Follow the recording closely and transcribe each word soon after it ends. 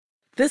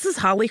This is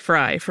Holly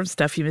Fry from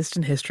Stuff You Missed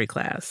in History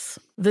Class.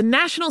 The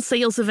national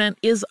sales event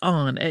is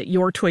on at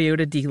your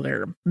Toyota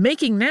dealer,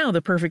 making now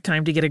the perfect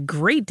time to get a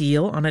great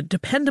deal on a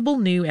dependable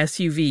new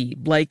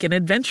SUV, like an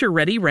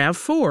adventure-ready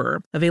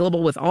RAV4.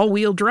 Available with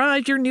all-wheel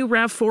drive, your new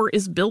RAV4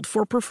 is built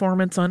for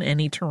performance on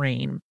any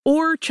terrain.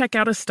 Or check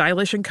out a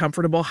stylish and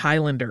comfortable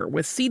Highlander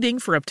with seating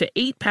for up to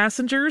 8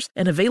 passengers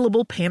and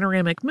available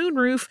panoramic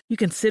moonroof. You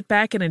can sit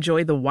back and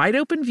enjoy the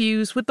wide-open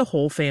views with the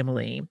whole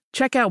family.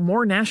 Check out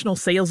more national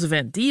sales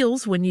event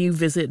deals when you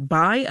visit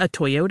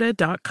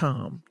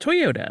buyatoyota.com.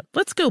 Toyota,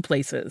 let's go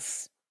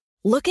places.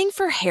 Looking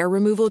for hair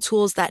removal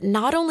tools that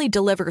not only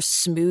deliver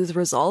smooth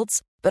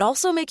results, but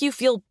also make you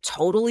feel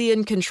totally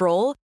in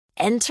control?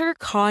 Enter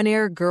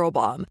Conair Girl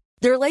Bomb.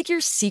 They're like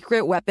your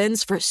secret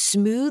weapons for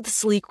smooth,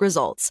 sleek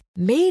results,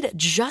 made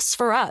just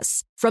for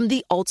us. From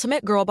the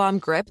ultimate Girl Bomb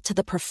grip to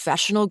the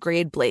professional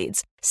grade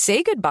blades,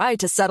 say goodbye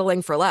to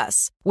settling for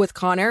less. With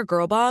Conair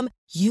Girl Bomb,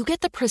 you get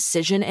the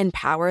precision and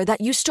power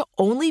that used to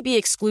only be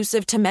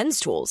exclusive to men's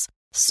tools.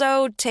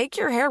 So take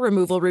your hair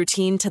removal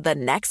routine to the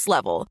next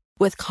level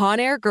with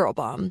Conair Girl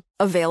Bomb.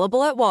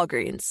 Available at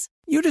Walgreens.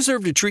 You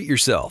deserve to treat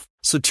yourself,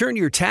 so turn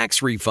your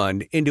tax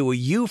refund into a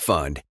U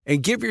fund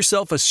and give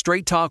yourself a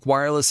Straight Talk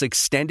Wireless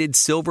Extended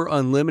Silver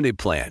Unlimited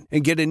plan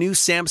and get a new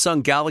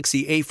Samsung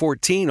Galaxy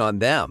A14 on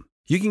them.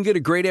 You can get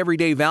a great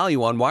everyday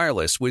value on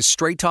wireless with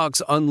Straight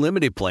Talk's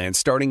Unlimited plan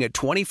starting at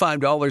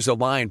 $25 a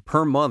line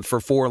per month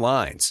for 4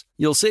 lines.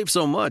 You'll save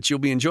so much you'll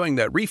be enjoying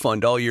that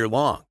refund all year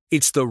long.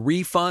 It's the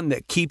refund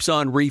that keeps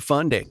on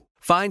refunding.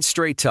 Find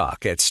Straight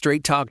Talk at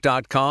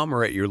straighttalk.com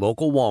or at your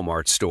local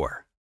Walmart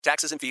store.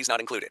 Taxes and fees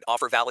not included.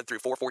 Offer valid through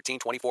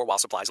 4/14/24 while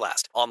supplies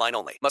last. Online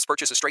only. Must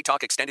purchase a Straight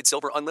Talk Extended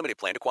Silver Unlimited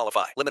plan to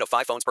qualify. Limit of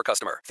 5 phones per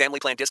customer. Family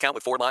plan discount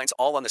with 4 lines,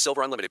 all on the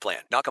Silver Unlimited plan.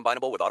 Not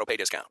combinable with auto pay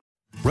discount.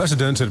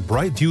 Residents at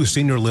Brightview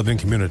Senior Living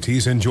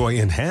Communities enjoy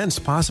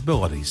enhanced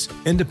possibilities,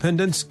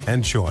 independence,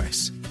 and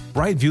choice.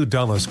 Brightview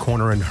Dulles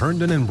Corner in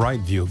Herndon and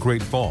Brightview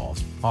Great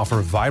Falls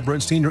offer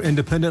vibrant senior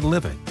independent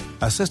living,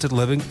 assisted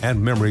living, and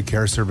memory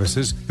care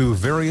services through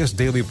various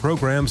daily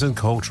programs and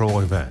cultural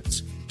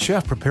events.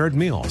 Chef-prepared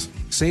meals,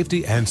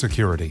 safety and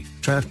security,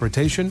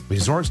 transportation,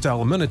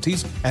 resort-style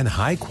amenities, and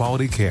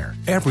high-quality care.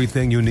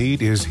 Everything you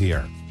need is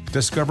here.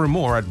 Discover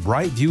more at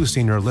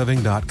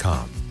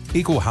brightviewseniorliving.com.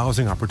 Equal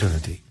housing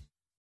opportunity.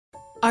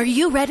 Are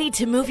you ready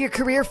to move your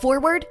career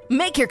forward?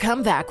 Make your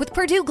comeback with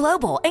Purdue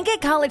Global and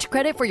get college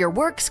credit for your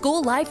work,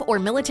 school, life, or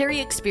military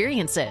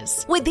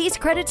experiences. With these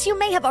credits, you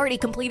may have already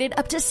completed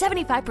up to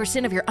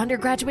 75% of your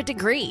undergraduate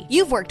degree.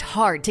 You've worked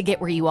hard to get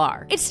where you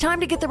are. It's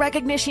time to get the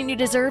recognition you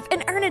deserve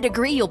and earn a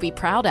degree you'll be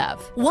proud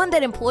of. One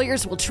that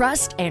employers will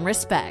trust and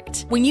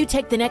respect. When you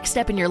take the next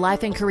step in your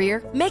life and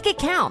career, make it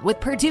count with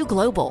Purdue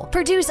Global,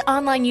 Purdue's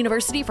online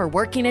university for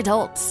working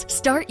adults.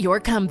 Start your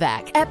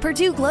comeback at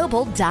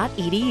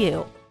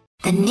purdueglobal.edu.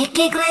 The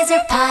Nikki Glaser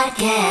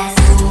Podcast.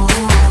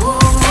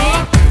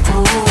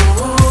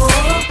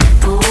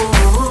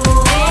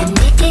 The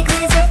Nikki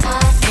Glaser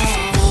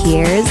Podcast.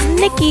 Here's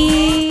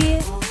Nikki.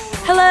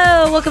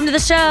 Hello, welcome to the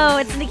show.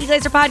 It's the Nikki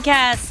Glaser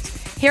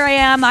Podcast. Here I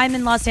am. I'm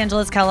in Los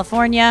Angeles,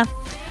 California.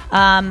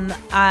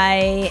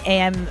 I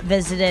am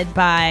visited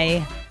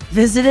by,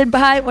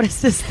 what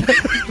is this?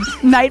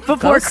 Night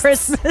before Ghosts?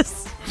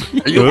 Christmas.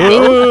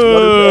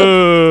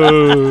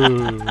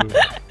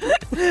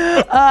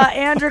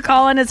 Andrew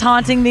Collin is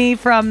haunting me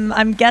from,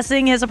 I'm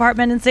guessing, his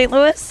apartment in St.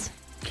 Louis.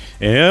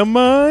 Am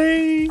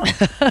I?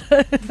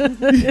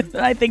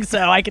 I think so.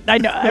 I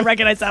know. I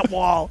recognize that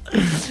wall.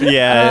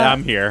 Yeah,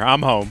 I'm here.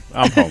 I'm home.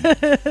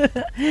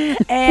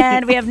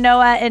 And we have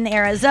Noah in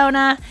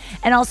Arizona.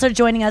 And also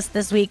joining us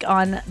this week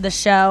on the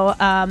show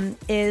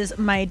is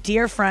my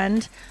dear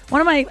friend, one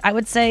of my, I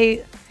would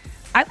say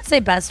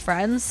best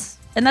friends.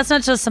 And that's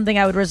not just something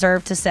I would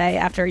reserve to say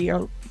after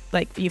you've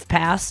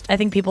passed. I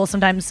think people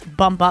sometimes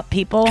bump up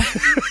people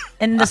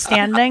in the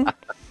standing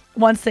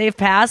once they've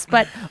passed.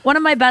 But one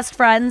of my best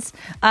friends,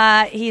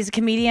 he's a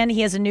comedian.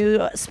 He has a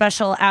new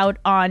special out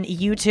on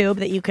YouTube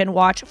that you can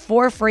watch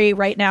for free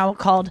right now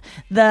called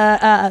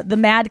The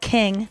Mad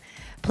King.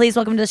 Please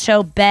welcome to the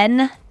show,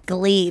 Ben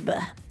Gleib.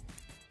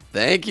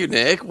 Thank you,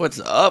 Nick. What's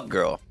up,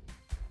 girl?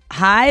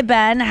 Hi,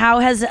 Ben. How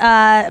has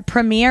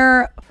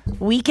premiere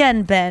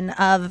weekend been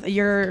of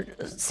your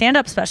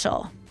stand-up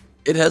special?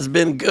 It has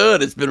been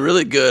good. It's been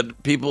really good.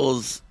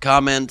 People's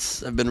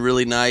comments have been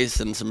really nice,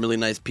 and some really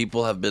nice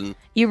people have been...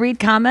 You read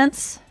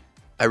comments?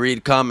 I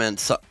read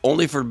comments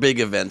only for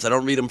big events. I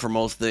don't read them for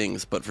most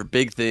things, but for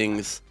big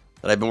things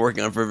that I've been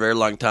working on for a very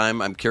long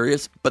time, I'm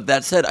curious. But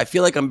that said, I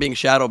feel like I'm being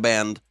shadow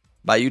banned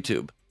by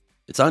YouTube.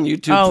 It's on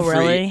YouTube for free,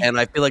 really? And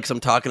I feel like I'm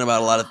talking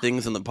about a lot of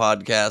things in the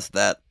podcast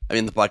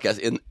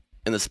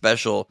in the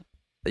special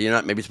that you're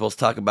not maybe supposed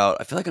to talk about.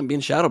 I feel like I'm being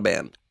shadow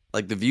banned.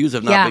 Like, the views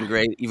have not been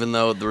great, even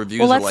though the reviews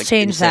are like let's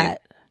change insane.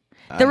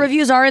 that. The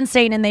reviews are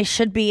insane, and they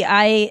should be.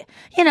 I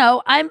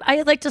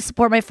like to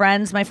support my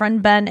friends. My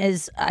friend Ben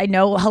is, I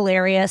know,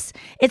 hilarious.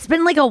 It's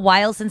been like a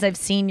while since I've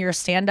seen your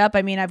stand-up.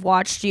 I mean, I've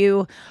watched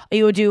you.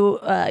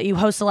 You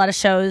host a lot of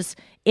shows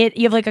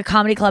You have like a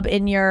comedy club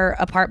in your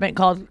apartment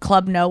called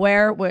Club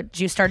Nowhere, which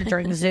you started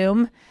during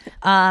Zoom,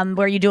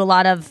 where you do a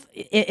lot of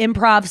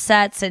improv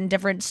sets and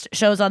different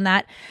shows on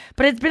that.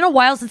 But it's been a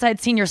while since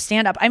I'd seen your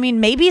stand up. I mean,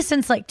 maybe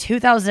since like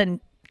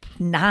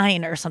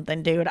 2009 or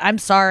something, dude. I'm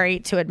sorry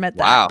to admit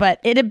that, Wow. but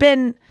it had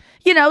been,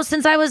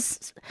 since I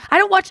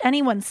don't watch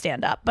anyone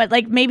stand up, but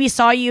like maybe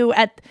saw you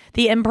at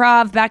the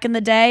Improv back in the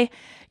day.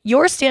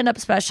 Your stand up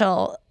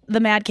special, The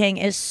Mad King,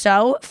 is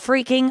so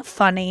freaking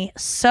funny,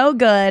 so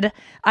good.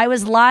 I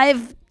was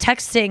live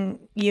texting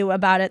you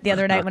about it the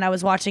other night when I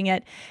was watching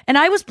it, and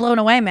I was blown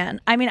away, man.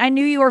 I mean, I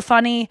knew you were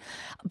funny,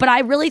 but I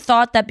really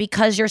thought that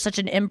because you're such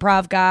an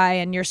improv guy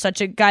and you're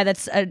such a guy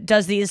that's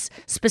does these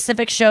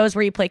specific shows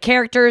where you play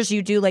characters,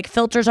 you do like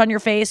filters on your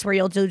face where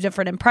you'll do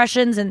different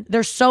impressions, and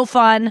they're so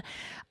fun.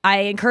 I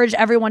encourage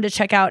everyone to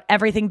check out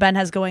everything Ben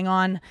has going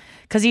on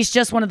because he's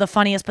just one of the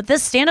funniest. But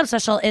this stand-up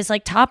special is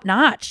like top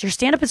notch. Your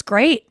stand-up is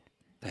great.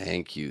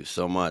 Thank you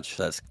so much.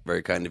 That's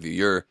very kind of you.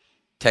 Your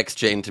text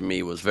chain to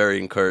me was very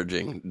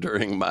encouraging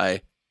during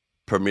my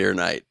premiere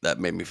night. That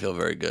made me feel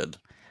very good.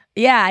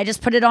 Yeah, I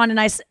just put it on and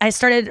I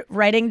started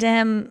writing to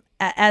him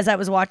as I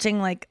was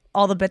watching like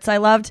all the bits I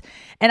loved.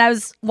 And I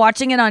was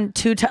watching it on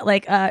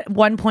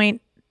 1.5.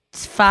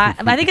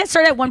 I think I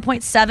started at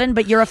 1.7,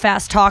 but you're a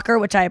fast talker,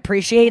 which I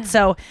appreciate.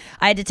 So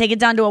I had to take it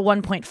down to a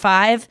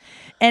 1.5.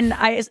 And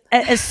as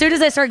soon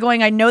as I started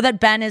going, I know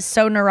that Ben is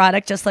so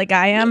neurotic, just like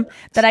I am,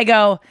 that I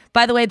go,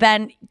 by the way,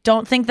 Ben,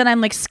 don't think that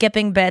I'm like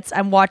skipping bits.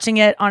 I'm watching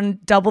it on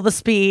double the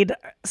speed.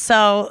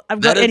 So I'm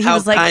going, and he how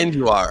was like, kind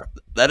you are.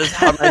 That is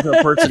how nice of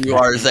a person you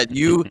are. Is that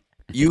you're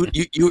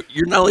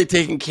not only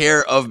taking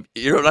care of,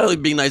 you're not only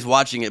being nice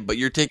watching it, but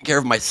you're taking care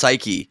of my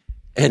psyche.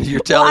 And you're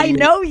telling me, I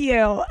know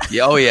you.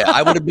 Yeah, oh yeah,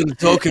 I would have been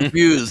so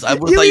confused. I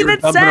would have You thought you were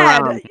even jumping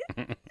around.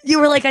 said, you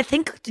were like, I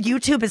think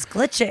YouTube is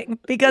glitching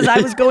because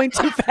I was going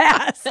too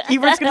fast.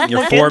 You were just going to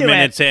You're 4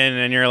 minutes in,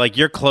 and you're like,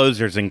 your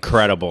closer's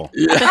incredible.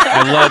 Yeah.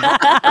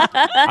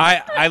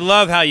 I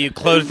love how you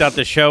closed out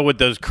the show with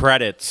those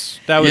credits.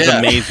 That was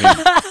amazing.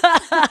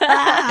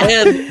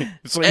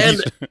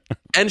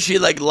 And she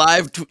like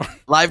live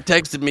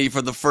texted me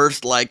for the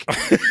first like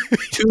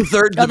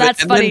 2/3 of it,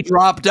 and funny. then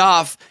dropped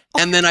off.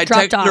 And then I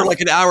Dropped texted her off.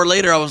 like an hour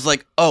later. I was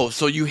like, "Oh,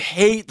 so you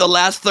hate the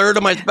last third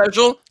of my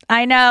special?"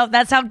 I know.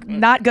 That's how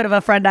not good of a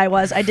friend I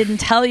was. I didn't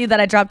tell you that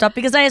I dropped off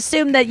because I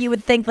assumed that you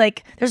would think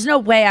like, there's no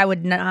way I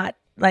would not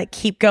like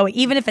keep going.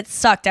 Even if it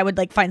sucked, I would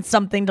like find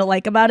something to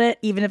like about it.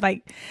 Even if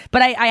I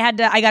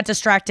got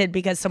distracted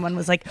because someone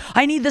was like,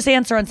 I need this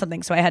answer on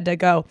something. So I had to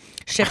go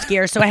shift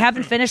gears. So I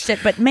haven't finished it,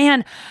 but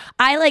man,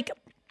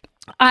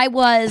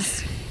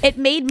 it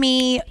made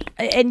me,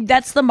 and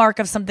that's the mark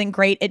of something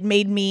great. It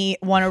made me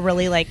want to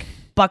really like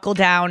buckle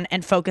down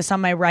and focus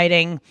on my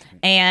writing.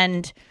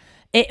 And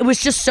it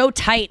was just so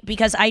tight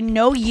because I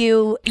know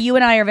you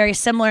and I are very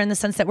similar in the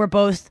sense that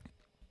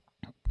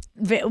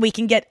we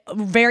can get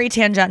very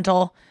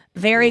tangential,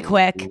 very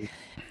quick.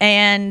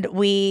 And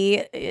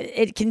we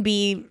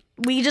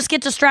just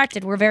get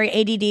distracted. We're very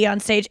ADD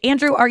on stage.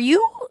 Andrew,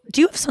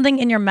 do you have something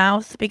in your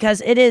mouth?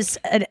 Because it is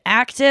an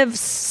active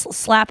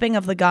slapping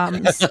of the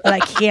gums that I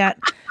can't.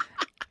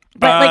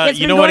 But like, it's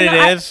you been know what going it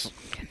on. is?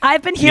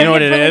 I've been hearing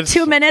what it for it like is?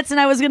 2 minutes, and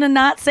I was gonna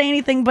not say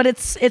anything, but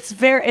it's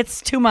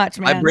too much,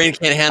 man. My brain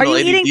can't handle Are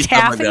you ADD eating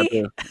stuff like that, taffy?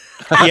 too.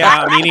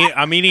 Yeah,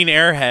 I'm eating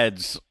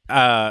Airheads.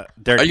 Are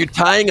you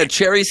tying a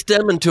cherry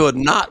stem into a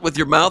knot with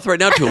your mouth right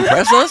now to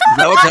impress us? Is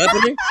that what's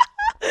happening?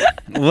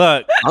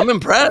 Look, I'm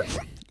impressed.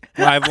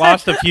 I've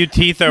lost a few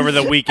teeth over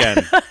the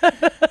weekend. Put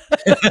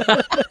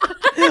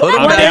 'em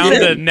I'm back down in.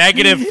 to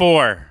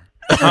 -4.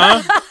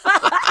 Huh?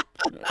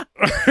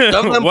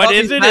 Shove them What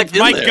puppies is it? back It's in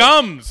my there.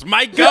 gums.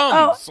 My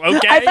gums.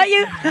 Okay.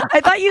 I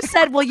thought you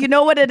said, well, you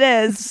know what it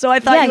is, so I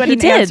thought Yeah, you had he an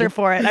did. answer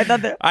for it. I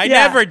thought that I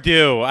never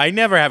do. I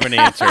never have an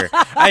answer.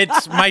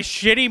 It's my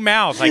shitty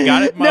mouth. I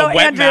got it. My No,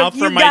 wet Andrew, mouth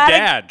you from my gotta-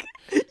 dad.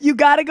 You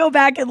got to go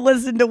back and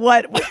listen to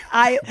what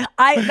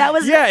that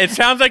was. Yeah, it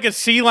sounds like a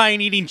sea lion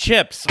eating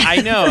chips.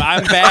 I know.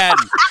 I'm bad.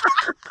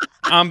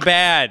 I'm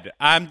bad.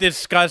 I'm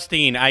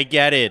disgusting. I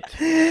get it.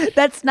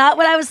 That's not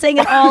what I was saying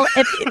at all.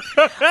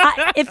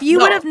 If you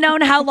would have known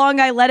how long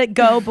I let it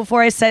go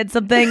before I said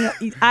something,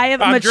 I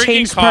am I'm a drinking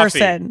changed coffee.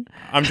 person.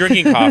 I'm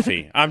drinking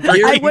coffee. I'm I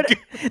drinking. would.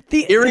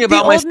 Hearing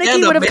about my old Nikki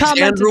stand-up would have makes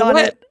commented Andrew on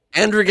wet. it.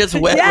 Andrew gets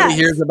wet when Yes. he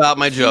hears about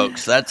my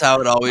jokes. That's how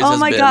it always Oh has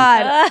my been.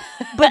 god!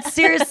 But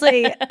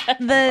seriously,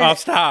 I'll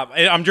stop.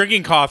 I'm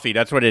drinking coffee.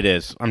 That's what it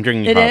is. I'm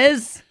drinking It coffee.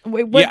 is.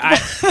 Wait, what, Yeah,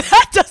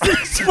 that doesn't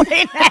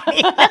explain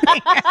anything.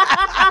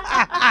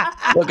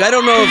 Look, I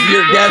don't know if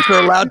your guests are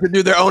allowed to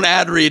do their own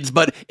ad reads,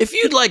 but if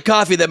you'd like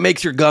coffee that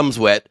makes your gums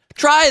wet,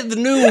 try the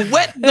new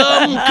Wet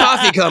Gum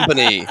Coffee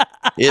Company.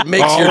 It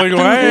makes Oh, your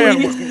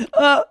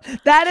wow.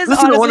 That is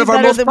Listen honestly to one of our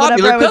better most than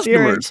whatever popular I was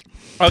hearing. customers.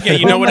 Okay,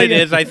 you know Oh what my it God.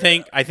 is? I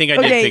think I did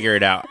Okay. figure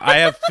it out. I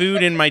have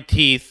food in my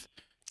teeth.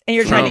 And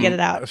you're trying to from get it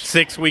out.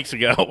 6 weeks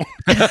ago.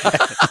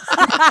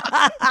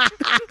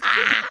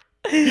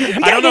 You I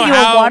gotta don't know get you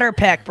how. a water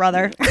pick,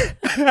 brother.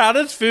 How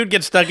does food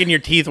get stuck in your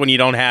teeth when you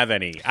don't have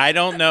any? I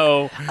don't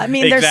know. I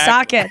mean, there's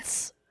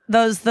sockets.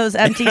 those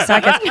empty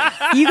sockets.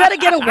 You got to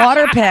get a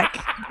water pick.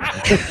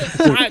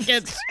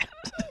 Sockets.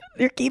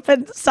 You're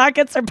keeping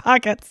sockets or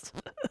pockets.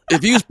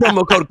 If you use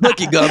promo code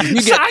Cookie Gums,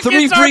 you get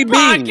Sockets 3 free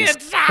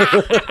beans.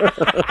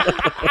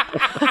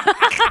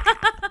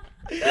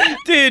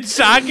 Dude,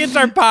 sockets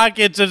are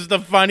pockets is the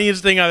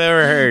funniest thing I've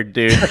ever heard,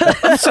 dude.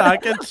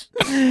 Sockets.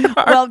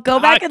 Well, go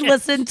back and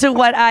listen to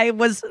what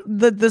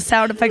the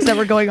sound effects that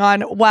were going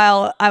on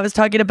while I was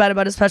talking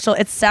about a special.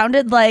 It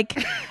sounded like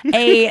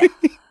it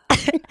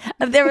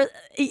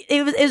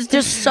was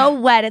just so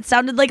wet. It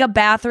sounded like a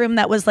bathroom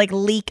that was like a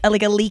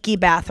leaky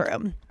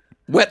bathroom.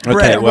 Wet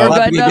bread. We're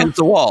Lapping good, against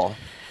the wall.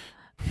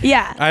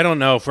 Yeah. I don't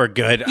know if we're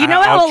good. You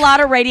know how a lot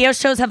of radio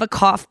shows have a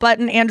cough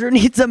button? Andrew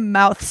needs a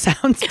mouth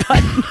sounds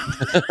button.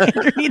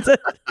 Andrew needs a...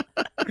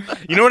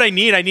 You know what I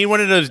need? I need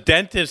one of those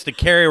dentists to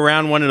carry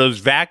around one of those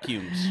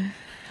vacuums.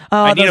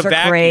 Oh, I need those a are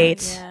vacuum.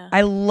 great. Yeah.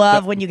 I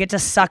love when you get to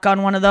suck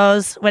on one of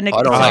those. When it,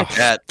 I don't like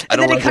that. I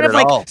don't like it at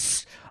all.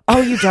 Oh,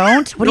 you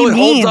don't? What do No, you it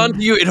mean? holds on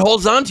to you. It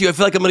holds on to you. I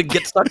feel like I'm going to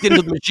get sucked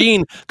into the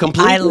machine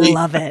completely. I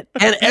love it.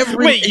 And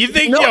Wait, you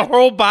think your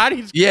whole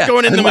body's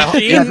going in the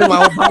machine? Yeah,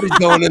 my whole body's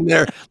going in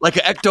there like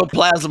an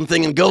ectoplasm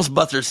thing in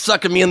Ghostbusters,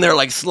 sucking me in there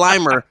like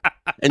Slimer.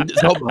 And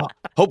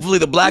hopefully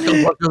the black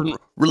and white doesn't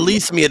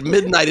release me at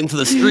midnight into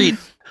the street.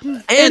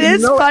 And It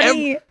is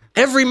funny.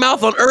 Every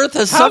mouth on earth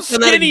has How sucked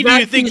in that skinny do you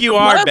exact think piece you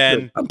of are, plastic.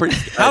 Ben? I'm pretty.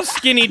 How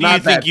skinny do you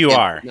Not think that you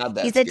skinny. are? Not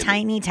that He's a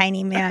skinny.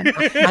 tiny man. I'm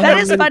That a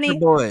is little funny.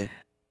 boy.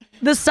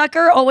 The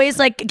sucker always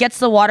like gets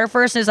the water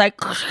first and is like,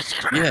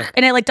 Yeah.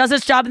 and it like does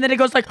its job, and then it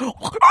goes like, and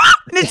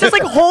it just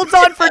like holds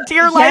on for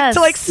dear life Yes.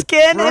 to like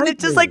skin, and it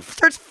just like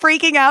starts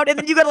freaking out, and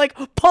then you gotta like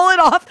pull it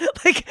off.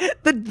 Like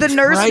the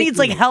nurse needs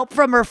like help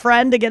from her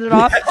friend to get it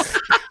off.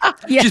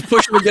 Yeah. She's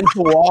pushing against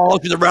the wall.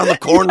 She's around the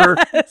corner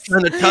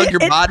trying to tug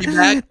your body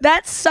back.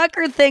 That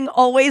sucker thing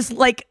always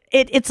like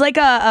it's like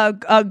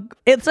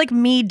it's like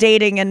me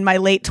dating in my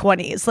late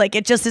 20s. Like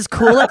it just is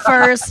cool at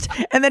first,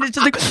 and then it's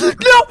just like,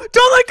 no,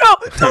 don't let go.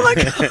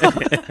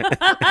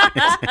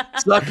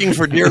 Sucking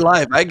for dear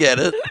life. I get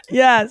it.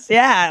 Yes,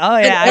 yeah, oh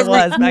yeah, I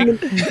was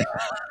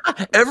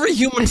back. Every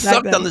human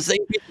sucked on the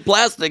same piece of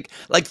plastic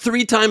like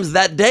 3 times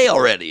that day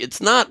already.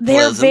 It's not They're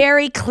pleasant.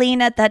 very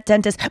clean at that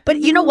dentist. But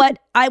you know what?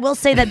 I will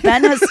say that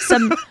Ben has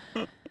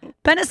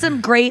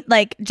some great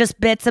like just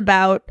bits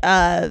about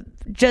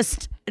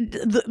just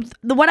the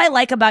what I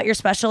like about your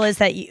special is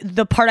that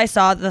the part I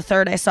saw, the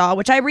third I saw,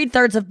 which I read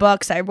thirds of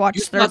books, I watch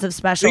thirds of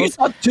specials. You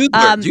saw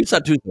 2/3. You saw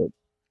 2/3.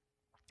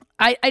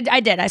 I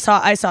did. I saw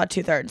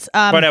 2/3.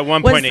 But at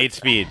 1.8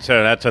 speed,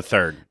 so that's a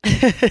third.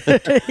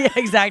 Yeah,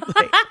 exactly.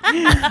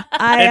 It's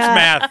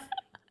math.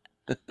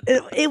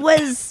 It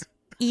was,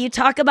 you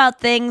talk about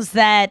things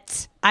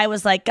that I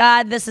was like,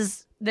 God,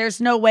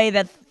 there's no way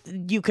that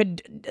you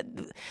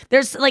could,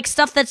 there's like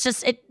stuff that's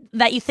just,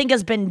 that you think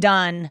has been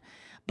done,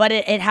 but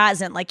it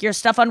hasn't. Like your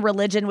stuff on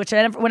religion, which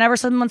whenever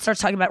someone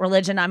starts talking about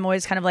religion, I'm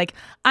always kind of like,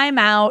 I'm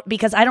out,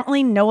 because I don't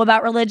really know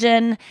about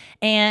religion,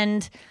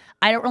 and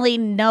I don't really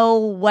know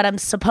what I'm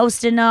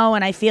supposed to know.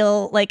 And I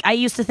feel like I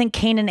used to think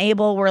Cain and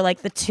Abel were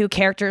like the 2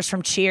 characters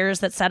from Cheers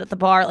that sat at the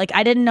bar. Like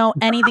I didn't know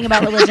anything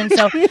about religion.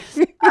 So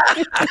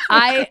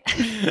I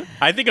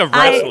think of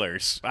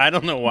wrestlers. I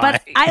don't know why.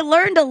 But I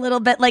learned a little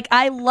bit. Like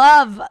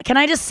can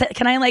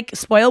I like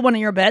spoil one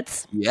of your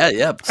bits?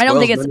 Yeah. I don't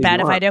think it's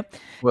bad if I do.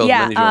 Well,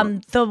 Yeah.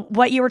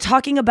 What you were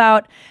talking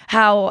about,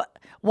 how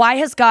why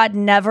has God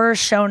never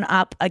shown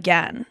up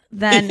again?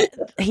 Then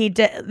he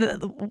did.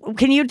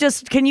 Can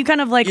you kind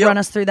of like run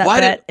us through that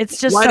bit? It's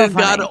just why so did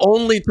funny. God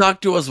only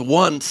talk to us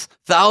once,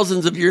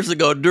 thousands of years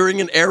ago, during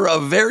an era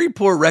of very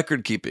poor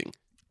record keeping?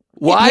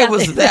 Why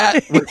was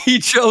that when he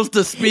chose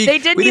to speak? They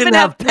didn't even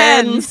have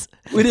pens.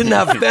 We didn't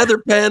have feather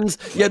pens.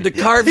 You had to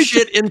carve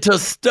shit into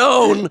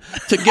stone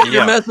to get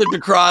your message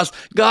across.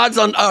 God's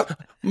on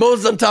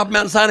Moses on top of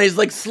Mount Sinai. He's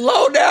like,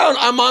 slow down.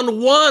 I'm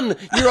on 1.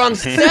 You're on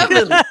 7.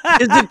 Is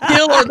it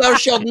kill or thou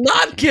shalt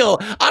not kill?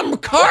 I'm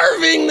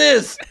carving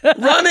this. Run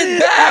it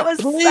back, That was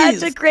please.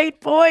 such a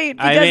great point.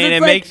 I Because mean, it's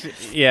it like,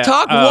 makes yeah.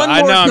 Talk one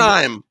more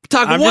time.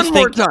 Talk I'm one just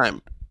more thinking-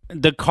 time.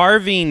 The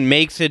carving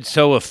makes it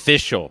so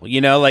official, you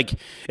know, like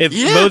if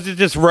Moses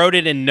just wrote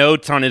it in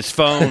notes on his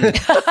phone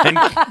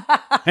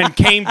and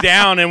came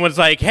down and was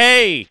like,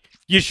 hey,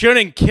 you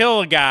shouldn't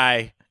kill a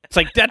guy. It's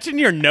like, that's in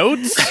your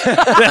notes?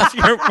 That's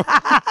your,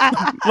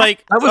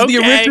 like, That was the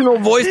original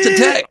voice to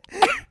text.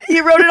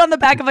 you wrote it on the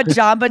back of a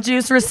Jamba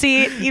Juice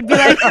receipt. You'd be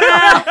like,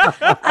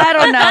 I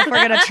don't know if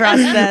we're gonna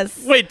trust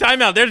this. Wait,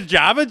 time out. There's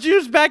Java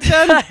Juice back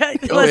then?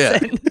 Oh, yeah.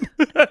 Listen,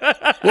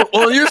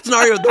 Well, in your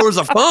scenario, there was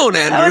a phone,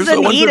 Andrew. was So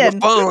in once there's a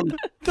Eden. phone,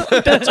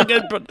 That's a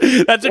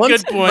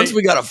good point. once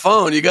we got a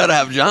phone, you got to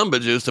have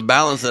Jamba Juice to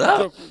balance it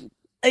out.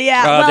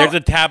 yeah. well, There's a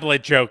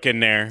tablet joke in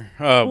there.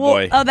 Oh,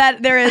 boy. Oh,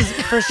 that there is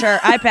for sure.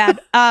 iPad.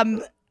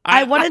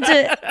 I wanted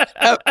to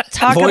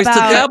talk Voice to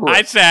about tablet.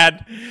 I'm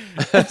sad.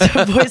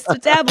 voice to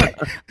tablet.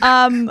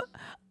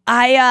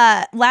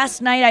 I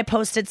last night I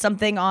posted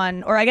something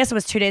on, or I guess it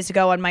was 2 days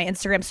ago on my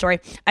Instagram story.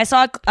 I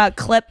saw a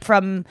clip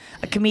from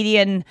a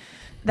comedian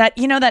that,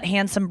 that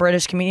handsome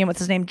British comedian. What's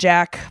his name?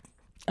 Jack.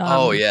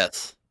 Oh,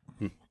 yes.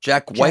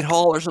 Jack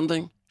Whitehall or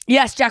something?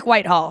 Yes, Jack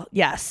Whitehall.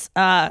 Yes.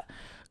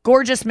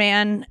 Gorgeous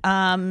man.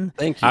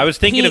 Thank you. I was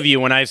thinking of you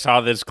when I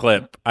saw this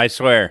clip. I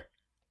swear.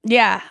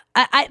 Yeah,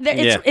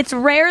 it's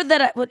rare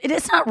that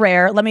it's not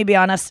rare. Let me be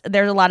honest.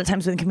 There's a lot of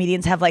times when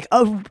comedians have like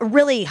a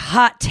really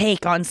hot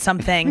take on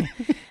something,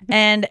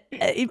 and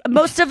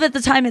most of the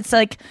time it's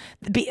like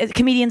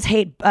comedians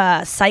hate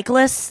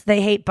cyclists.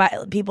 They hate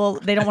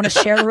people. They don't want to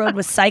share the road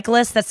with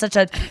cyclists. That's such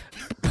a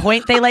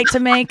point they like to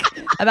make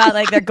about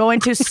like they're going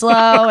too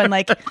slow and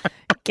like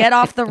get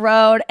off the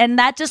road, and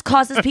that just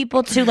causes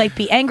people to like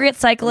be angry at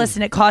cyclists,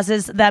 and it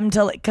causes them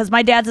to because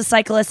my dad's a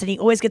cyclist and he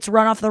always gets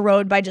run off the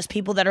road by just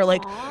people that are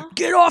like,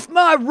 get off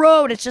my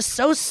road. It's just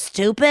so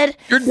stupid.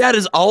 Your dad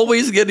is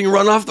always getting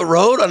run off the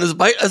road on his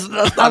bike? That's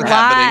not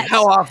happening.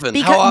 How often?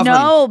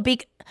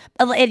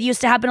 It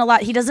used to happen a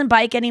lot. He doesn't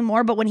bike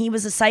anymore, but when he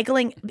was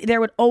cycling,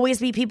 there would always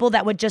be people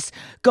that would just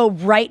go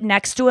right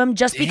next to him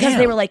just because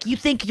they were like, you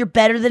think you're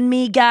better than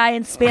me, guy,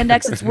 in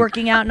spandex. It's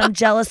working out, and I'm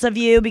jealous of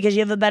you because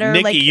you have a better...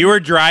 Nikki, you were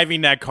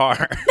driving that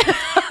car.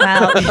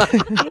 Well,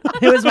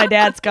 it was my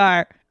dad's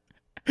car.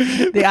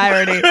 The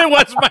irony. It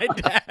was my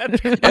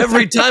dad.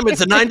 Every time it's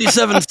a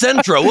 97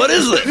 Sentra. What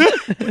is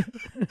it?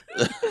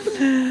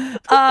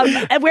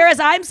 Whereas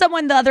I'm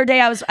someone the other day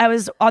I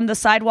was on the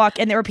sidewalk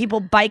and there were people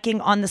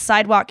biking on the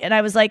sidewalk and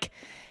I was like,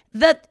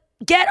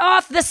 get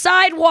off the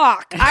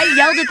sidewalk. I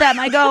yelled at them.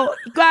 I go,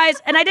 guys,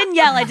 and I didn't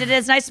yell. I did it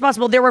as nice as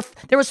possible. There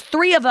was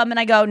 3 of them and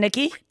I go,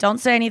 Nikki, don't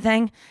say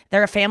anything.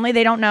 They're a family.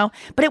 They don't know.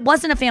 But it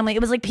wasn't a family.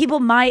 It was like people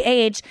my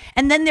age.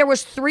 And then there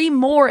was 3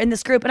 more in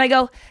this group and I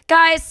go,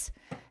 guys,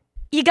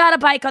 you got to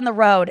bike on the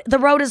road. The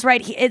road is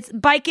right here.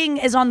 Biking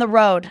is on the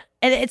road.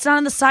 And it's not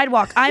on the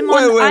sidewalk. I'm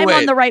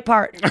on the right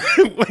part.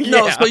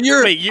 No, so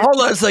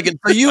hold on a second.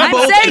 So you I'm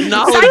both saying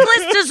acknowledge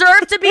cyclists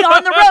deserve to be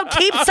on the road.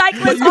 Keep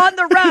cyclists on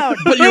the road.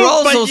 But you're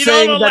also you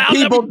saying don't that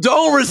allow people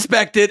don't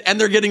respect it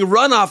and they're getting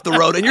run off the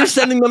road and you're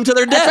sending them to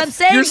their death. That's what I'm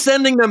saying. You're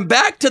sending them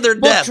back to their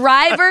Well, death.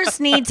 drivers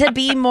need to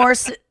be more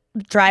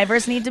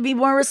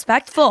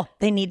respectful.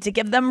 They need to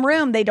give them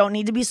room. They don't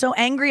need to be so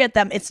angry at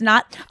them. It's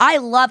not,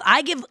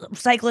 I give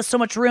cyclists so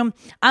much room.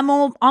 I'm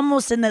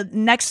almost in the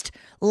next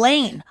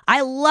lane.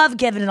 I love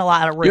giving it a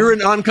lot of room. You're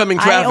in oncoming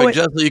traffic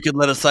just so you can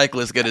let a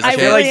cyclist get his chance.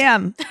 I really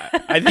am.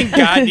 I think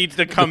God needs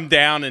to come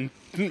down and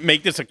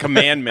make this a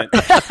commandment.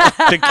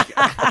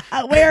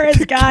 Where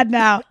is God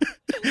now?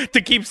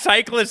 To keep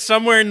cyclists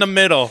somewhere in the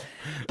middle.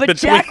 But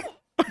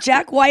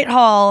Jack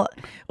Whitehall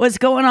was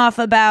going off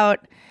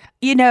about,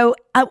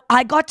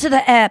 I got to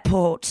the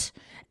airport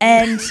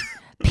and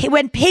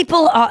when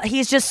people are,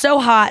 he's just so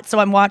hot, so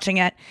I'm watching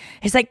it.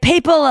 He's like,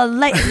 people are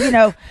late,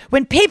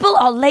 when people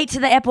are late to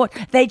the airport,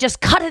 they just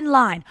cut in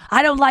line.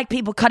 I don't like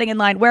people cutting in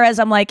line. Whereas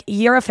I'm like,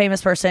 you're a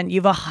famous person.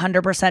 You've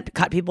 100%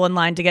 cut people in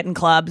line to get in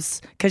clubs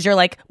because you're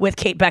like with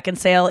Kate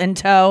Beckinsale in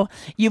tow.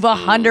 You've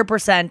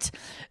 100%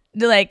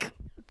 like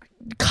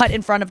cut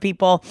in front of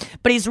people,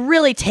 but he's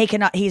really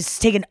taken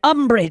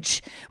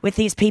umbrage with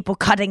these people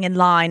cutting in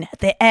line at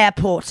the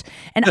airport.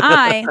 And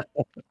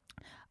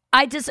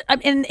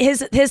and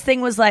his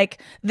thing was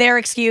like their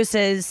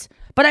excuses,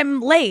 but I'm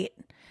late.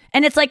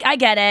 And it's like, I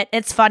get it.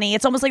 It's funny.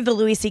 It's almost like the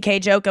Louis C.K.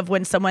 joke of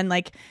when someone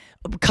like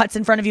cuts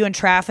in front of you in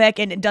traffic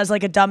and it does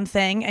like a dumb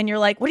thing. And you're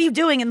like, what are you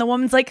doing? And the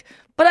woman's like,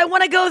 but I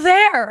want to go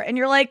there. And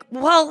you're like,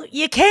 well,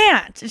 you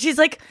can't. And she's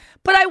like,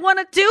 but I want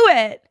to do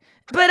it.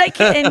 But I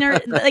can't, and you're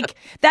like,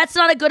 that's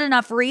not a good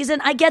enough reason.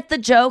 I get the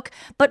joke,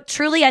 but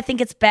truly, I think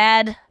it's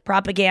bad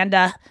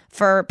propaganda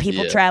for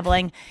people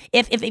traveling.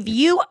 If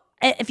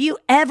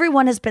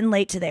everyone has been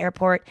late to the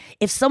airport,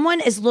 if someone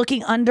is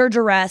looking under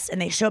duress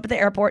and they show up at the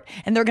airport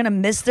and they're going to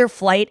miss their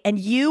flight and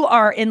you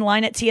are in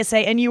line at TSA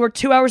and you were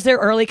 2 hours there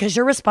early because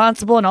you're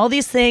responsible and all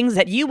these things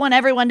that you want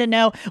everyone to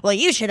know, well,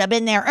 you should have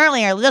been there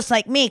earlier just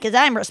like me because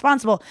I'm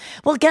responsible.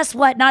 Well, guess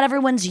what? Not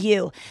everyone's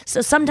you.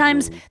 So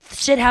sometimes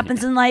shit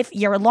happens in life.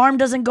 Your alarm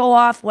doesn't go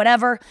off,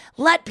 whatever.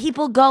 Let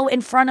people go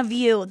in front of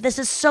you. This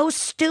is so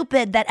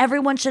stupid that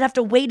everyone should have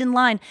to wait in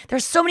line.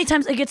 There's so many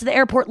times I get to the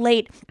airport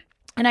late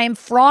and I am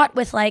fraught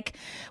with like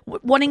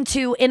wanting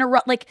to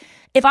interrupt. Like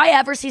if I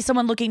ever see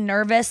someone looking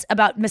nervous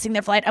about missing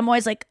their flight, I'm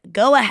always like,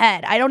 go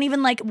ahead. I don't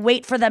even like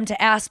wait for them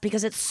to ask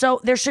because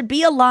there should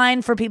be a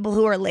line for people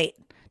who are late.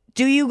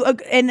 Do you?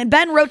 And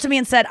Ben wrote to me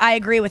and said, I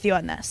agree with you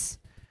on this.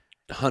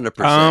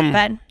 100%.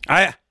 Ben?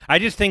 I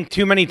just think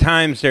too many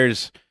times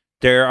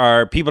there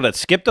are people that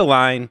skip the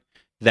line,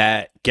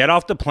 that get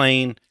off the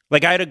plane.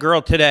 Like I had a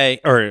girl today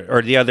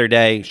or the other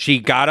day. She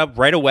got up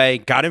right away,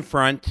 got in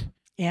front.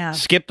 Yeah.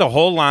 Skipped the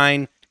whole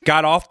line,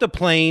 got off the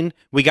plane.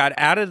 We got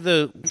out of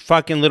the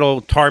fucking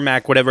little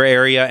tarmac, whatever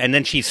area, and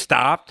then she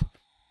stopped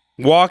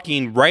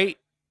walking right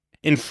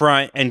in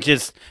front and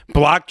just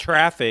blocked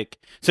traffic.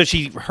 So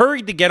she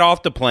hurried to get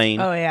off the plane.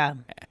 Oh, yeah.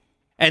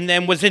 And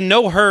then was in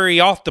no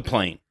hurry off the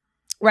plane.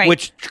 Right.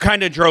 Which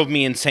kind of drove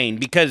me insane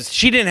because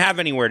she didn't have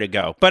anywhere to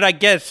go. But I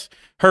guess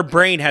her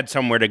brain had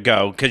somewhere to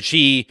go because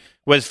she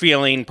was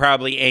feeling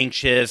probably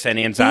anxious and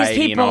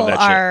anxiety and all that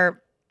shit.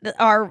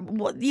 are,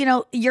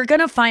 you're going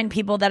to find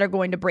people that are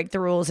going to break the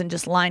rules and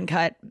just line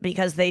cut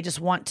because they just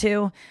want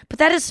to. But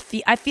that is,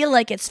 I feel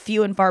like it's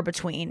few and far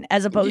between,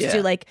 as opposed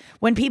to like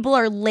when people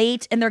are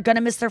late and they're going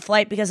to miss their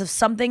flight because of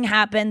something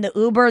happened, the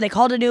Uber, they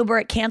called an Uber,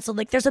 it canceled.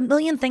 Like there's a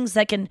million things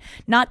that can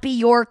not be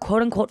your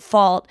quote unquote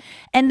fault.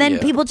 And then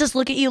people just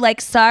look at you like,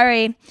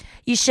 sorry,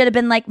 you should have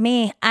been like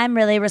me. I'm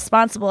really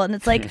responsible. And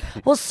it's like,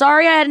 well,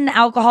 sorry I had an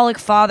alcoholic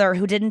father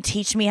who didn't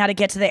teach me how to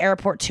get to the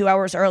airport 2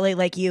 hours early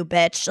like you,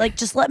 bitch. Like,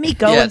 just let me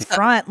go in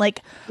front.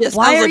 Like,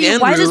 why are you,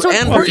 why is it so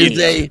important?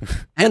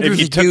 Andrew's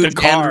if you took the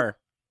car.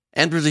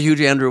 Andrew's a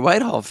huge Andrew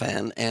Whitehall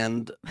fan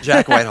and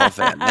Jack Whitehall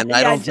fan. And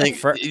I don't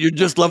think you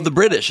just love the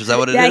British. Is that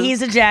what it is? Yeah,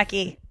 he's a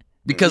Jackie.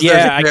 Because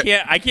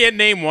I can't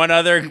name one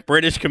other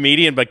British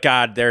comedian, but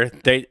God,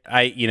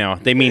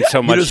 they mean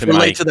so much to me.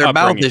 Relate to their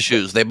mouth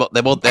issues. They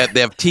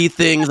have teeth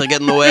things that get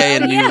in the way,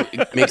 and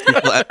it makes me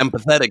feel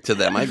empathetic to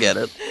them. I get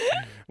it.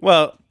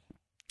 Well,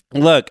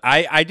 look,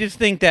 I just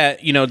think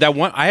that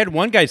I had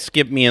one guy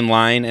skip me in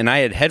line, and I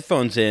had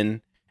headphones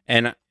in,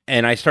 and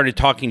I started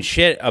talking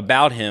shit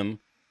about him,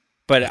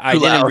 but I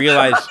didn't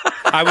realize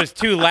I was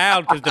too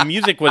loud because the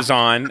music was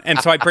on, and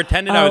so I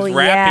pretended I was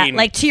rapping,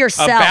 like to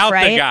yourself, about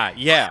right? the guy.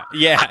 Yeah.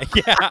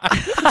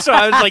 So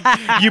I was like,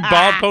 "You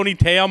bald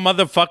ponytail,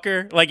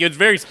 motherfucker!" Like it was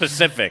very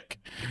specific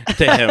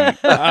to him.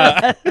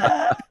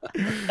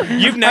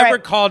 You've never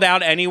called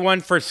out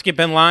anyone for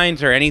skipping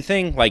lines or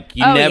anything. Like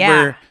you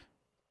never. Yeah.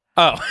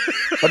 Oh,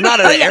 but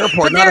not at an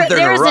airport. Not if they're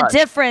there's in a a rush.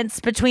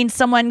 difference between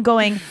someone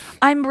going,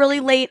 "I'm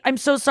really late. I'm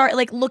so sorry,"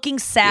 like looking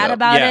sad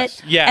about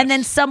it, and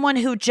then someone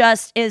who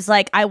just is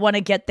like, "I want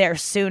to get there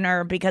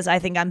sooner because I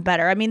think I'm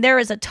better." I mean, there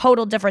is a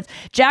total difference.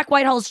 Jack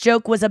Whitehall's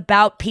joke was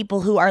about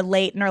people who are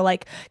late and are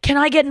like, "Can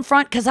I get in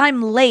front because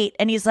I'm late?"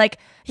 And he's like,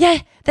 "Yeah,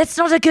 that's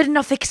not a good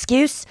enough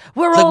excuse.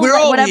 We're all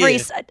whatever here. he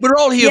said. We're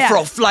all here for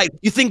a flight.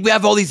 You think we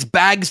have all these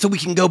bags so we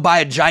can go buy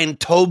a giant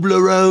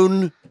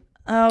Toblerone?"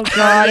 Oh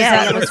God,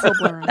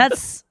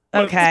 that's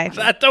okay. Is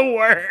that the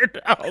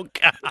word? Oh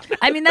God.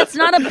 I mean, that's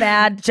not a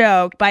bad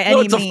joke by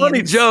any means. It's a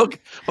funny joke,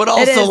 but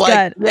also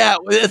like,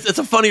 it's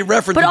a funny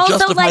reference to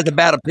justify the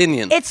bad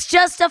opinion. It's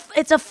just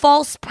it's a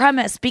false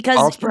premise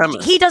because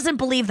he doesn't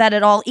believe that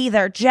at all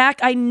either. Jack,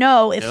 I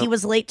know if he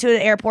was late to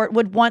an airport,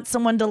 would want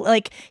someone to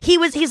like.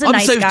 He's a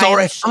nice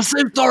guy. I'm so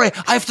sorry.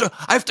 I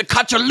have to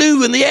catch a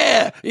loo in the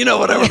air.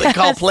 Whatever they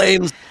call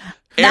planes.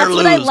 That's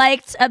what I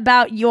liked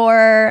about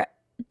your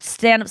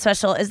stand-up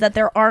special is that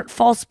there aren't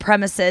false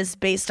premises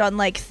based on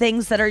like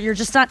things that are, you're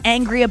just not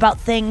angry about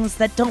things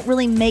that don't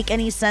really make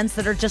any sense,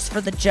 that are just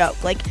for the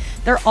joke. Like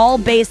they're all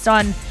based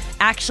on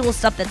actual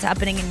stuff that's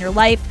happening in your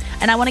life.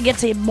 And I want to get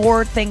to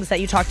more things that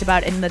you talked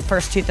about in the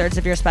first 2/3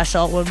 of your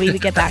special when we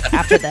get back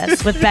after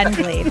this with Ben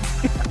Gleib.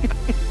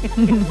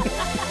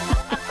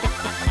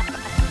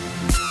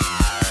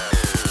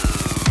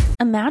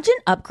 Imagine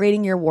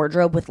upgrading your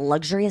wardrobe with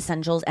luxury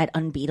essentials at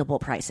unbeatable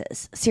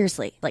prices.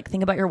 Seriously, like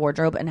think about your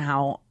wardrobe and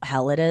how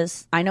hell it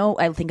is. I know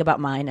I think about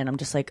mine and I'm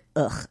just like,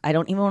 ugh, I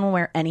don't even want to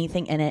wear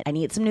anything in it. I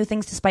need some new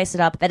things to spice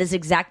it up. That is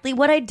exactly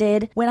what I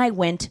did when I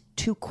went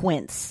to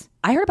Quince.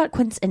 I heard about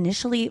Quince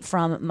initially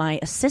from my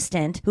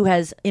assistant who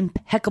has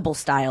impeccable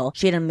style.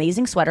 She had an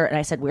amazing sweater and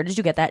I said, "Where did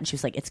you get that?" And she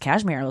was like, "It's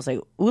cashmere." I was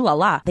like, ooh la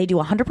la. They do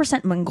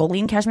 100%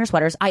 Mongolian cashmere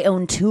sweaters. I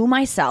own 2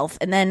 myself.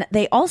 And then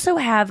they also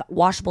have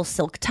washable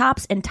silk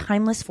tops and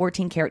timeless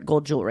 14 karat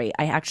gold jewelry.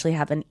 I actually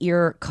have an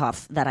ear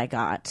cuff that I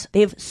got. They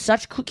have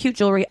such cute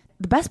jewelry.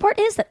 The best part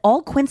is that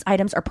all Quince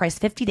items are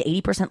priced 50 to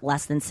 80%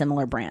 less than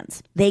similar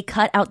brands. They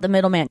cut out the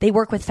middleman. They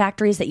work with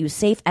factories that use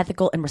safe,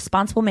 ethical, and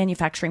responsible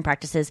manufacturing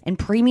practices and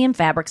premium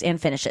fabrics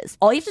and finishes.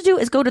 All you have to do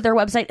is go to their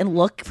website and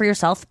look for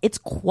yourself. It's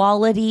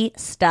quality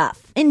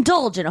stuff.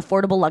 Indulge in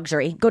affordable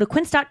luxury. Go to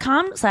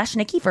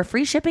quince.com/Nikki for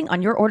free shipping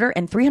on your order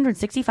and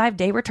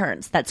 365-day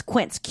returns. That's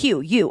Quince,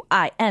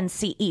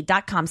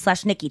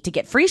 QUINCE.com/Nikki to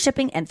get free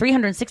shipping and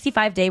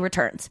 365-day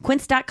returns.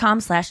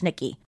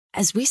 Quince.com/Nikki.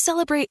 As we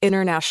celebrate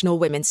International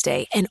Women's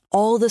Day and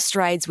all the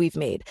strides we've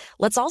made,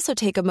 let's also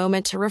take a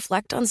moment to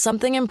reflect on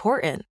something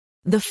important: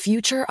 the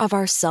future of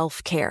our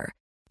self-care.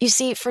 You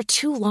see, for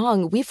too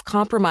long, we've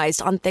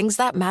compromised on things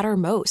that matter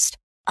most,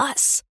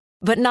 us.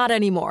 But not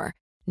anymore.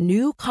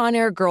 New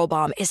Conair Girl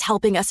Bomb is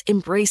helping us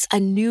embrace a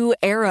new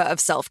era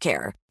of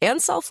self-care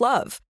and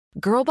self-love.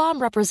 Girl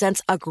Bomb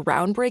represents a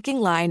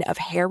groundbreaking line of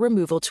hair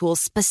removal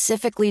tools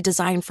specifically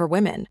designed for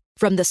women.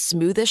 From the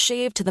smoothest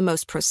shave to the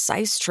most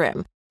precise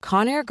trim,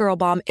 Conair Girl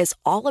Bomb is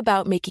all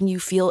about making you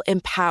feel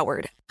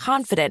empowered,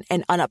 confident,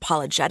 and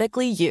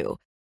unapologetically you.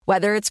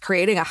 Whether it's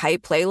creating a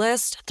hype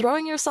playlist,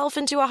 throwing yourself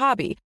into a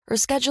hobby, or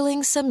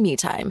scheduling some me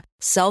time,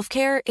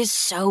 self-care is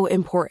so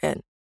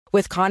important.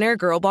 With Conair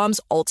Girl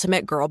Bomb's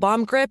ultimate Girl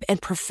Bomb grip and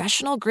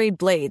professional-grade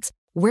blades,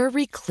 we're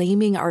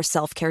reclaiming our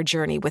self-care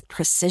journey with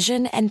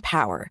precision and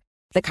power.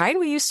 The kind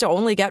we used to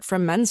only get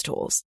from men's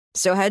tools.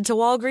 So head to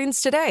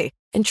Walgreens today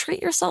and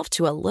treat yourself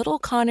to a little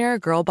Conair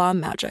Girl Bomb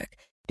magic.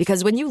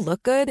 Because when you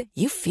look good,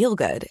 you feel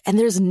good, and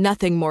there's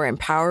nothing more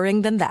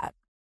empowering than that.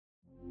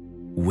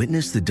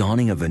 Witness the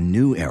dawning of a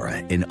new era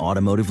in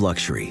automotive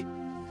luxury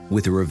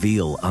with a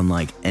reveal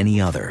unlike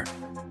any other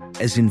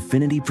as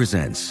Infiniti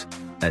presents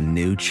a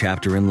new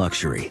chapter in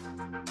luxury,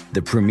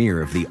 the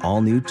premiere of the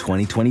all-new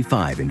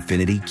 2025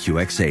 Infiniti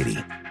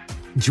QX80.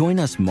 Join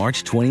us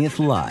March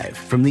 20th live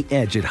from the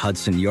Edge at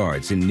Hudson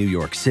Yards in New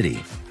York City,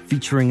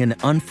 featuring an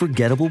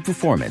unforgettable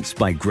performance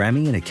by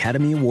Grammy and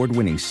Academy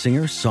Award-winning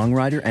singer,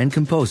 songwriter, and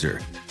composer,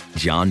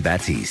 Jon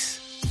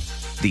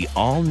Batiste. The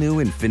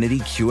all-new Infiniti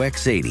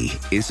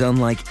QX80 is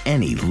unlike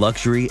any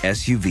luxury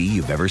SUV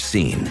you've ever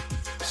seen.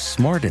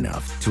 Smart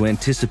enough to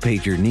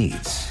anticipate your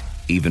needs,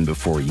 even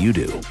before you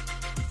do.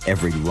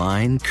 Every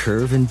line,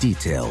 curve, and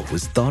detail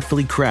was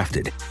thoughtfully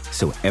crafted,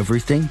 so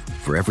everything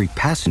for every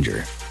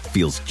passenger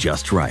feels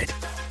just right.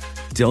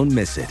 Don't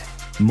miss it.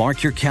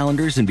 Mark your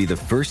calendars and be the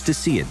first to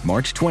see it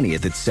March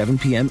 20th at 7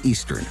 p.m.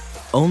 Eastern,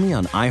 only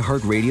on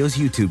iHeartRadio's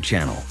YouTube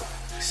channel.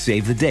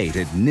 Save the date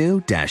at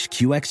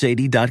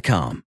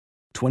new-QX80.com.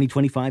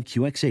 2025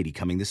 QX80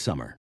 coming this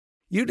summer.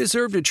 You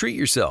deserve to treat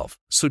yourself,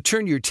 so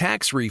turn your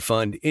tax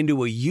refund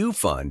into a U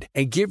fund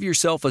and give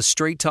yourself a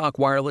Straight Talk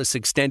Wireless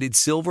Extended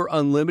Silver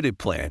Unlimited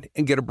plan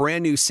and get a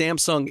brand new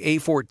Samsung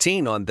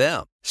A14 on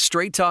them.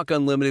 Straight Talk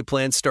Unlimited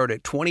plans start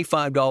at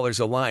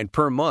 $25 a line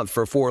per month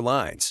for 4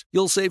 lines.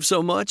 You'll save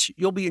so much,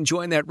 you'll be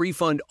enjoying that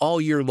refund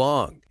all year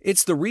long.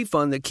 It's the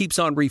refund that keeps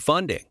on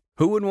refunding.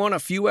 Who wouldn't want a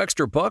few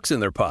extra bucks in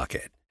their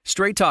pocket?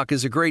 Straight Talk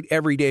is a great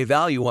everyday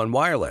value on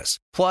wireless.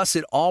 Plus,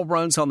 it all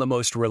runs on the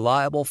most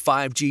reliable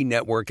 5G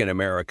network in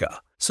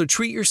America. So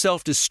treat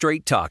yourself to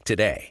Straight Talk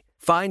today.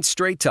 Find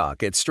Straight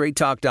Talk at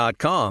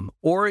straighttalk.com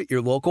or at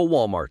your local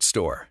Walmart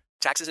store.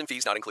 Taxes and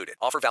fees not included.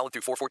 Offer valid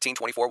through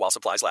 4/14/24 while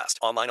supplies last.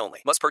 Online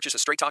only. Must purchase a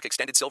Straight Talk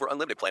Extended Silver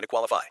Unlimited plan to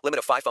qualify. Limit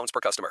of 5 phones per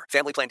customer.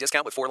 Family plan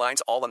discount with 4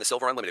 lines, all on the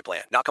Silver Unlimited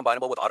plan. Not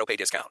combinable with autopay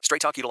discount. Straight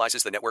Talk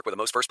utilizes the network with the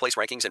most first-place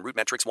rankings and Root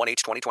Metrics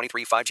 1H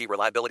 2023 5G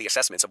reliability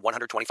assessments of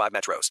 125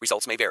 metros.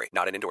 Results may vary.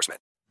 Not an endorsement.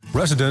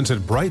 Residents at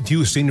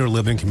Brightview Senior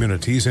Living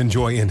Communities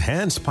enjoy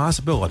enhanced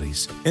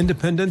possibilities,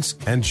 independence,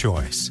 and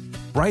choice.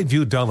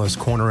 Brightview Dulles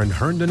Corner in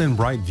Herndon and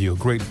Brightview,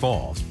 Great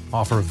Falls,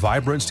 offer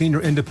vibrant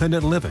senior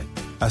independent living,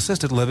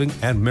 assisted living,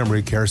 and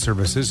memory care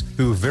services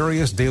through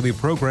various daily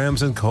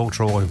programs and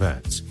cultural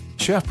events.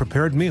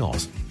 Chef-prepared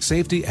meals,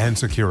 safety and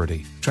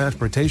security,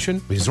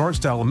 transportation,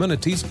 resort-style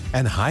amenities,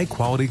 and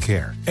high-quality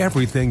care.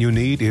 Everything you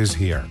need is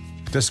here.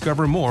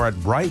 Discover more at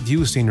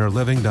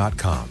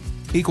brightviewseniorliving.com.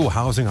 Equal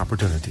housing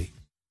opportunity.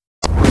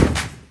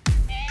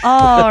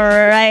 All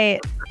right.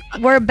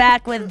 We're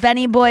back with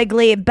Benny Boy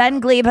Gleib. Ben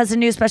Gleib has a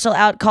new special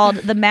out called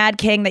The Mad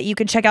King that you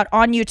can check out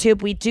on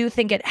YouTube. We do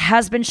think it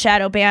has been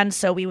shadow banned,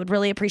 so we would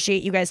really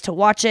appreciate you guys to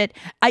watch it.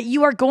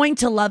 You are going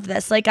to love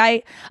this. Like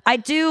I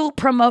do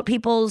promote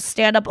people's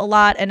stand-up a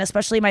lot, and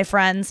especially my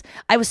friends.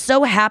 I was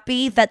so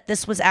happy that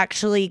this was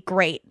actually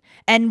great.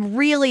 And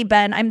really,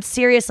 Ben, I'm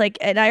serious. Like,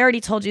 and I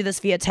already told you this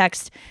via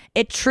text.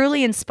 It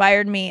truly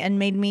inspired me and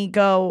made me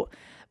go...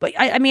 But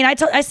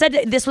I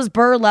said this was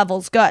Burr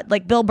levels good,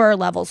 like Bill Burr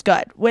levels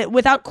good,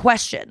 without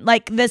question.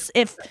 Like this,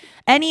 if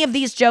any of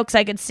these jokes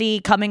I could see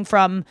coming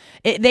from,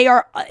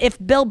 if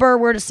Bill Burr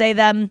were to say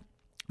them,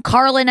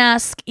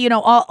 Carlin-esque,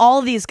 all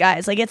of these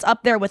guys, like it's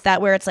up there with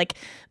that, where it's like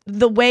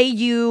the way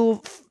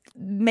you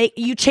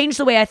change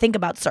the way I think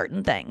about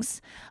certain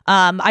things.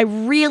 I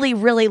really,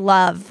 really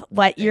love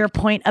what your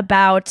point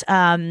about,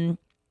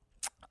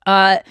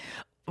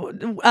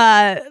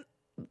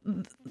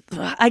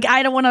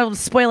 I don't want to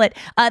spoil it.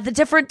 The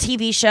different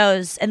TV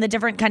shows and the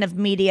different kind of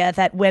media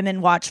that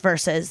women watch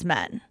versus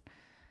men.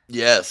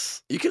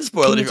 Yes, you can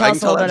spoil Can it. you tell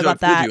us a little bit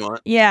about that? If you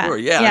want. Yeah, Sure,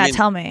 yeah.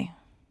 Tell me.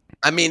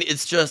 I mean,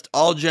 it's just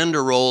all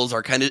gender roles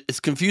are it's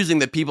confusing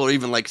that people are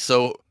even like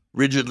so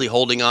rigidly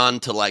holding on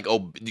to like,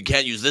 oh, you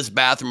can't use this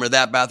bathroom or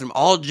that bathroom.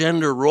 All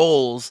gender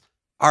roles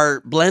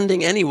are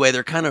blending anyway.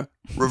 They're kind of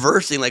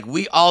reversing. Like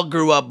we all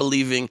grew up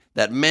believing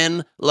that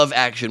men love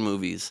action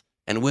movies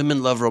and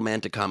women love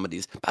romantic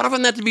comedies. But I don't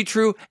find that to be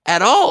true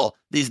at all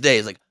these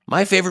days. Like,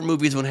 my favorite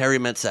movie is When Harry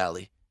Met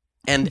Sally.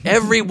 And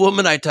every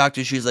woman I talk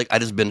to, she's like, I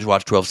just binge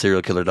watched 12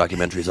 serial killer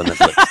documentaries on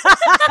Netflix.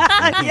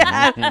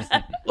 Yes.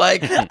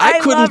 Like, I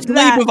couldn't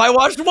sleep if I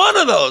watched one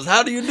of those.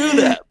 How do you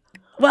do that?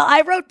 Well,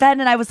 I wrote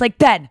Ben and I was like,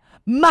 Ben,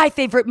 my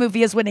favorite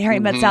movie is When Harry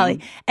Met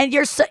Sally. And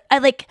you're so,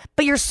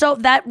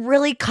 that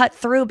really cut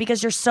through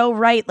because you're so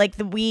right. Like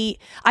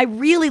I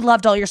really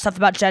loved all your stuff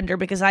about gender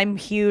because I'm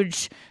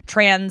huge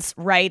trans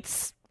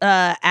rights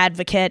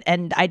advocate.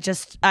 And I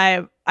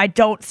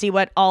don't see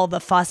what all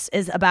the fuss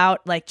is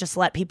about. Like, just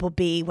let people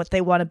be what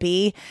they want to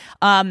be.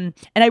 And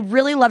I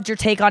really loved your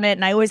take on it.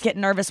 And I always get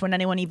nervous when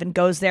anyone even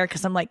goes there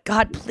because I'm like,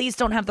 God, please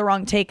don't have the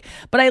wrong take.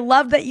 But I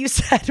love that you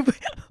said,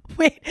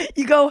 wait,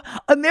 you go,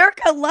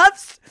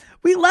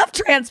 we love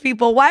trans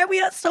people. Why are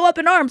we so up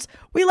in arms?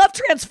 We love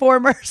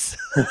Transformers.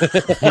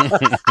 That's my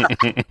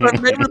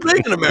favorite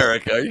thing in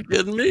America. Are you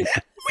kidding me?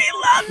 We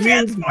love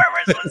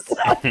Transformers. It was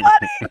so funny.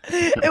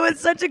 It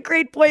was such a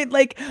great point.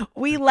 Like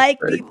you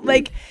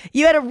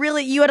had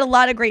a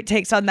lot of great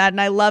takes on that, and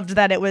I loved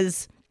that it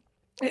was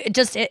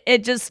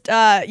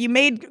you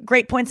made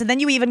great points, and then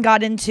you even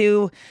got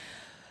into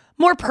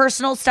more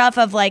personal stuff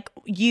of like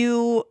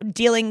you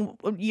dealing,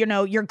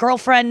 your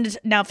girlfriend,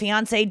 now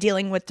fiance,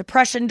 dealing with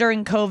depression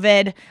during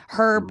COVID,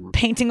 her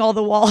painting all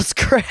the walls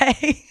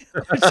gray,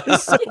 which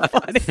is so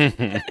funny.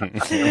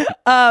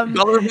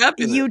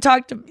 You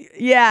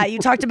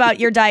talked about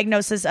your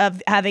diagnosis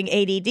of having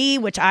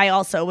ADD, which I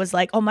also was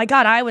like, oh my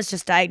God, I was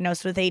just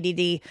diagnosed with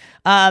ADD.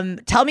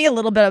 Tell me a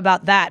little bit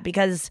about that,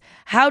 because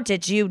how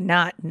did you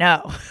not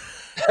know?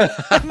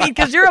 I mean,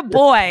 because you're a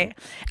boy,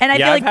 and I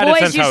feel like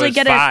boys usually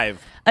get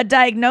a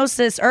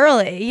diagnosis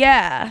early.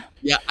 Yeah.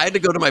 Yeah, I had to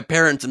go to my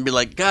parents and be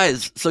like,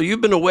 guys, so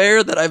you've been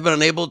aware that I've been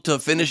unable to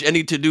finish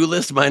any to-do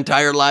list my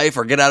entire life,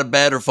 or get out of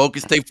bed, or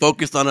stay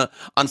focused on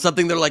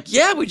something. They're like,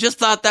 yeah, we just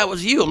thought that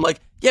was you. I'm like,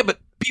 yeah, but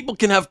people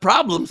can have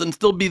problems and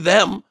still be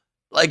them.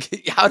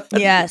 Like, how?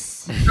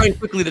 Yes. Trying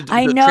quickly to.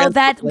 I know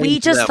that we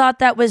just thought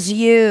that was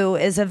you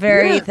is a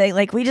very thing.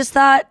 Like, we just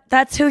thought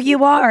that's who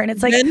you are, and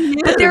it's like,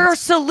 but there are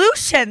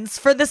solutions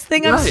for this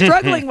thing I'm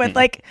struggling with.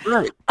 Like,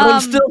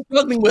 I'm still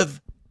struggling with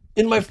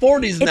in my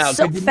 40s now. It's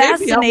so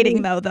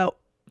fascinating, though,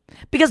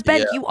 because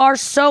Ben, you are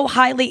so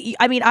highly.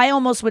 I mean, I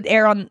almost would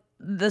err on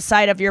the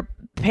side of your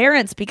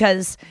parents,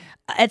 because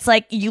it's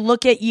like you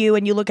look at you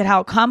and you look at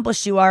how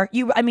accomplished you are.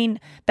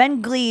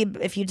 Ben Gleib,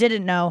 if you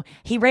didn't know,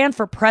 he ran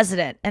for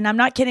president. And I'm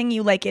not kidding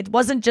you. Like, it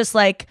wasn't just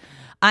like,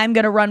 I'm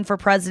going to run for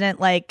president,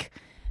 like,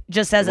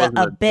 just as a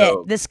bit.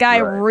 Dope. This guy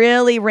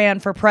really ran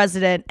for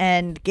president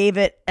and gave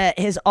it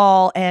his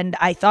all, and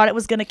I thought it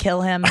was going to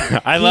kill him.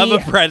 I love a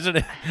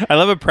president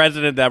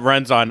that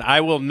runs on, I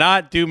will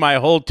not do my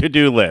whole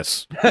to-do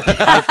list.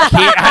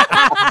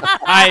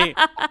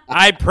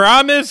 I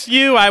promise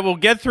you I will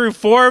get through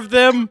 4 of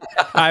them.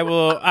 I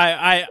will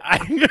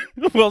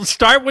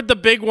start with the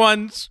big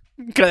ones,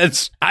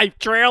 because I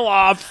trail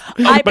off,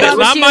 but it's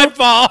not my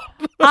fault.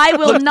 I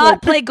will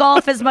not play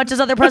golf as much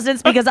as other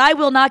presidents, because I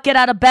will not get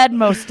out of bed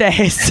most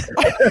days.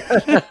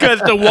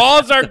 Because the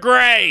walls are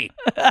gray.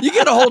 You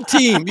get a whole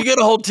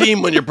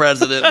team. When you're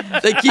president.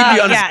 They keep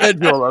you on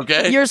schedule,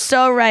 okay? You're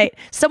so right.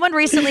 Someone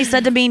recently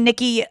said to me,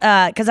 Nikki,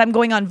 because I'm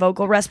going on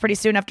vocal rest pretty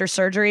soon after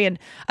surgery, and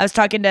I was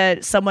talking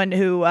to someone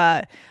who...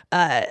 and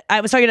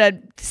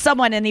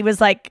he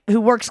was like,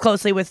 who works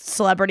closely with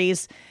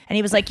celebrities, and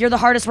he was like, you're the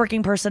hardest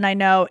working person I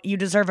know. You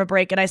deserve a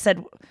break. And I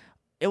said,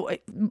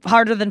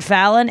 harder than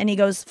Fallon? And he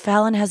goes,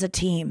 Fallon has a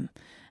team.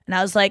 And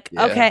I was like,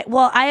 okay,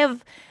 well,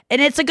 and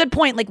it's a good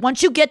point. Like,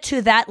 once you get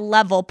to that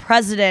level,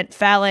 President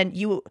Fallon,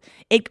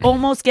 it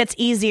almost gets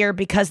easier,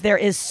 because there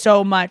is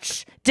so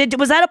much. Did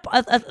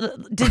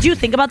you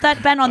think about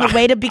that, Ben, on the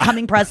way to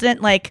becoming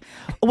president? Like,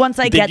 once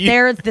I get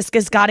there, this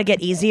has got to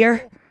get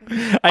easier.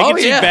 I can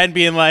see Ben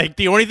being like,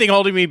 the only thing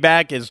holding me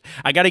back is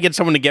I got to get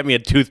someone to get me a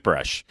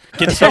toothbrush.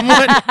 Get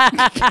someone.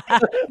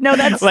 No,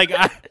 that's like,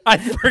 I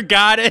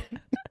forgot it.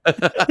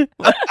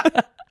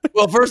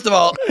 Well, first of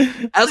all,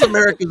 as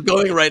America's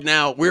going right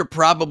now, we're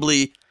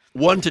probably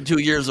 1 to 2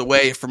 years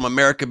away from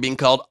America being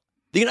called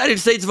the United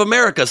States of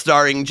America,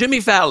 starring Jimmy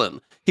Fallon.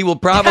 He will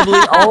probably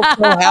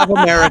also have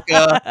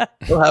America.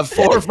 He'll have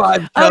 4 or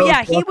 5 shows. Oh,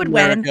 yeah, he would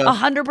win.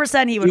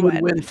 100% he would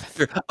win.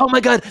 Oh, my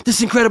God, this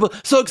is incredible.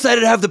 So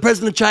excited to have the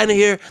president of China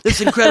here.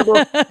 This is incredible.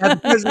 Have the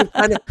president of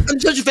China. I'm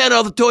such a fan of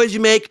all the toys you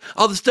make,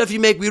 all the stuff you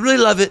make. We really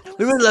love it.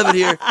 We really love it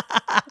here.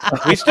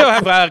 We still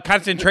have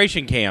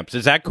concentration camps.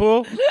 Is that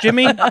cool,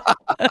 Jimmy?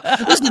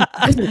 Listen,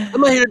 I'm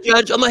not here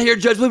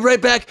to judge. We'll be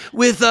right back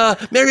with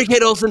Mary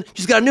Kate Olsen.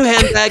 She's got a new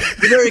handbag.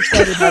 We're very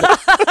excited about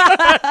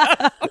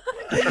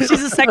it.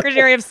 She's a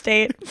Secretary of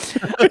State.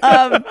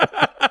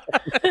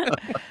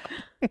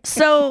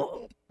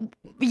 So,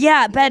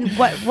 yeah, Ben,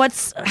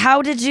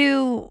 how did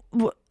you,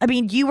 I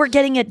mean, you were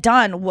getting it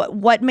done.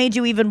 What made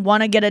you even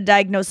want to get a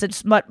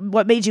diagnosis?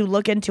 What made you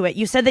look into it?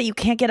 You said that you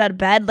can't get out of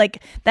bed.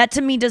 Like, that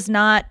to me does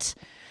not...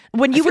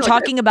 When you were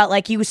talking about,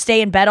 like, you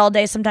stay in bed all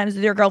day sometimes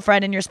with your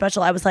girlfriend and you're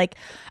special, I was like,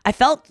 I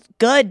felt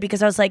good,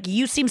 because I was like,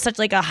 you seem such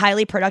like a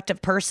highly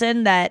productive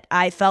person that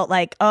I felt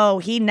like, oh,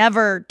 he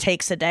never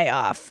takes a day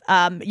off.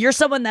 You're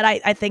someone that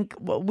I think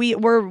we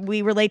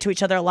relate to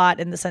each other a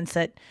lot, in the sense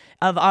that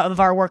of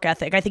our work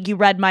ethic. I think you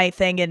read my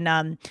thing in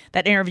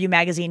that interview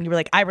magazine. You were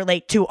like, I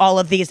relate to all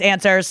of these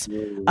answers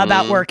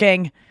about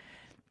working.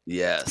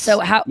 Yes.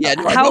 So how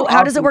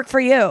does it work for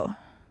you?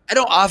 I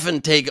don't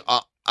often take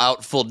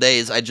out full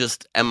days. I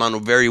just am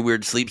on very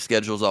weird sleep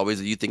schedules always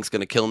that you think's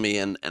going to kill me,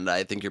 and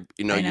I think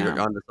you're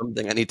onto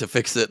something. I need to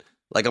fix it.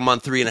 Like, I'm on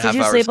 3.5 hours. Did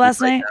you sleep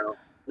last night?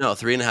 No,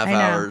 3.5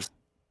 hours.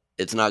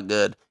 It's not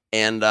good.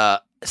 And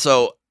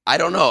so I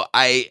don't know.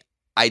 I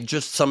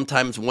just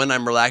sometimes when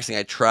I'm relaxing,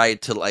 I try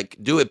to like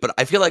do it, but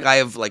I feel like I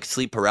have like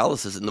sleep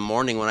paralysis in the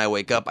morning when I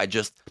wake up.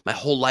 My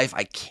whole life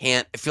I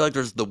feel like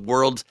there's the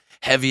world's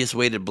heaviest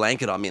weighted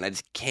blanket on me, and I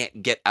just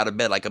can't get out of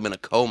bed. Like, I'm in a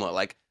coma.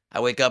 Like, I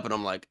wake up and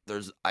I'm like,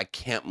 I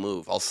can't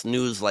move. I'll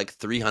snooze like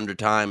 300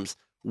 times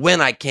when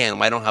I can.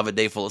 When I don't have a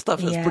day full of stuff.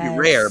 So it's pretty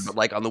rare. But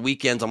like on the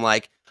weekends, I'm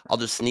like, I'll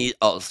just sneeze.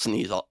 I'll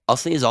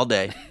sneeze all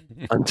day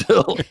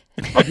until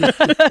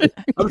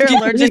you're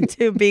allergic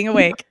to being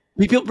awake.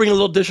 People bring a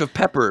little dish of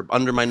pepper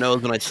under my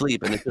nose when I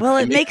sleep, and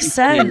it makes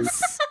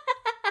sense.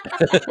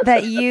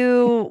 that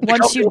you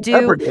once you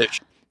do?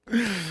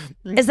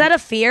 Is that a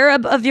fear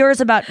of yours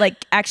about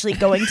like actually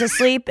going to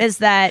sleep? Is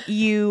that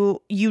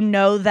you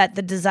know that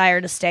the desire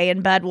to stay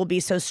in bed will be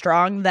so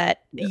strong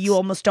that you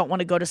almost don't want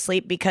to go to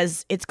sleep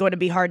because it's going to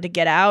be hard to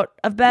get out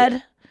of bed?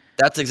 Yeah.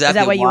 That's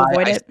exactly why you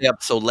avoid I it? stay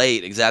up so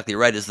late. Exactly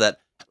right. Is that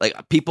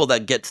like people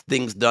that get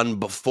things done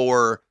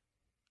before,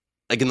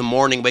 like in the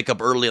morning, wake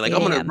up early, like I'm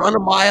going to run a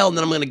mile and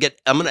then I'm going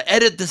to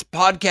edit this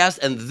podcast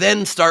and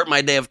then start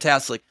my day of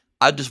tasks. Like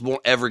I just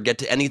won't ever get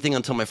to anything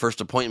until my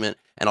first appointment,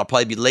 and I'll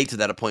probably be late to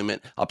that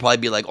appointment. I'll probably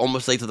be like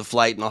almost late to the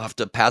flight, and I'll have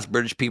to pass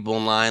British people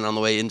in line on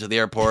the way into the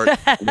airport.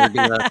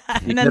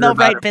 And then they'll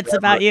write bits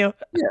about you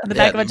in the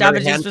back of a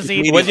Jamba Juice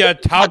receipt. Was your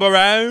tub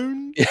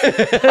around?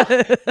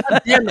 I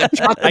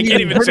can't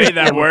even say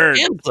that word.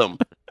 Handsome.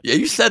 Yeah,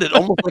 you said it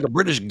almost like a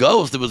British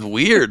ghost. It was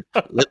weird.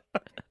 Like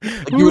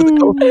you were the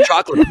ghost of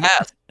chocolate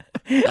past.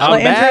 Well,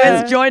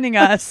 Andrew is joining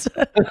us.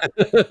 Or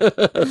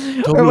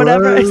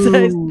whatever I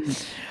said.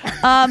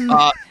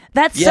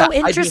 That's so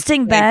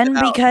interesting, Ben,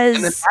 because...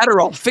 And then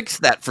Adderall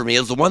fixed that for me. It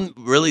was the one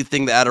really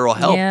thing that Adderall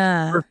helped.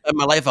 Yeah. First time in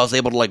my life, I was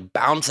able to like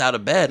bounce out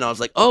of bed, and I was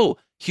like, oh,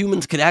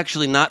 humans could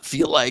actually not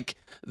feel like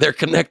they're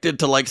connected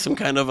to like some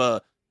kind of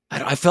a...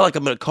 I felt like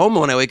I'm in a coma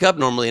when I wake up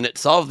normally, and it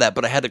solved that,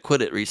 but I had to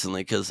quit it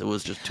recently because it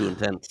was just too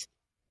intense.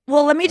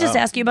 Well, let me just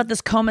ask you about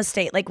this coma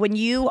state. Like when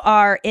you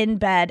are in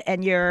bed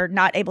and you're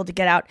not able to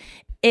get out,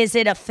 is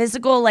it a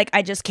physical, like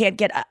I just can't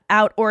get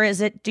out, or is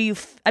it,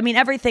 I mean,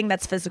 everything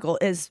that's physical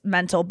is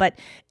mental, but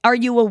are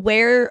you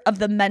aware of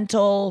the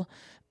mental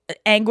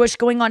anguish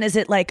going on? Is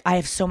it like, I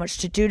have so much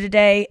to do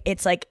today?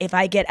 It's like, if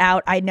I get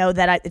out, I know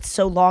that it's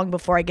so long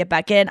before I get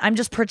back in. I'm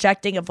just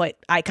projecting of what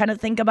I kind of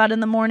think about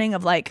in the morning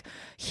of like,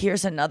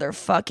 here's another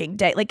fucking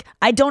day. Like,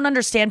 I don't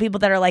understand people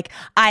that are like,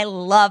 I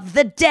love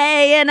the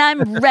day and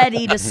I'm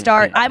ready to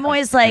start. I'm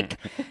always like,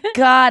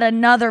 God,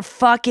 another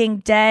fucking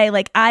day.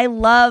 Like, I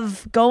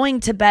love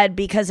going to bed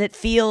because it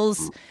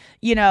feels,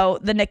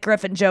 the Nick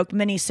Griffin joke,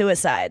 mini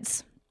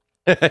suicides.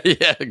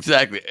 Yeah,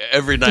 exactly.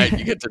 Every night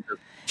you get to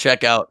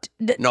check out.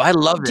 No, I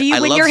love it. Do you,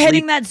 when you're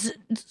hitting that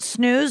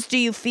snooze, do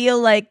you feel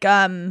like,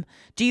 because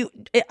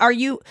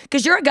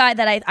you're a guy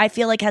that I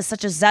feel like has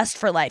such a zest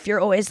for life. You're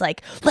always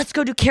like, let's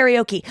go do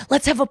karaoke.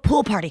 Let's have a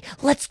pool party.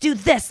 Let's do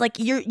this. Like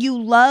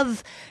you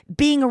love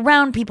being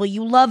around people.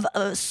 You love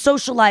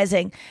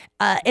socializing.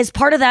 Is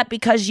part of that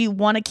because you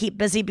want to keep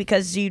busy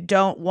because you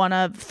don't want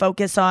to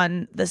focus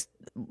on this,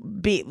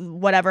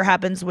 whatever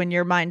happens when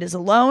your mind is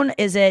alone?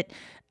 Is it,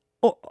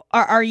 when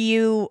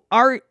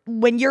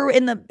you're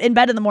in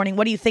bed in the morning,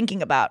 what are you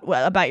thinking about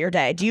your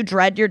day? Do you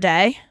dread your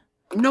day?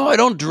 No, I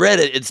don't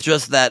dread it. It's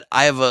just that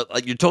I have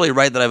you're totally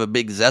right that I have a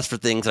big zest for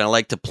things, and I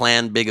like to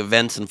plan big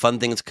events and fun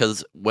things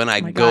because when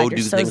I do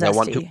things,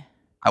 zesty.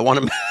 I'm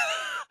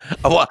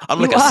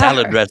like a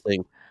salad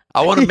dressing.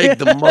 I want to make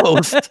the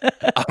most.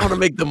 I want to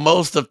make the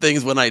most of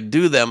things when I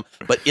do them.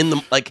 But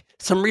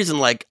some reason,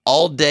 like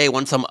all day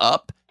once I'm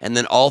up, and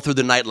then all through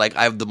the night, like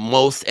I have the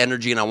most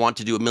energy and I want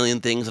to do a million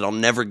things and I'll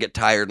never get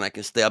tired and I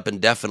can stay up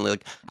indefinitely.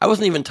 Like I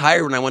wasn't even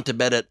tired when I went to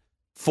bed at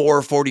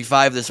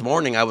 4:45 this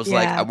morning. I was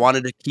like, I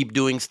wanted to keep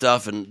doing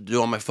stuff and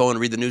do on my phone,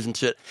 read the news and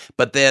shit.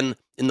 But then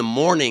in the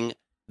morning,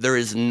 there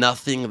is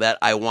nothing that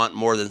I want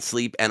more than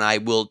sleep, and I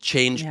will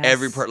change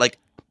every part. Like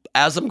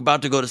as I'm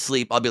about to go to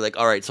sleep, I'll be like,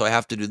 all right, so I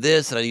have to do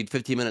this and I need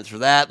 15 minutes for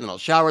that, and then I'll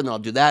shower and then I'll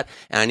do that,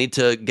 and I need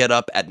to get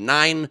up at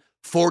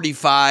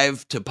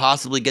 9:45 to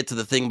possibly get to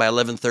the thing by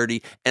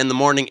 11:30 in the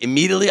morning.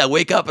 Immediately I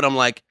wake up and I'm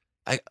like,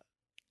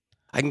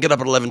 I can get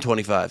up at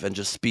 11:25 and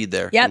just speed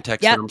there and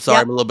text her. I'm sorry,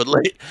 I'm a little bit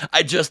late.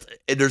 I just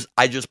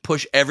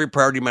push every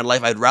priority in my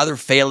life. I'd rather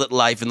fail at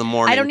life in the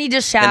morning. I don't need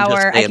to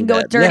shower. I can go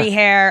with dirty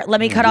hair. Let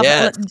me cut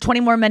off 20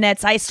 more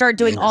minutes. I start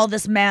doing all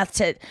this math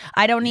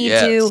I don't need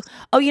to.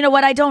 Oh, you know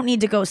what? I don't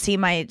need to go see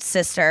my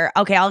sister.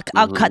 Okay, I'll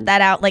cut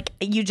that out. Like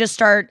you just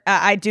start.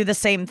 I do the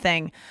same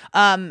thing.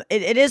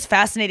 It is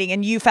fascinating,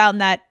 and you found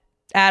that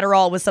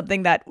Adderall was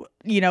something that,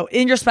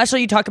 in your special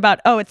you talk about,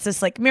 it's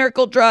this like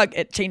miracle drug.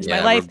 It changed my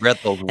life. And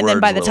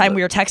then by the time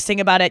we were texting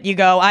about it, you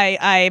go,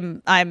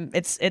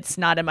 it's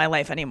not in my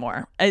life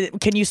anymore.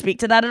 Can you speak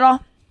to that at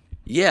all?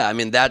 Yeah, I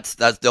mean that's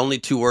the only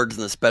two words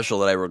in the special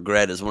that I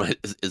regret is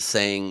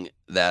saying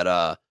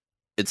that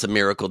it's a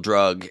miracle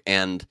drug,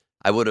 and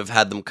I would have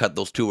had them cut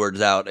those two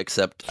words out,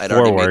 except I'd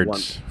already made one.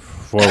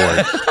 4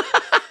 words.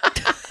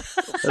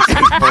 That's a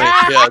good point.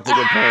 Yeah, that's a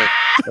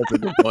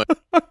good point.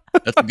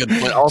 That's a good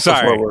point. Also,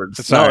 sorry. 4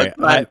 words. Sorry.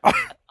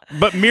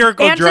 But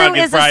miracle Andrew drug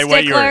is probably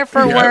what you were.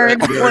 for word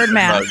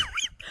math.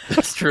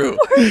 That's true.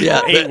 Yeah,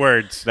 8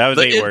 words. That was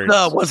 8 words.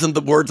 Wasn't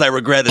the words I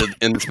regretted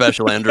in the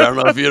special, Andrew. I don't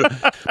know if you...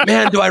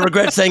 Man, do I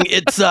regret saying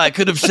it's... I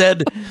could have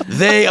said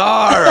they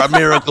are a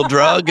miracle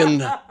drug,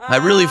 and I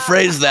really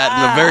phrased that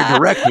in a very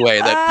direct way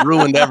that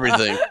ruined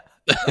everything.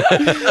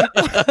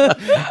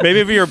 Maybe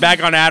if you were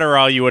back on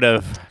Adderall, you would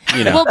have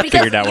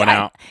figured that one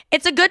out.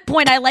 It's a good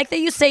point. I like that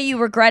you say you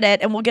regret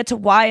it, and we'll get to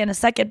why in a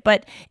second.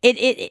 But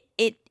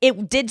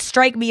it did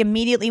strike me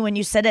immediately when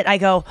you said it. I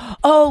go,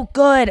 oh,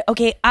 good.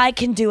 Okay, I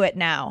can do it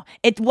now.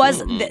 It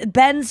was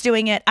Ben's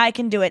doing it. I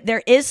can do it.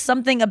 There is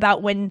something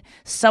about when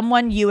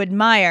someone you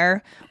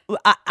admire,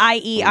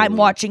 i.e., I'm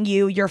watching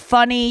you. You're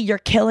funny. You're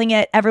killing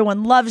it.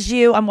 Everyone loves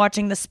you. I'm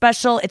watching the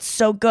special. It's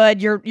so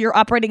good. You're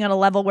operating on a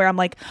level where I'm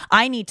like,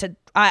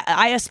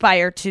 I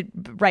aspire to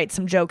write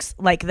some jokes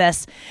like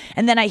this.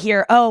 And then I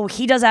hear, oh,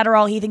 he does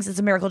Adderall. He thinks it's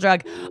a miracle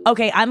drug.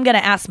 Okay, I'm going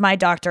to ask my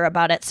doctor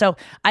about it. So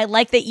I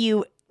like that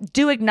you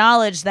do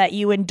acknowledge that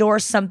you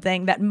endorse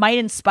something that might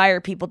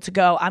inspire people to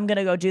go, I'm going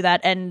to go do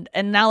that. And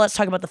now let's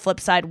talk about the flip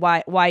side,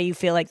 why you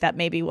feel like that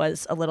maybe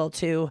was a little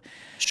too,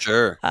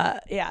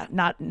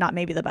 not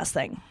maybe the best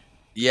thing.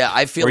 Yeah,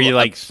 I feel. Were you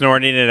like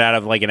snorting it out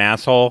of like an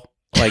asshole?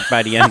 Like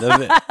by the end of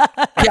it?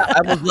 Yeah,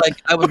 I was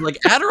like,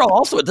 Adderall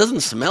also, it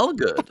doesn't smell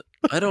good.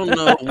 I don't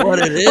know what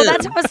it is. Well,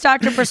 that's what his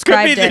doctor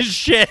prescribed Could be it. this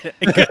shit.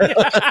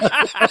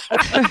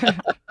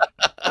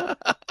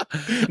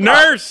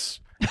 Nurse!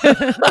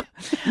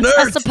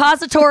 A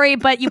suppository,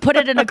 but you put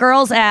it in a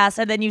girl's ass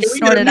and then you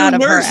snort it out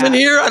of her nurse ass. in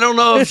here? I don't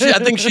know if I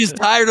think she's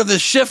tired of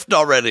this shift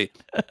already.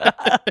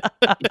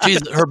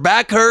 Her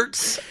back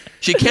hurts.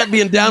 She can't be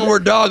in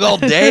downward dog all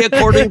day,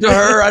 according to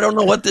her. I don't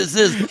know what this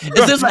is. Is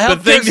this a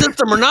healthcare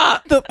system or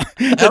not?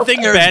 The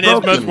thing Ben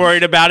is most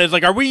worried about is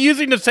like, are we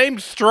using the same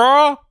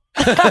straw?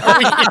 Are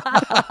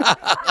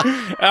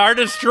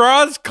the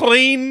straws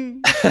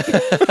clean?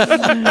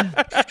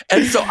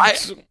 And so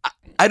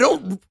I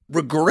don't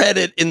regret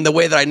it in the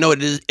way that I know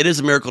it is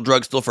a miracle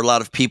drug still for a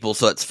lot of people,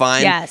 so it's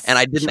fine. Yes, and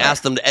I didn't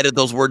ask them to edit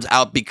those words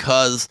out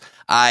because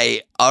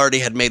I already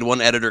had made one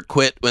editor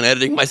quit when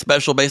editing my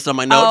special based on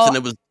my notes, and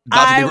it was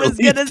about to be released. I was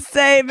going to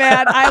say,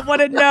 man, I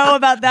want to know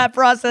about that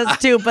process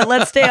too, but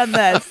let's stay on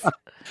this.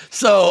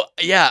 So,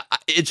 yeah,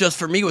 it just,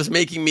 for me, was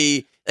making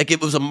me, like,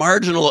 it would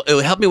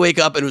help me wake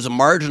up, and it was a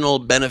marginal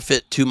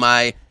benefit to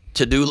my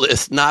to-do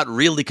list. Not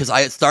really, because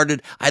I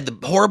had the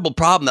horrible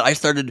problem that I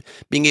started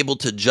being able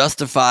to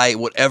justify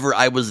whatever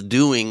I was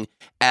doing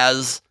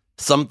as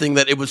something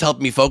that it was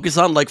helping me focus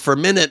on. Like, for a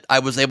minute, I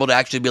was able to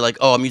actually be like,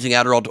 oh, I'm using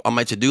Adderall on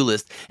my to-do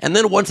list. And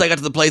then once I got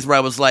to the place where I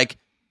was like,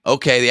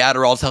 okay, the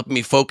Adderall is helping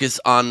me focus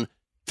on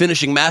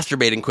finishing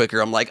masturbating quicker.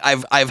 I'm like,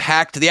 I've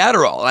hacked the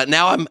Adderall.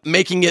 Now I'm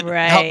making it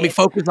help me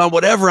focus on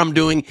whatever I'm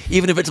doing,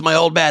 even if it's my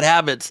old bad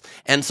habits.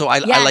 And so I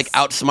like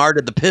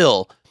outsmarted the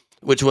pill,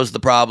 which was the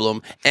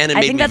problem, and it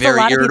made me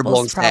very irritable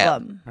and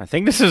sad. I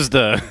think this is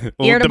the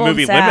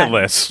movie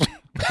Limitless.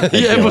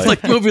 Yeah, it was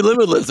like the movie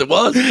Limitless. It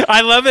was.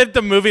 I love that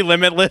the movie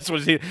Limitless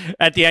was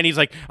at the end. He's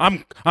like,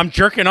 I'm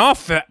jerking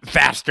off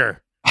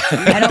faster.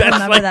 I don't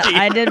remember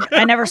that.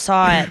 I never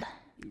saw it.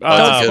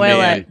 Don't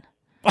spoil it.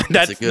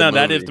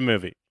 That is the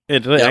movie.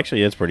 It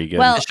actually is pretty good.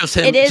 Well, it's just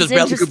him. It's just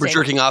Bradley Cooper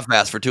jerking off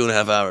fast for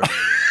 2.5 hours.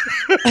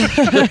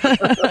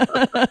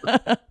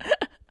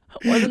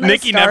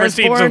 Nikki never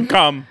seen some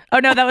cum. Oh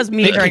no, that was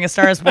me during A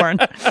Star Is Born.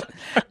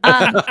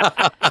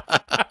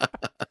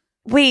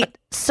 Wait,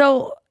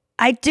 so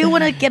I do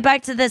want to get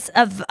back to this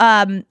of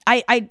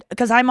I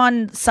because I'm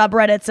on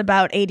subreddits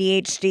about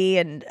ADHD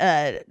and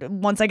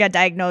once I got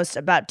diagnosed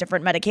about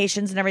different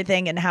medications and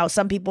everything and how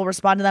some people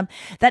respond to them.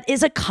 That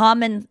is a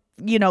common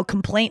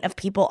complaint of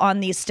people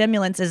on these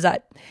stimulants is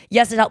that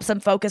yes, it helps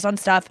them focus on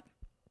stuff.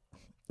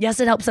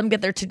 Yes, it helps them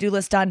get their to-do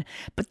list done,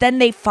 but then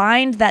they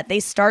find that they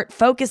start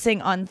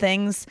focusing on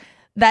things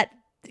that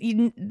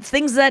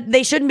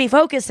they shouldn't be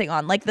focusing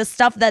on, like the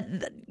stuff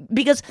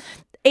because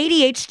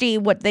ADHD,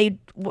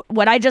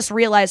 what I just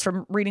realized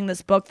from reading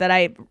this book that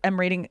I am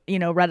reading,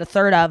 read a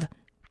third of,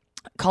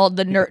 called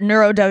the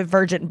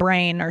Neurodivergent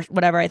Brain or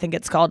whatever I think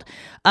it's called.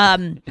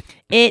 I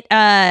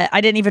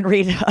didn't even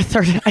read a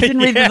third. I didn't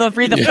read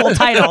the full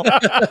title.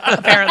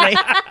 Apparently,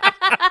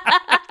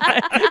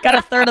 got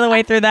a third of the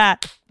way through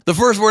that. The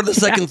first word of the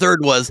second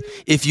third was,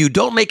 if you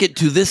don't make it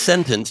to this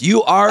sentence,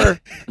 you are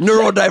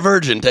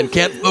neurodivergent and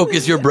can't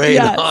focus your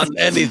brain on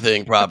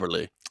anything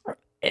properly.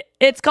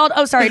 It's called,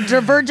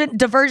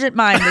 Divergent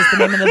Mind is the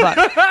name of the book.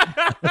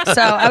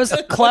 So I was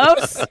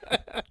close.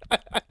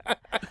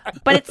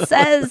 But it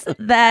says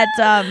that,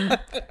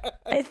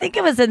 I think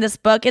it was in this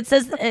book, it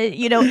says, ADD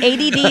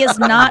is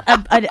not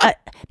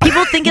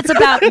people think it's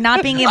about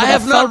not being able to focus. I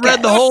have not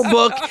read the whole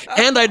book,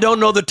 and I don't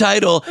know the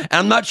title, and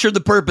I'm not sure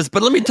the purpose,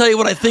 but let me tell you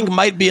what I think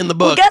might be in the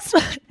book. Well, guess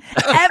what?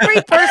 Every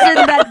person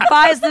that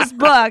buys this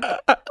book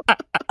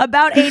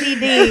about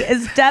ADD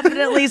is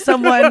definitely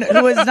someone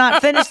who has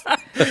not finished.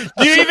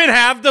 Do you even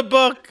have the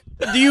book?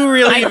 Do you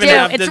really even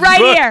have this book?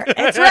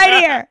 It's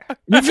right here.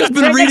 You've just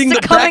been reading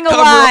the Coming back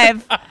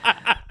Alive.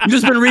 You've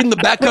just been reading the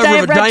back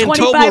cover of a giant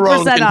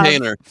Toblerone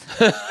container.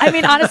 I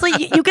mean, honestly,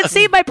 you can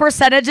see my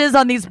percentages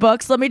on these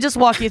books. Let me just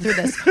walk you through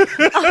this.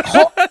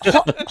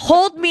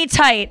 Hold Me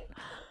Tight.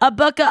 A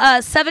book,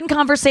 7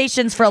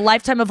 Conversations for a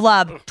Lifetime of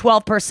Love,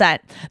 12%.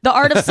 The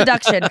Art of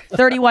Seduction,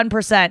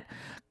 31%.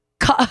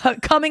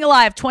 Coming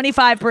Alive,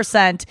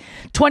 25%.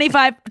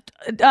 25.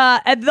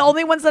 And the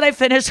only ones that I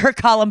finished are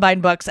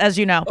Columbine books, as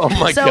you know. Oh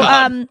my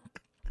God.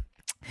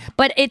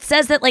 But it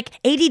says that like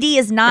ADD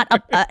is not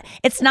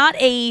it's not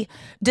a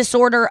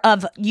disorder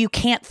of you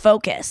can't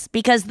focus,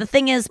 because the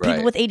thing is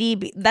people with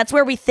ADD, that's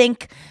where we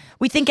think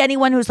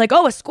anyone who's like,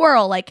 oh, a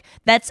squirrel, like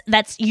that's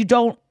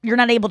you're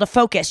not able to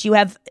focus. You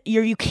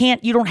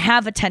don't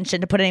have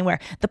attention to put anywhere.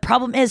 The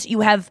problem is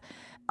you have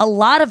a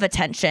lot of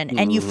attention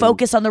and you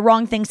focus on the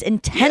wrong things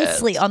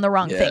intensely on the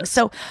wrong things.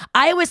 So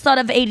I always thought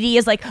of ADD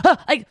as like,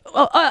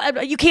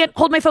 you can't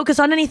hold my focus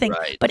on anything.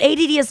 Right. But ADD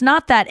is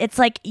not that. It's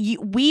like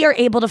we are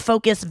able to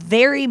focus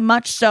very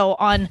much so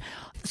on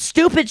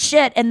stupid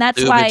shit. And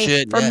that's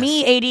why for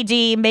me,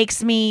 ADD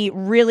makes me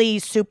really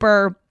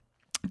super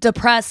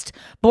depressed,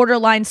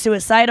 borderline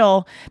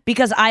suicidal,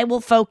 because I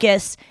will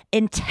focus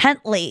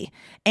intently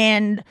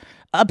and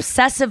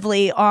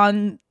obsessively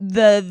on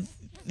the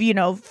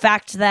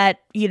fact that,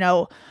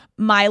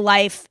 my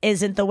life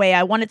isn't the way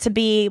I want it to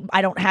be.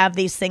 I don't have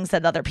these things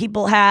that other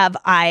people have.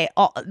 I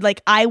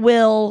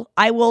will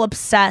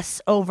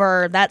obsess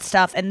over that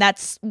stuff. And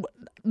that's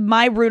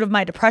my root of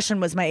my depression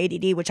was my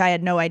ADD, which I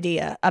had no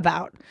idea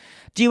about.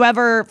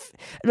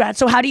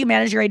 So how do you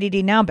manage your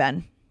ADD now,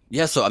 Ben?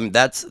 Yeah, so I mean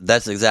that's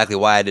exactly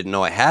why I didn't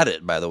know I had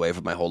it, by the way,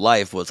 for my whole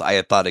life, was I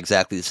had thought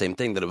exactly the same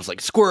thing, that it was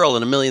like squirrel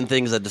and a million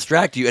things that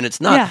distract you, and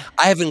it's not. Yeah.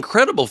 I have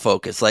incredible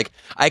focus. Like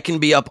I can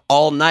be up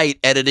all night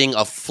editing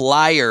a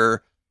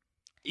flyer,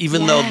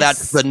 even though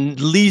that's the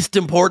least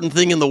important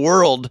thing in the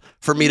world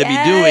for me to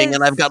be doing,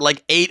 and I've got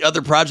like 8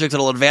 other projects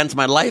that'll advance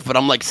my life, but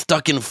I'm like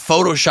stuck in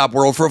Photoshop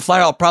world for a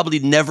flyer I'll probably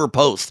never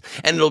post,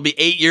 and it'll be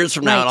 8 years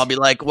from now, and I'll be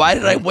like, why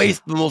did I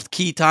waste the most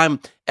key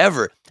time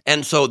ever?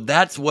 And so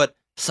that's what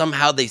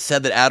somehow they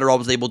said that Adderall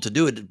was able to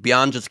do. It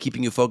beyond just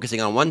keeping you focusing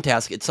on one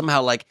task. It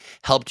somehow like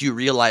helped you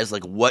realize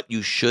like what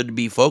you should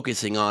be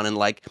focusing on, and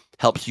like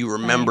helps you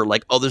remember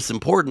like, oh, this is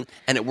important.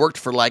 And it worked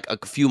for like a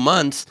few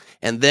months,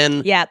 and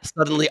then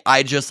suddenly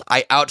I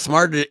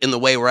outsmarted it in the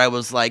way where I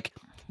was like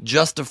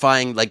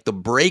justifying like the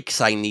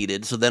breaks I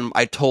needed. So then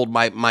I told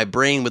my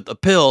brain with the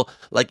pill,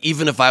 like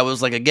even if I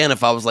was like, again,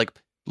 if I was like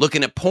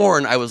looking at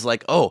porn, I was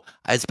like, oh,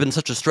 it's been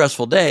such a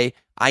stressful day.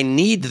 I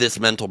need this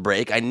mental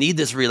break. I need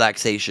this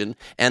relaxation.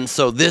 And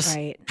so this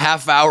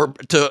half hour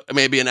to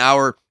maybe an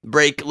hour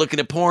break looking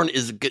at porn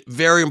is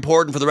very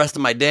important for the rest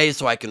of my day,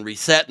 so I can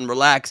reset and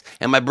relax.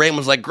 And my brain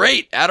was like,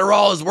 great,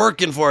 Adderall is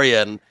working for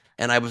you.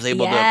 And I was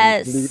able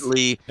to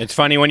completely... It's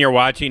funny when you're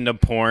watching the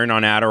porn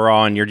on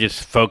Adderall and you're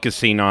just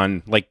focusing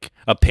on like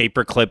a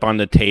paperclip on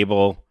the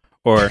table,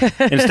 or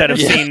instead of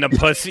seeing the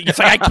pussy, it's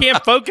like I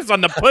can't focus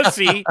on the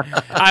pussy.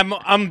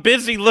 I'm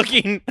busy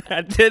looking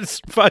at this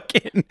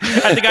fucking.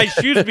 I think guy's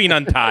shoes being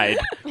untied.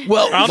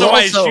 Well, I don't know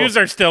why his shoes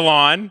are still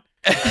on.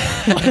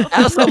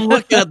 As I'm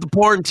looking at the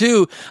porn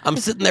too, I'm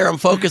sitting there, I'm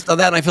focused on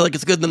that, and I feel like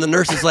it's good. And then the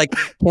nurse is like,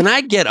 "Can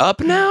I get up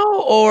now,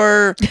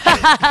 or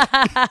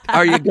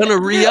are you gonna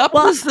re-up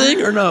this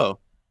thing, or no?"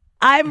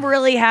 I'm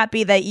really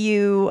happy that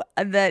you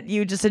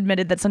just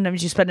admitted that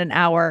sometimes you spend an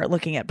hour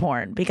looking at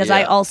porn, because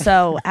I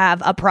also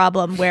have a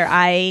problem where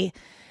I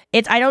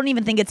don't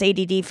even think it's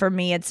ADD for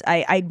me. It's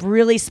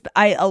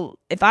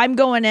if I'm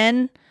going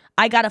in,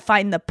 I got to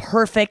find the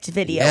perfect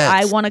video.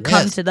 I want to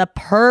come to the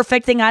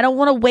perfect thing. I don't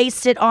want to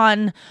waste it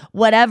on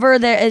whatever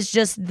there is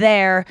just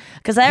there,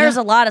 because there's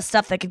a lot of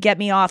stuff that could get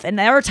me off. And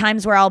there are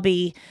times where I'll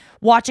be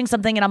watching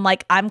something and I'm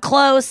like, I'm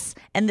close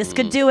and this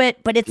could do it,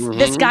 but it's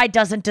this guy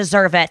doesn't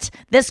deserve it.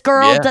 This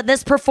girl,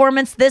 this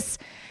performance, this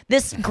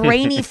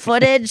grainy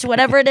footage,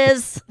 whatever it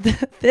is,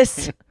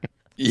 this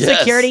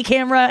security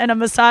camera in a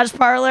massage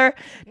parlor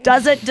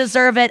doesn't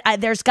deserve it.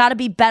 There's got to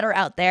be better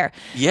out there.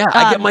 Yeah,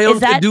 I get my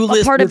own to-do list.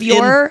 Is that part of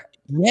your...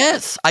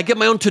 Yes, I get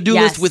my own to-do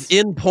list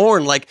within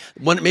porn. Like,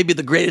 maybe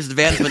the greatest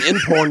advancement in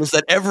porn is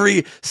that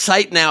every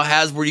site now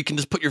has where you can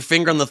just put your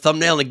finger on the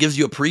thumbnail and it gives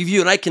you a preview,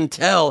 and I can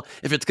tell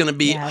if it's going to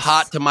be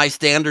hot to my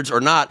standards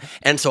or not.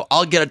 And so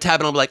I'll get a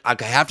tab and I'll be like,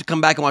 okay, I have to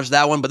come back and watch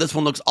that one, but this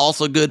one looks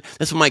also good.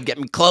 This one might get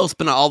me close,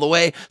 but not all the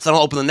way. So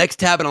I'll open the next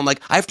tab and I'm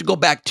like, I have to go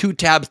back 2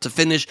 tabs to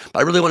finish,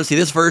 but I really want to see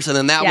this first and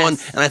then that one.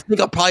 And I think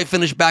I'll probably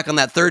finish back on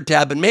that 3rd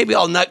tab, and maybe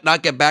I'll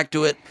not get back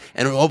to it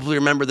and hopefully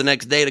remember the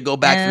next day to go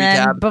back 3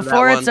 tabs.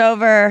 Before it's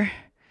over,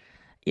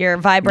 your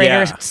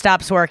vibrator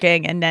stops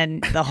working, and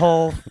then the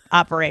whole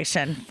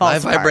operation falls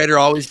apart. My vibrator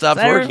always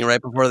stops working right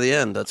before the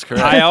end. That's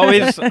correct.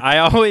 I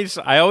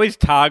always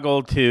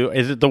toggle to.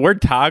 Is it the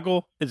word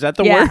toggle? Is that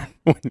the word?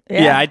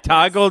 I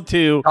toggle to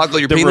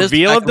your the penis,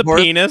 reveal of the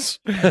penis.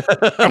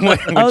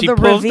 when she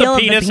pulls the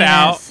penis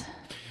out,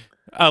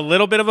 a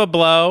little bit of a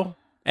blow,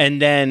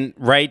 and then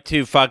right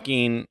to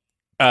fucking.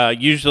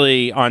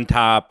 Usually on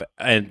top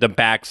and the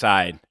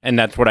backside, and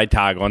that's what I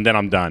toggle, and then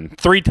I'm done.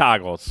 3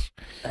 toggles.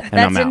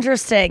 That's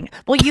interesting.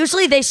 Well,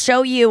 usually they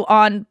show you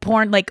on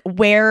porn like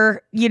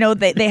where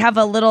they have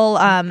a little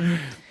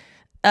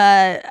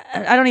I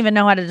don't even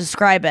know how to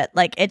describe it.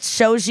 Like it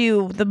shows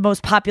you the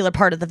most popular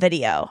part of the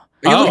video.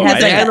 You're looking at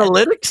the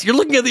analytics? You're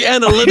looking at the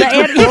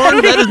analytics of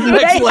porn? That is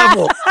next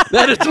level.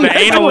 That is the next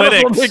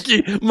analytics. level,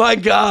 Nikki. My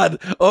God.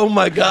 Oh,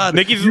 my God.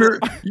 Nikki's...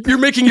 You're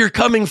making your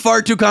coming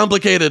far too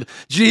complicated.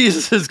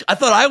 Jesus. I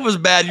thought I was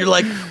bad. You're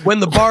like, when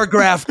the bar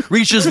graph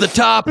reaches the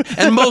top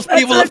and most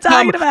people have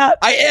come,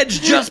 I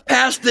edge just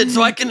past it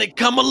so I can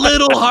come a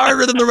little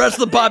harder than the rest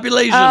of the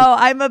population. Oh,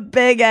 I'm a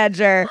big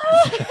edger.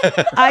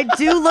 I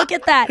do look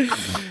at that.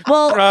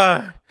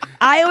 Well,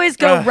 I always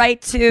go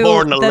right to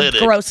the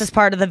grossest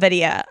part of the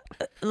video.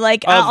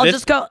 Like, I'll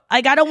just go,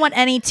 I don't want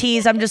any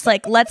tease. I'm just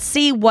like, let's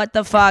see what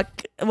the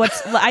fuck.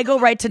 I go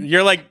right to.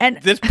 You're like,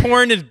 this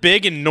porn is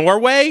big in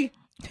Norway?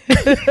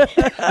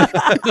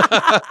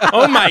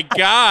 Oh my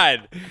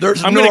God!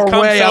 There's no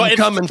way I'm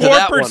coming to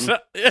that one.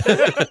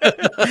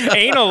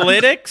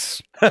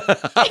 Analytics.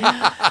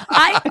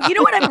 You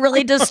know what I'm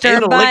really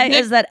disturbed by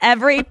is that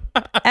every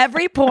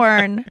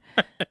porn.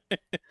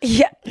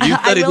 Yeah,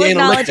 I will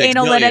acknowledge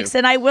analytics,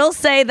 and I will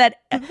say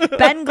that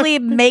Ben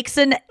Gleib makes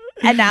an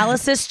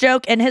analysis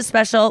joke in his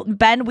special.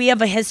 Ben, we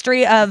have a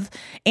history of.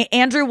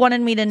 Andrew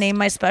wanted me to name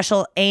my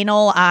special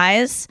 "Anal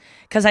Eyes."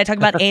 Because I talk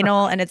about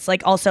anal and it's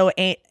like also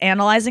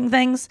analyzing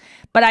things,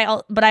 but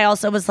I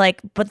also was like,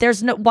 but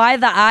there's no why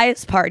the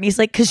eyes part, and he's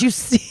like, because you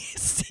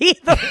see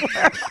the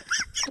world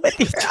with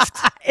your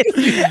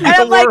eyes, and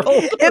I'm like,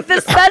 if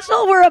the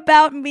special were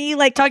about me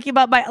like talking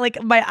about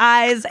my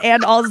eyes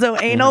and also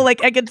anal,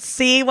 like I could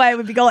see why it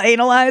would be called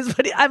anal eyes,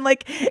 but I'm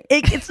like,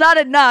 it's not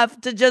enough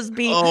to just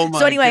be. Oh my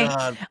so anyway,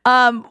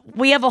 God.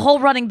 We have a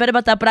whole running bit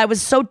about that, but I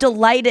was so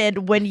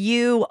delighted when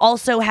you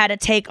also had a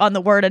take on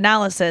the word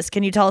analysis.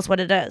 Can you tell us what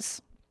it is?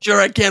 Sure,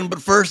 I can,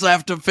 but first I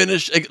have to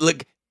finish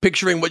like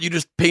picturing what you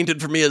just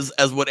painted for me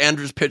as what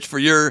Andrew's pitch for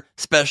your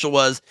special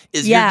was.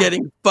 You're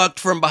getting fucked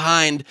from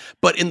behind,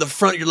 but in the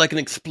front you're like an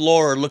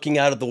explorer looking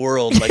out at the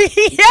world. Like,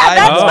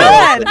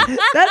 that's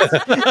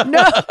fun.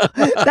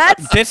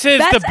 This is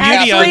the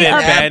beauty of it,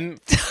 Ben.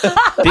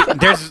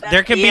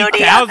 There can be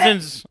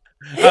thousands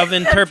of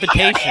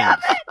interpretations.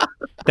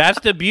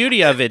 That's the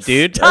beauty of it,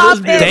 dude.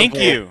 Thank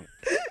you.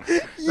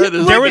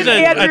 There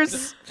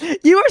was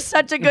you were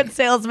such a good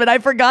salesman. I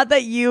forgot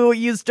that you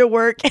used to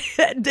work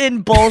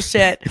in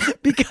bullshit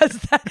because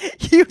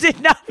you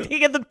did not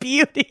think of the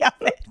beauty of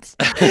it.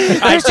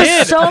 There's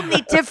just so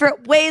many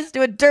different ways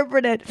to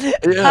interpret it.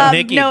 Yeah.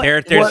 Nikki,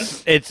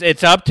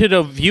 it's up to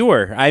the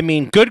viewer. I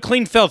mean, Good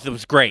Clean Filth, it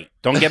was great.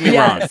 Don't get me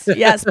wrong.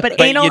 Yes, but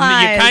anal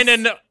eyes. You kind of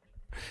know.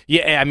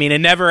 Yeah, I mean, it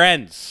never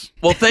ends.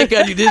 Well, thank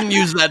God you didn't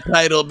use that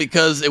title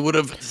because it would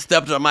have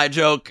stepped on my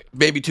joke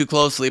maybe too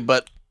closely,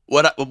 but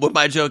what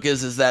my joke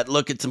is that,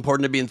 look, it's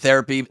important to be in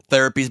therapy.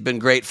 Therapy's been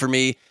great for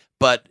me,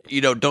 but,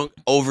 don't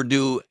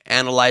overdo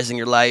analyzing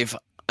your life.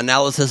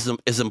 Analysis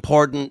is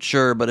important,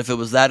 sure, but if it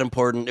was that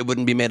important, it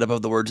wouldn't be made up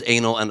of the words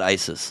anal and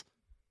ISIS.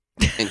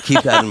 And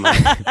keep that in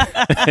mind.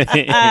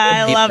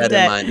 I loved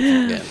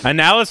it.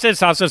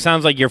 Analysis also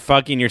sounds like you're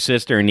fucking your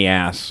sister in the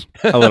ass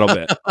a little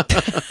bit.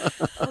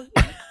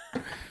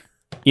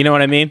 You know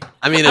what I mean?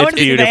 I mean, it's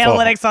beautiful. The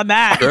analytics on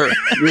that. Sure.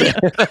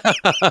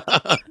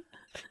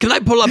 Can I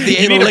pull up the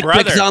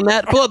analytics on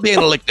that? Pull up the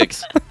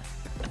analytics.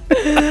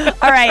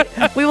 All right.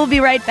 We will be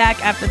right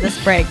back after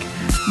this break.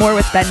 More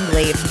with Ben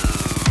Gleib.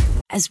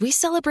 As we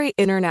celebrate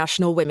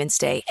International Women's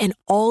Day and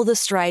all the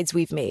strides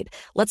we've made,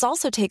 let's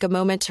also take a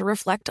moment to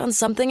reflect on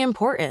something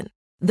important: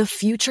 the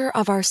future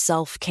of our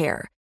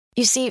self-care.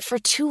 You see, for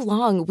too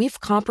long, we've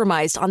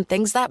compromised on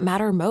things that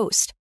matter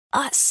most,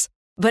 us.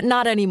 But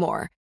not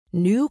anymore.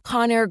 New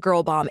Conair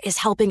Girl Bomb is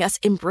helping us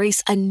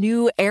embrace a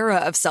new era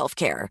of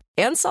self-care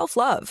and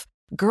self-love.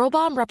 Girl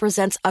Bomb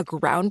represents a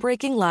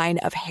groundbreaking line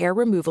of hair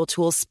removal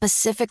tools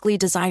specifically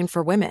designed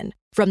for women.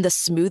 From the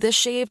smoothest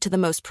shave to the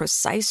most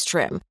precise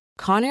trim,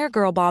 Conair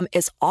Girl Bomb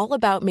is all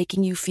about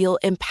making you feel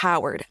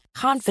empowered,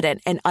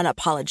 confident, and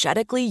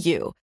unapologetically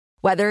you.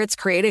 Whether it's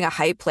creating a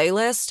hype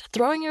playlist,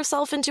 throwing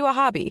yourself into a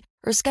hobby,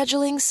 or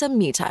scheduling some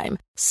me time,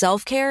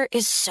 self-care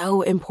is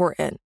so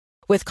important.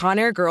 With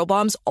Conair Girl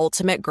Bomb's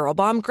ultimate Girl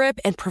Bomb grip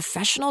and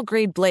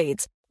professional-grade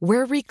blades,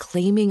 we're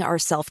reclaiming our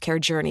self-care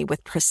journey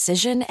with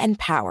precision and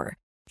power.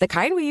 The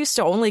kind we used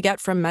to only get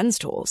from men's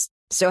tools.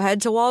 So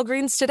head to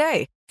Walgreens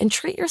today and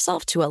treat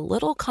yourself to a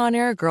little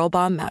Conair Girl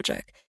Bomb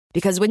magic.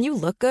 Because when you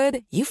look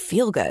good, you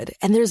feel good,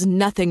 and there's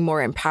nothing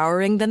more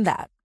empowering than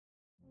that.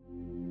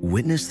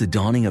 Witness the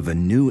dawning of a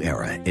new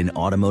era in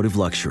automotive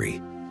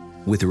luxury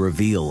with a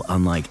reveal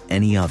unlike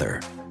any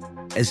other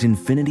as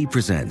Infiniti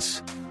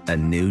presents a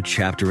new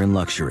chapter in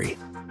luxury,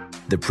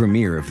 the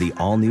premiere of the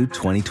all-new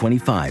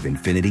 2025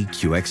 Infiniti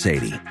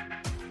QX80.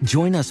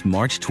 Join us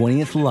March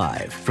 20th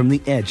live from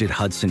the Edge at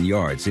Hudson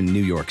Yards in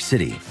New York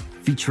City,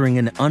 featuring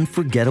an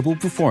unforgettable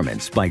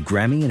performance by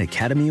Grammy and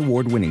Academy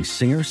Award-winning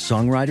singer,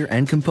 songwriter,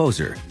 and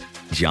composer,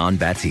 Jon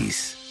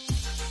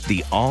Batiste.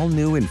 The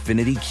all-new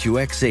Infiniti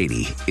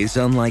QX80 is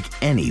unlike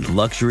any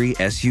luxury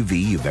SUV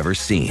you've ever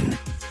seen.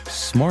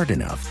 Smart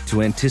enough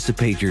to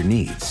anticipate your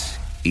needs,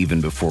 even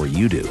before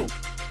you do.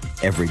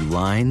 Every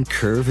line,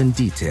 curve, and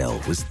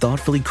detail was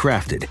thoughtfully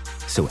crafted,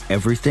 so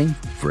everything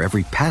for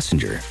every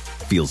passenger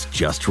feels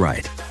just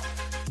right.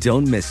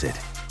 Don't miss it.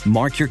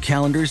 Mark your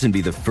calendars and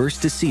be the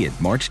first to see it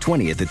March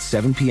 20th at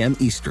 7 p.m.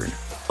 Eastern,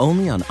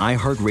 only on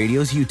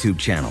iHeartRadio's YouTube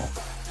channel.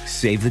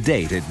 Save the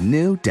date at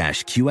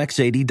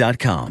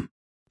new-QX80.com.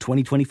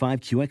 2025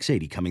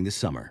 QX80 coming this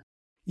summer.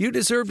 You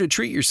deserve to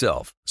treat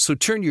yourself, so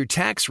turn your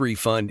tax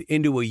refund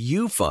into a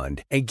U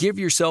fund and give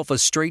yourself a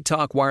Straight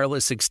Talk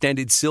Wireless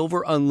Extended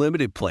Silver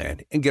Unlimited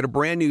plan and get a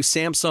brand new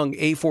Samsung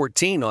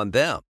A14 on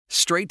them.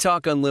 Straight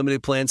Talk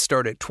Unlimited plans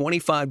start at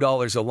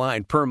 $25 a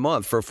line per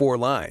month for 4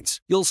 lines.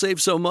 You'll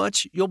save so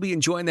much, you'll be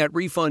enjoying that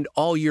refund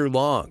all year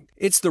long.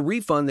 It's the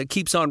refund that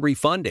keeps on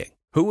refunding.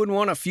 Who wouldn't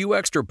want a few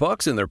extra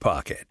bucks in their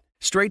pocket?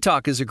 Straight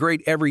Talk is a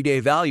great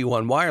everyday value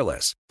on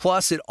wireless.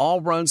 Plus, it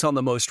all runs on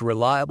the most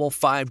reliable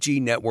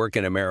 5G network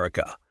in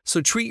America.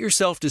 So treat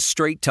yourself to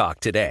Straight Talk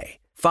today.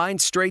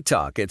 Find Straight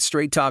Talk at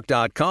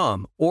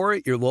straighttalk.com or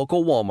at your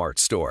local Walmart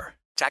store.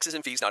 Taxes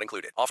and fees not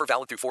included. Offer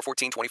valid through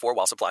 4/14/24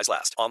 while supplies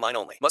last. Online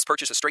only. Must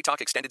purchase a Straight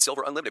Talk Extended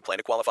Silver Unlimited plan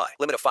to qualify.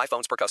 Limit of 5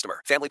 phones per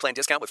customer. Family plan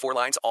discount with 4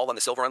 lines, all on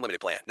the Silver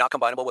Unlimited plan. Not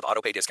combinable with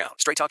autopay discount.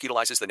 Straight Talk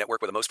utilizes the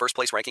network with the most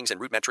first-place rankings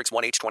and Root Metrics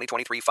 1H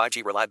 2023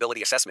 5G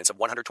reliability assessments of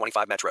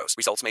 125 metros.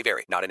 Results may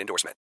vary. Not an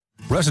endorsement.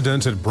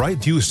 Residents at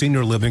Brightview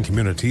Senior Living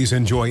Communities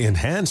enjoy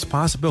enhanced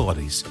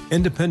possibilities,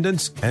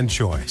 independence, and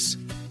choice.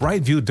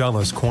 Brightview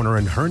Dulles Corner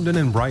in Herndon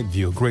and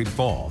Brightview, Great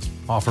Falls,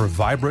 offer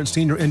vibrant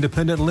senior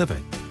independent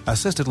living,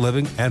 assisted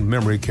living, and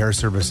memory care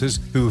services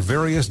through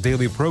various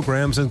daily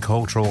programs and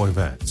cultural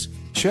events.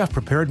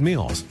 Chef-prepared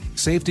meals,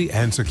 safety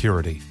and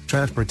security,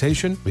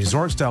 transportation,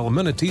 resort-style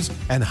amenities,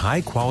 and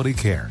high-quality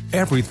care.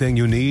 Everything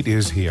you need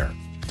is here.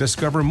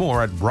 Discover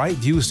more at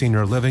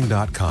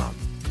brightviewseniorliving.com.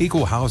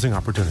 Equal housing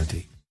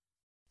opportunity.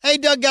 Hey,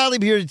 Doug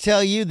Gottlieb here to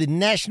tell you the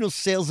national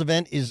sales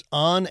event is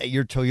on at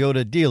your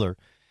Toyota dealer,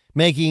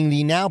 making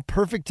the now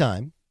perfect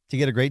time to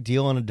get a great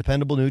deal on a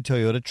dependable new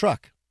Toyota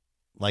truck,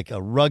 like a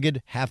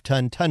rugged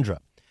half-ton Tundra.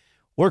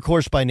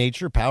 Workhorse by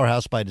nature,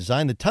 powerhouse by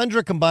design, the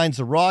Tundra combines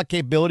the raw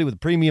capability with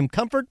premium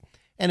comfort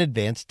and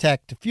advanced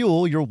tech to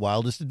fuel your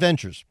wildest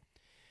adventures.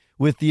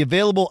 With the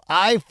available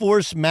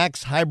iForce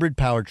Max hybrid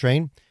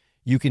powertrain,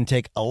 you can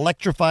take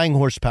electrifying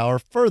horsepower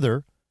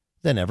further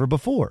than ever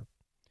before.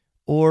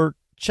 Or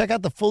check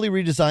out the fully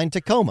redesigned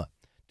Tacoma.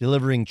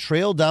 Delivering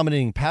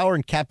trail-dominating power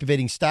and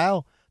captivating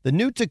style, the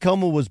new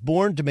Tacoma was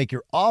born to make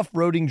your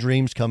off-roading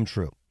dreams come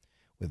true.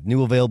 With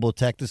new available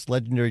tech, this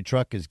legendary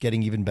truck is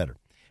getting even better.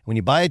 When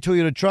you buy a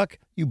Toyota truck,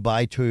 you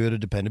buy Toyota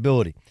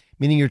dependability,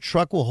 meaning your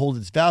truck will hold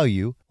its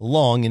value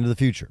long into the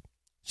future.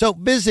 So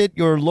visit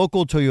your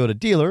local Toyota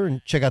dealer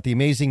and check out the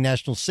amazing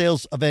national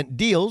sales event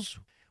deals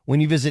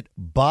when you visit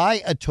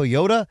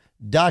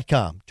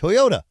buyatoyota.com.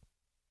 Toyota,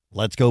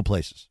 let's go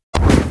places.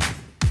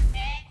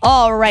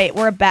 All right,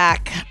 we're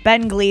back.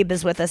 Ben Gleib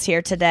is with us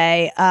here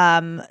today.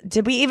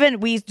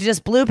 We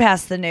just blew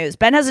past the news.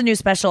 Ben has a new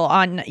special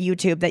on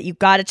YouTube that you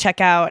got to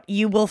check out.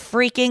 You will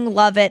freaking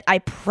love it. I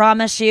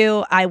promise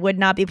you. I would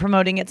not be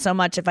promoting it so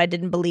much if I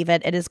didn't believe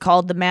it. It is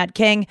called The Mad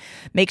King.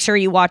 Make sure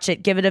you watch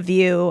it. Give it a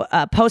view.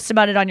 Post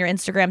about it on your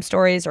Instagram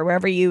stories or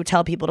wherever you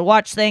tell people to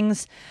watch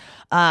things.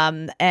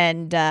 And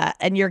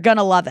you're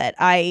gonna love it.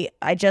 I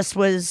just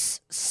was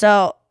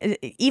so,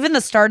 even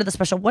the start of the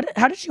special.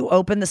 How did you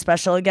open the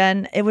special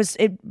again? It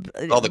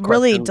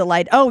really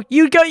delight. Oh,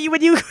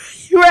 when you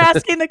were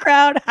asking the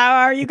crowd, how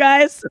are you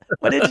guys?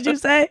 What did you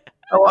say?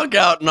 I walk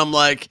out and I'm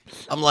like,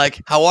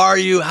 how are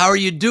you? How are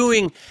you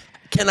doing?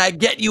 Can I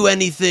get you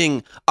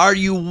anything? Are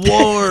you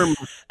warm?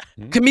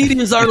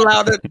 Comedians aren't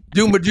allowed to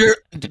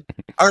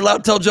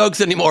tell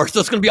jokes anymore, so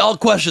it's going to be all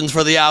questions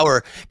for the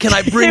hour. Can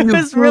I bring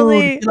you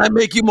food? Can I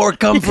make you more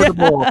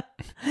comfortable?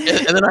 Yeah.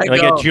 And then I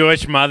like go, a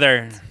Jewish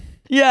mother.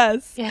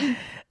 Yes. Yeah.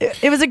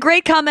 It was a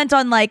great comment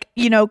on,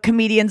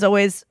 comedians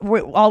always,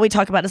 all we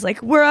talk about is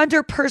we're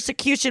under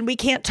persecution. We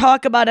can't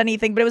talk about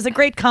anything. But it was a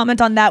great comment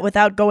on that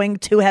without going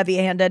too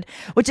heavy-handed,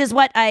 which is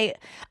what I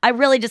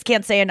really just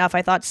can't say enough.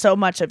 I thought so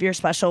much of your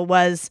special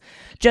was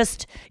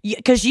just,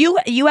 because you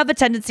have a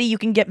tendency, you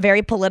can get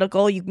very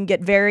political. You can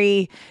get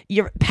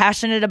you're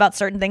passionate about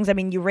certain things. I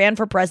mean, you ran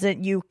for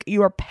president. You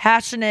are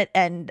passionate,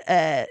 and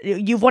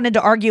you've wanted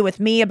to argue with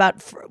me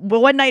about,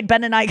 one night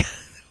Ben and I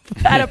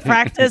had a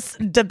practice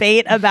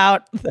debate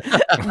about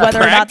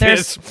whether or not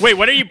there's. Wait,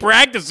 what are you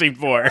practicing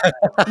for?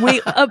 We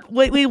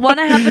want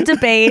to have a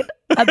debate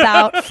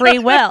about free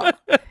will.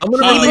 I'm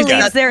going to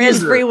release there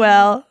is free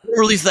will.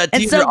 Release that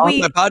teaser on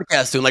my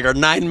podcast soon, like our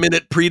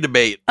 9-minute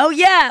pre-debate. Oh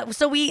yeah,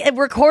 so we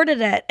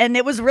recorded it, and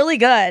it was really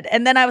good.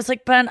 And then I was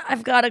like, Ben,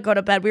 I've got to go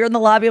to bed. We were in the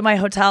lobby of my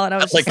hotel, and I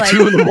was like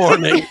 2 in the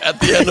morning at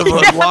the end of a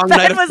long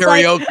night of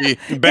karaoke.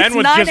 Ben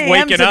was just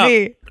waking up.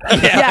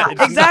 Yeah,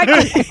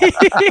 exactly.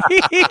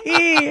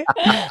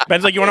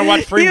 Ben's like, you want to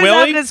watch Free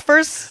Willy? He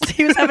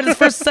was having his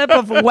first sip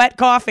of wet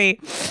coffee,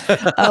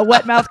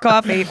 wet mouth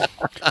coffee.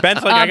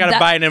 Ben's like, I got to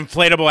buy an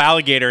inflatable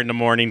alligator in the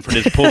morning for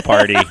this pool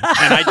party, and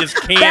I just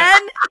can't.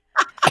 Ben,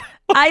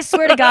 I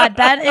swear to God,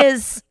 Ben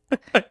is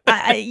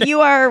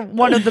You are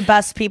one of the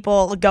best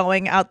people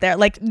going out there.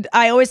 Like,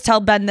 I always tell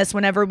Ben this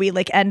whenever we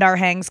like end our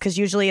hangs, because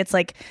usually it's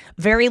like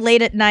very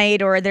late at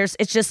night, or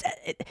it's just,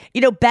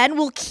 Ben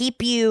will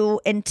keep you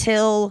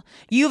until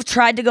you've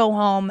tried to go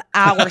home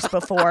hours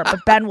before, but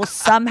Ben will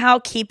somehow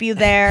keep you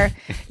there.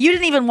 You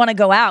didn't even want to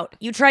go out.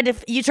 You tried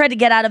to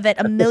get out of it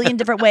a million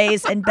different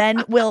ways, and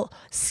Ben will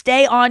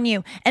stay on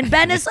you. And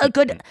Ben is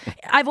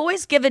I've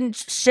always given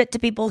shit to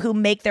people who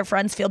make their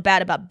friends feel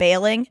bad about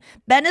bailing.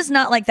 Ben is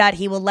not like that.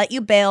 He will let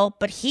you bail,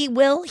 but he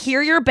will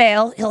hear your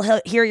bail.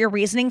 He'll hear your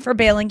reasoning for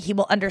bailing. He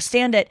will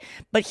understand it,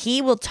 but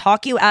he will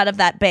talk you out of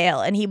that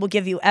bail, and he will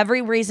give you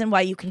every reason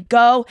why you can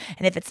go.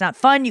 And if it's not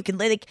fun, you can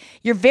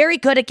you're very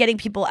good at getting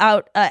people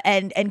out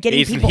and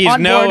getting people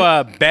on board.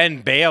 He's no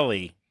Ben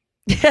Bailey.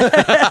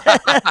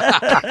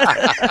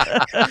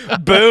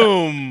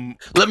 Boom.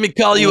 Let me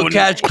call you a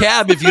cash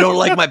cab if you don't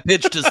like my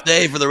pitch to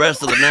stay for the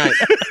rest of the night.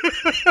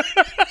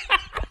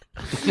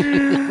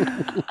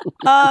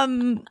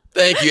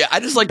 Thank you. I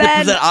just like to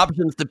present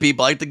options to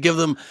people. I like to give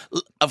them,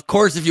 of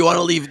course, if you want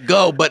to leave,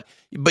 go, but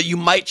you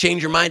might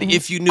change your mind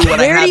if you knew what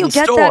I had in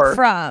store. Where do you get that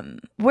from?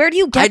 Where do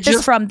you get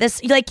this from?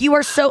 This, like, you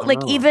are so,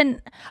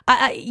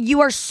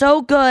 you are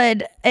so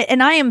good,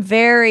 and I am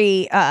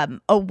very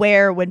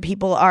aware when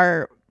people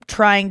are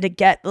trying to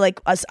get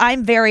us.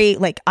 I'm very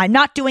I'm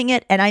not doing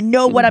it, and I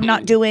know what I'm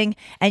not doing,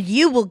 and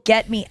you will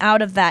get me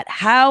out of that.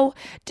 How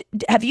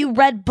have you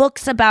read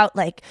books about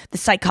the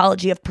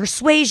psychology of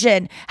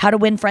persuasion, how to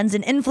win friends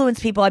and influence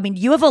people? I mean,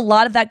 you have a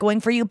lot of that going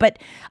for you, but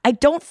I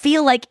don't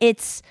feel like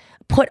it's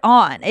put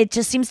on. It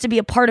just seems to be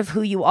a part of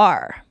who you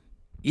are.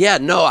 Yeah,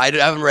 no, I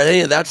haven't read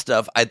any of that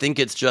stuff. I think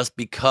it's just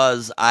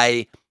because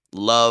I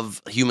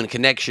love human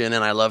connection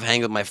and I love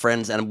hanging with my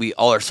friends, and we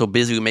all are so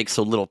busy, we make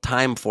so little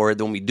time for it.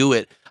 Then when we do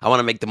it, I want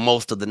to make the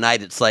most of the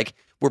night. It's like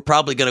we're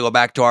probably going to go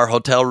back to our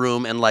hotel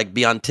room and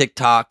be on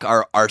TikTok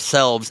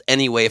ourselves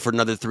anyway for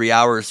another 3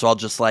 hours. So I'll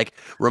just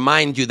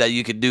remind you that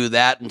you could do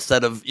that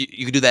instead of,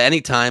 you could do that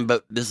anytime,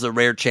 but this is a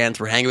rare chance.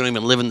 We're hanging, we don't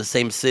even live in the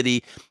same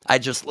city. I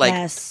just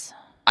yes.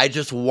 I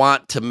just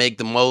want to make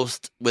the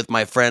most with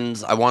my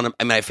friends.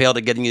 I failed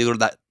at getting you to go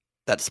to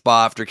that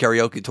spa after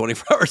karaoke,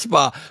 24-hour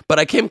spa, but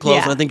I came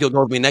close, and I think you'll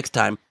go with me next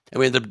time. And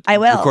we ended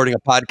up recording a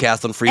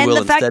podcast on free will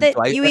instead. And the fact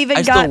that you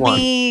even got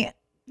me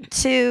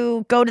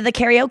to go to the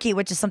karaoke,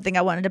 which is something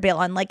I wanted to bail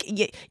on.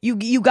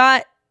 You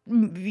got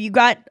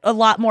a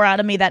lot more out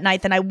of me that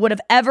night than I would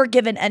have ever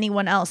given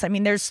anyone else. I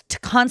mean, there's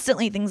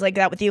constantly things like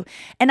that with you,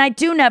 and I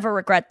do never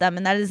regret them,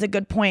 and that is a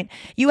good point.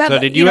 So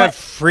did you have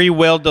free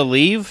will to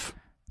leave?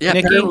 Yeah,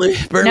 Nikki?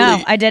 apparently.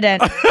 No, I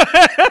didn't.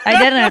 I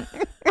didn't.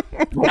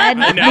 I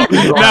know.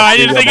 No, I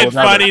just think it's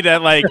funny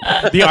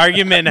that the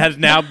argument has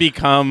now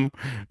become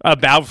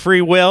about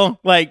free will.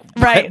 Right.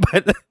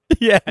 But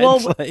yeah.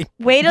 Well,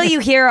 wait till you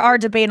hear our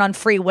debate on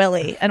Free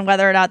Willy and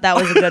whether or not that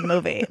was a good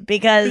movie.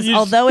 Because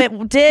although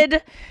it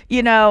did,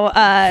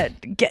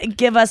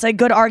 give us a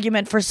good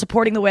argument for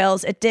supporting the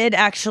whales, it did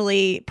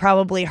actually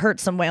probably hurt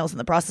some whales in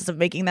the process of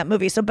making that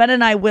movie. So Ben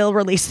and I will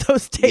release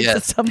those tapes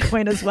at some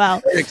point as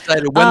well. Very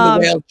excited. When the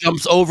whale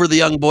jumps over the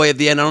young boy at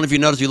the end, I don't know if you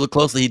notice, you look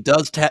closely, he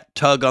does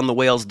tug on the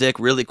whale's dick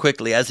really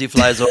quickly as he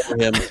flies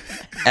over him.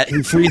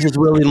 He freezes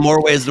Willie in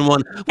more ways than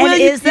one.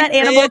 And is that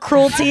animal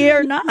cruelty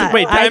or not?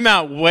 Wait, time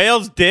out.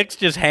 Whales' dicks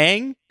just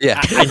hang? Yeah.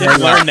 I just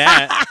learned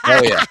that.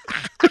 Oh, yeah.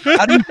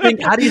 How do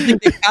you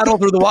think they paddle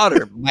through the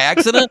water? By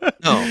accident?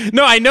 No.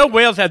 No, I know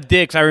whales have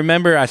dicks. I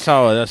remember I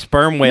saw a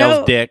sperm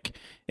whale's dick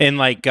in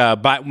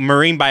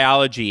marine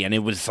biology, and it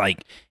was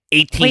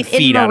 18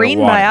 feet out of water. In marine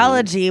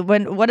biology,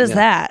 what is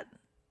that?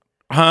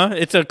 Huh?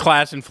 It's a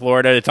class in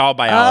Florida. It's all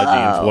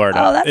biology in Florida.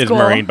 Oh, that's cool.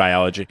 Marine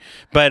biology.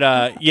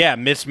 But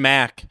Miss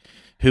Mac,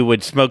 who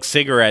would smoke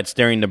cigarettes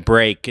during the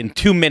break, in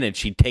 2 minutes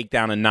she'd take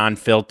down a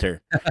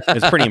non-filter.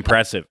 It's pretty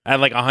impressive. At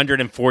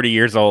 140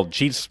 years old,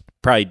 she's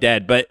probably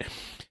dead. But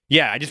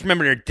yeah, I just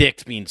remember their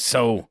dicks being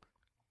so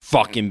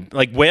fucking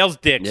whales'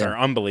 dicks are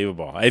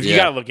unbelievable. You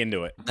got to look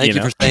into it. Thank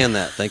you for saying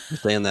that. Thank you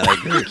for saying that. I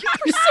agree.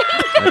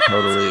 I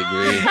totally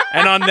agree.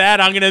 And on that,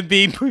 I'm gonna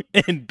be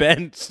in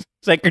Ben's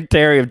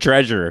Secretary of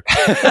Treasurer.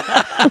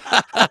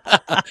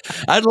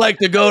 I'd like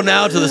to go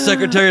now to the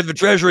Secretary of the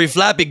Treasury,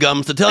 Flappy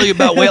Gums, to tell you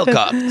about whale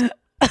cocks. Your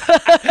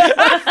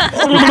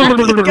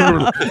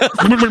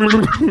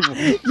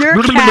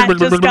cat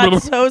just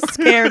got so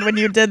scared when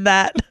you did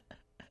that.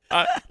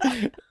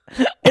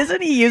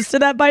 Isn't he used to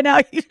that by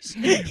now?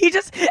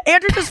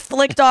 Andrew just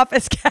flicked off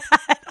his cat.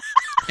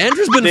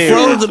 Andrew's been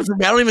frozen for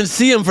me. I don't even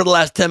see him for the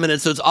last 10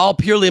 minutes, so it's all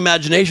purely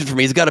imagination for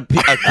me. He's got a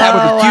cat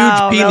with a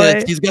huge penis.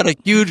 Really? He's got a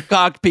huge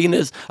cocked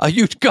penis, a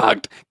huge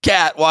cocked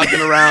cat walking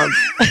around.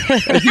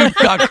 A huge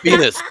cocked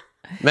penis.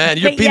 Man,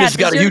 your penis has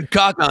got a huge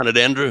cock on it,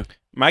 Andrew.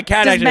 My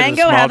cat does actually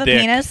Mango has a small have a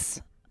dick.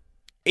 penis?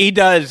 He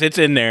does. It's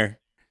in there.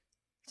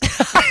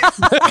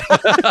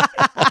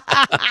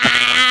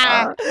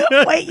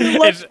 Wait, you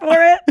looked for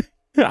it?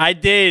 I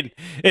did.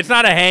 It's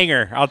not a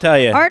hanger, I'll tell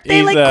you. Aren't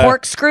they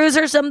corkscrews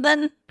or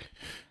something?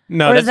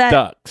 No, that's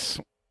ducks.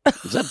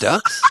 Is that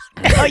ducks?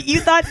 Oh, you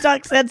thought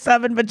ducks had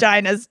 7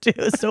 vaginas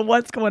too. So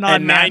what's going on?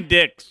 And 9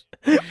 dicks.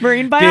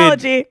 Marine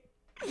biology.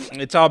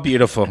 It's all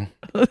beautiful.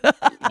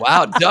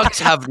 Wow, ducks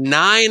have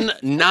nine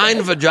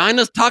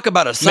vaginas. Talk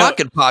about a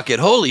socket pocket.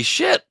 Holy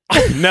shit!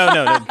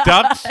 No.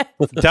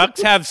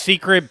 Ducks have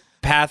secret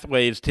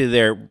pathways to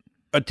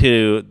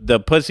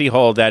the pussy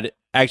hole that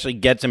actually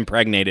gets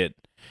impregnated.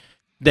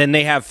 Then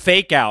they have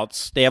fake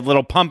outs. They have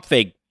little pump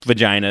fake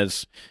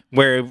vaginas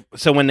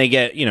so when they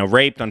get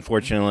raped,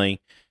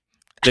 unfortunately,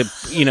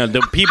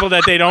 the people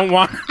that they don't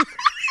want.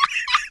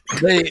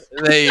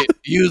 They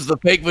use the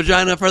fake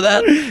vagina for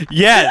that?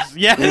 Yes.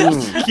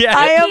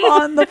 I am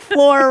on the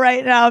floor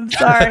right now. I'm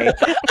sorry.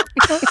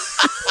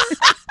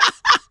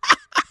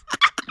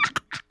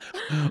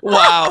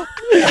 Wow.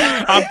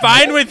 I'm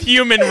fine with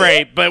human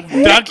rape, but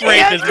duck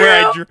rape is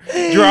where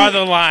I draw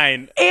the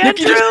line. Andrew, you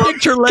can just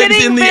picture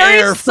legs in the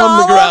air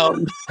solemn. from the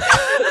ground.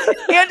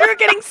 Andrew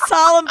getting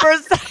solemn for a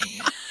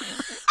second.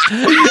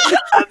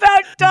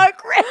 About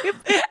duck rape,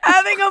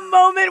 having a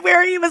moment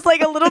where he was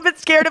like a little bit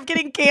scared of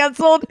getting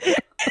canceled.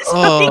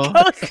 So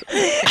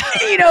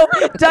he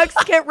goes, ducks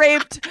get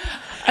raped.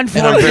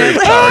 Unfortunately, I'm very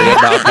sorry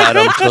about that.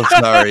 I'm so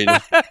sorry.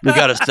 We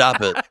got to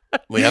stop it.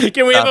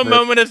 Can we have a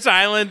moment of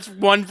silence,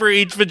 one for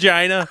each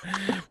vagina?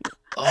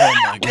 Oh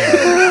my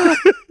god!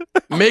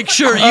 Make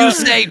sure you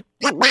say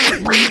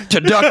to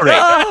duck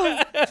rape.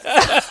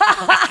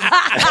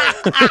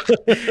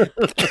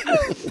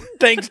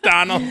 Thanks,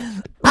 Donald.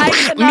 I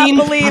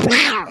cannot believe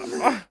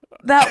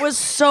that was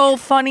so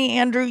funny,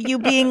 Andrew. You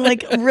being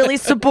like really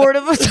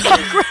supportive of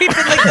duck rape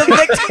and like the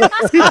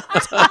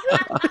victims.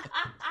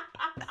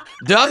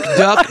 Duck,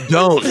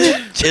 don't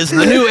is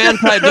the new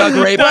anti-duck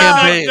rape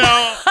campaign.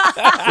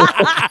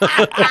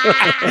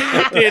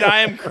 Dude,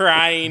 I am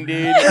crying,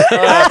 dude.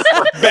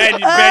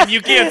 Ben,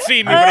 you can't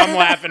see me, but I'm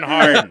laughing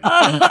hard.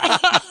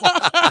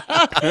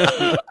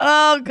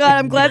 Oh, God,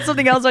 I'm glad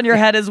something else on your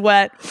head is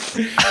wet.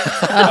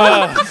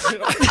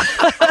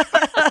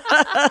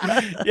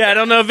 Yeah, I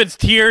don't know if it's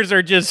tears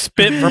or just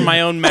spit from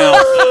my own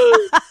mouth.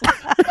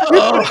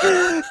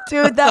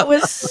 Dude, that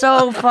was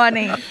so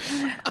funny.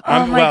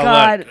 Oh, my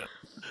God.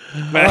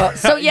 Look.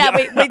 So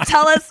wait,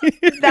 tell us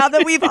now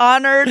that we've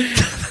honored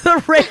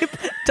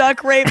the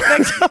duck rape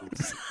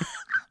victims.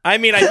 I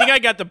mean, I think I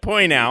got the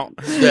point out.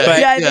 Yeah,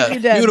 I think you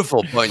did.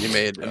 Beautiful point you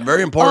made. A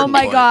very important. Oh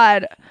my point.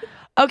 God.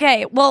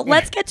 Okay, well,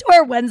 let's get to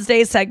our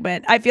Wednesday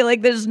segment. I feel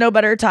like there's no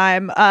better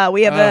time.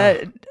 We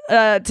have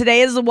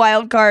today is a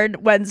wild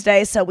card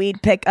Wednesday, so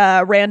we'd pick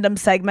a random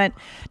segment.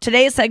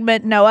 Today's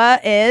segment, Noah,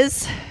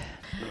 is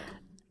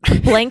the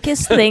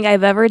blankest thing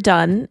I've ever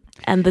done,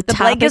 and the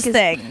topic blankest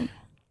thing.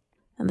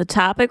 And the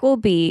topic will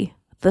be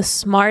the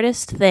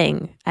smartest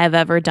thing I've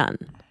ever done.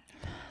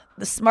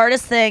 The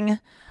smartest thing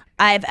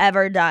I've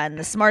ever done.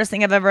 The smartest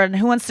thing I've ever done.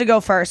 Who wants to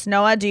go first?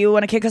 Noah, do you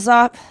want to kick us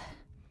off?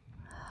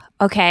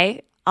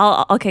 Okay,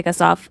 I'll kick us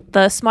off.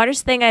 The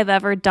smartest thing I've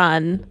ever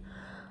done,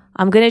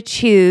 I'm going to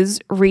choose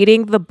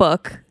reading the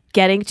book,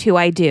 Getting to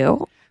I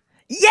Do.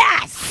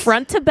 Yes!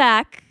 Front to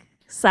back,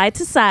 side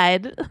to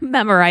side,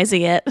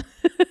 memorizing it.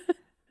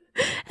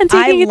 And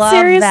taking it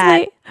seriously.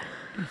 That.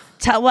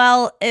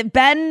 Well,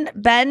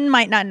 Ben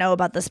might not know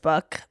about this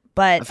book,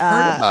 but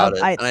I've heard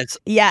about it.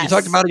 Yes, you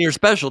talked about it in your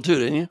special too,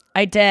 didn't you?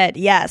 I did.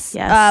 Yes.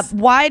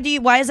 Why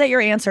is that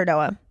your answer,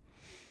 Noah?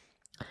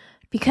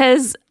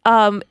 Because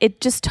it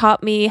just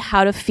taught me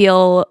how to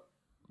feel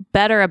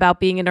better about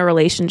being in a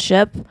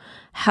relationship,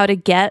 how to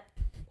get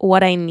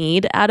what I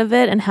need out of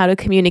it, and how to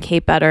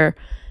communicate better,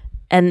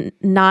 and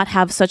not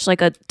have such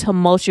like a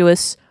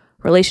tumultuous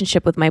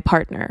relationship with my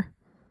partner.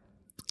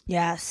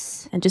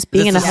 Yes. And just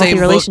being in a healthy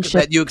relationship.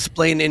 That you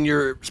explain in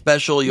your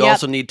special, you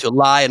also need to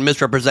lie and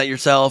misrepresent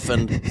yourself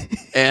and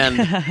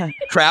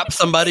trap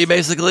somebody,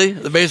 basically.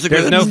 There's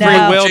no free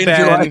will,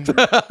 Ben.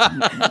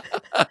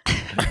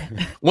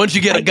 Once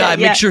you get a guy,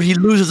 make sure he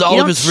loses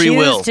all of his free will.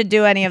 You don't choose to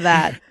do any of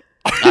that.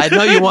 I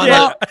know you want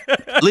to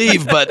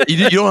leave, but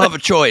you don't have a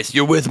choice.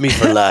 You're with me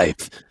for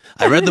life.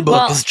 I read the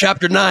book. This is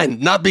chapter 9,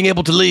 not being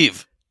able to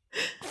leave.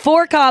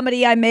 For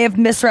comedy, I may have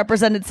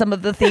misrepresented some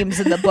of the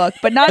themes in the book,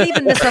 but not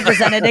even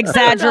misrepresented,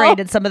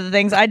 exaggerated some of the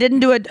things. I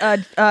didn't do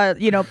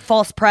a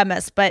false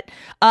premise, but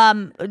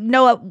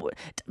Noah,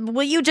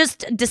 will you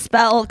just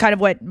dispel kind of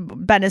what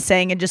Ben is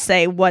saying and just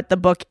say what the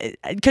book,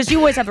 because you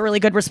always have a really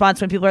good response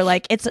when people are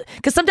like, it's,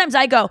 because sometimes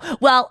I go,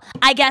 well,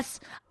 I guess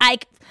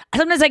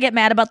sometimes I get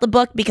mad about the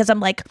book because I'm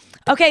like,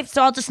 okay,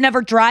 so I'll just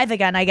never drive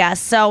again, I guess.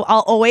 So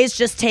I'll always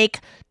just take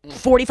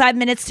 45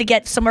 minutes to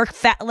get somewhere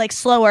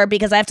slower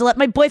because I have to let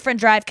my boyfriend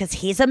drive because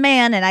he's a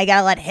man and I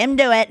gotta let him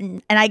do it,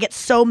 and I get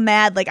so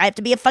mad, like I have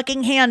to be a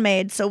fucking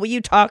handmaid. So will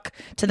you talk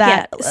to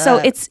that? Yeah, so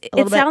it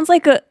sounds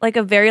like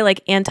a very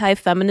like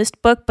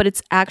anti-feminist book, but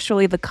it's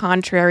actually the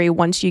contrary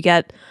once you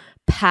get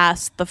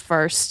past the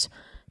first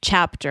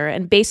chapter.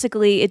 And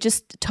basically it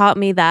just taught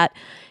me that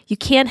you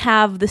can't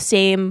have the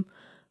same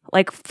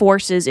like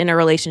forces in a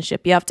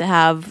relationship. You have to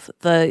have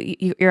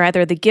you're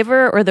either the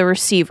giver or the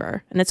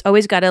receiver, and it's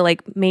always got to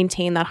like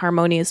maintain that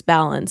harmonious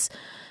balance.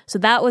 So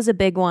that was a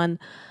big one.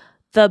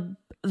 I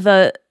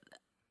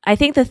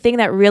think the thing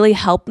that really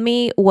helped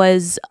me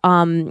was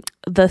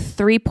the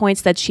 3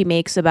 points that she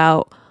makes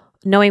about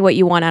knowing what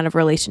you want out of a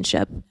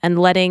relationship and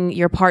letting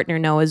your partner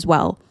know as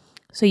well.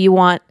 So you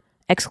want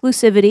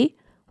exclusivity.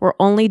 We're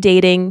only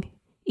dating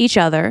each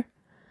other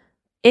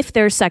if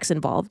there's sex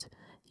involved.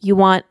 You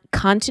want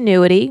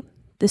continuity.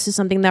 This is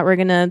something that we're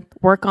going to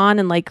work on,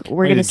 and like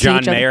we're going to see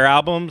John each other. Mayer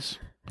albums.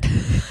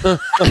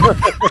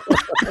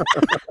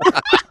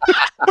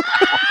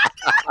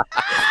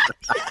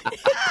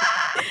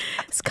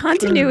 It's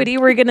continuity.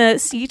 We're going to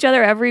see each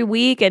other every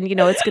week, and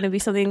it's going to be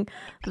something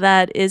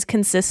that is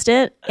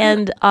consistent,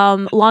 and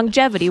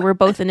longevity. We're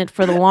both in it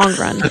for the long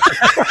run.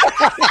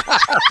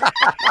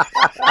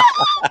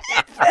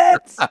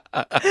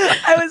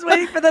 I was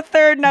waiting for the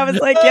third, and I was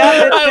like,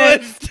 "Yeah, I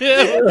it was fits."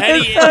 too.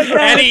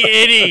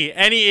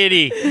 Any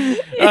itty.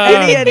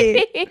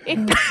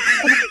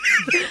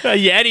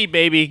 Yeti,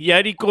 baby.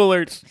 Yeti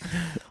coolers.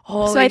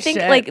 Holy So I think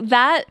shit. like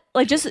that,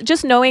 like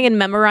just knowing and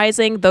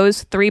memorizing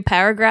those 3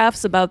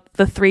 paragraphs about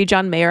the 3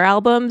 John Mayer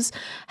albums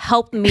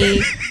helped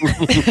me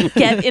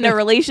get in a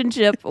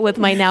relationship with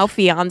my now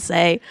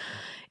fiance,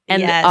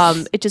 and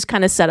Yes. it just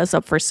kind of set us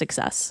up for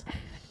success.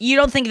 You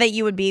don't think that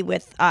you would be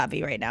with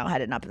Avi right now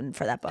had it not been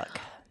for that book?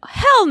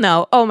 Hell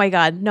no! Oh my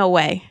god, no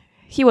way.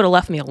 He would have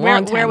left me a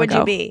long time Where would ago.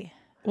 you be?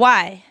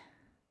 Why?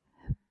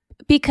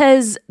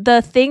 Because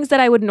the things that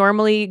I would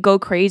normally go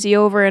crazy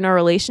over in a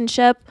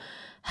relationship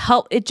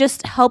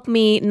just helped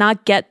me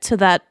not get to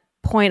that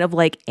point of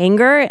like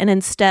anger, and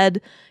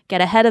instead get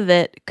ahead of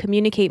it,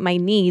 communicate my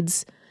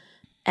needs,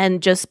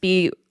 and just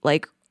be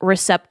like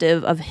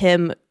receptive of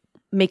him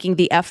making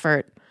the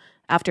effort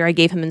after I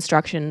gave him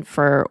instruction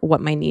for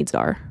what my needs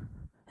are,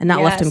 and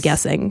not left him Yes.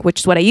 guessing, which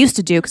is what I used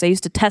to do, because I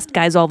used to test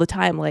guys all the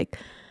time, like,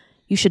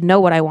 you should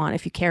know what I want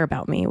if you care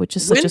about me, which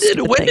is such a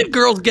stupid When thing. did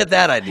girls get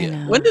that idea?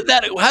 How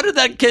did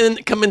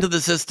that come into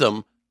the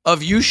system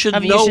of you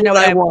should know what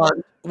I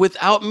want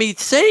without me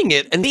saying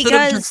it instead of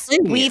just Because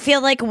saying we it?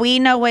 feel like we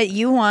know what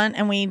you want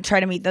and we try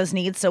to meet those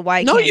needs. So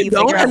why No, can't you you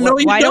don't, figure out and no,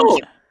 you why don't.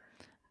 you?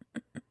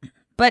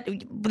 But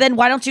then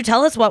why don't you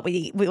tell us what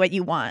what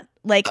you want?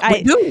 Like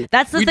We do.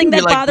 that's the We thing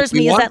do. that We bothers we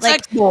me is want that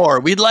like sex more.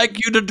 We'd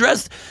like you to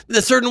dress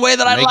the certain way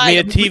that I Make like. me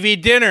a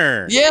TV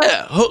dinner.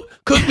 Yeah,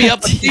 cook me up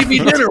a TV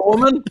dinner,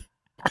 woman.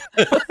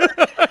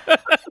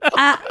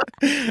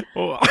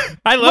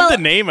 I love the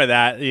name of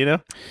that,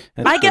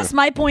 That's I true. guess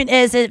my point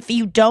is if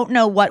you don't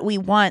know what we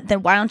want,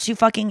 then why don't you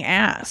fucking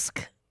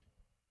ask?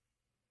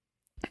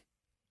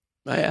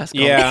 I ask.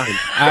 Yeah,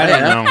 I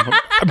don't know.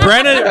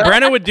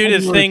 Brenna would do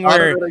this thing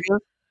where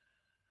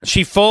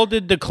she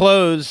folded the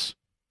clothes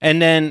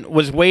and then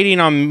was waiting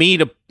on me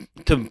to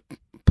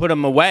put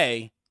them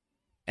away,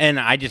 and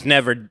I just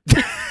never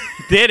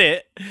did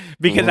it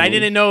because I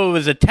didn't know it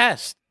was a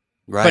test.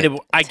 Right.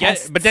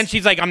 But but then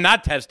she's like, "I'm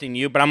not testing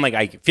you," but I'm like,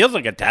 "It feels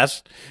like a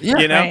test." Yeah,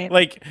 right.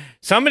 Like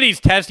some of these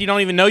tests, you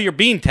don't even know you're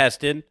being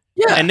tested.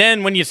 Yeah. And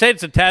then when you say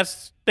it's a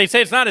test, they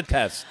say it's not a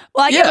test.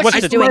 Well, I Yeah, get what I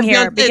she's swear doing to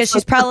here God, because it's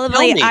she's like,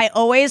 probably, tell me. I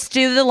always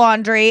do the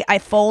laundry, I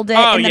fold it,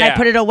 Oh, and then I yeah.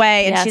 put it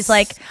away. And Yes. she's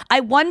like,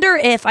 I wonder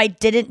if I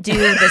didn't do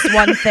this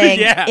one thing,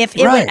 Yeah. if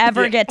it Right. would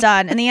ever get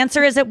done. And the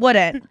answer is it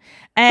wouldn't.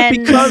 And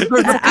Because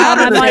there's a I'm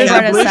pattern on Brenna's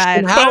established, side.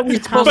 and how are we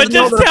supposed But to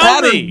know just that a tell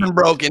pattern's me. been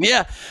broken?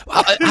 Yeah.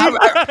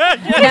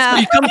 No.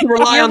 You come to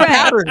rely You're on right.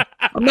 pattern.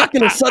 I'm not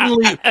going to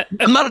suddenly,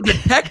 I'm not a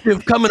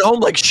detective coming home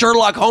like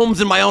Sherlock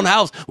Holmes in my own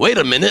house. Wait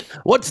a minute.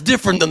 What's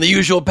different than the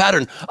usual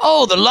pattern?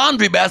 Oh, the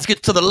laundry basket's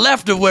to the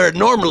left of where it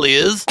normally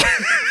is.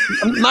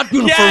 I'm not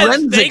doing Yes,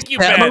 forensics. thank you,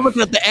 I'm Ben. not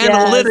looking at the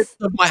analytics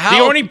of my house.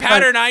 The only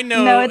pattern I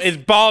know No, it's- is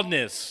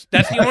baldness.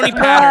 That's the only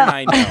pattern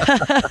I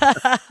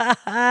know.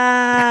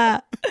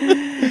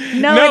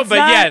 No, it's but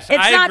not, yes,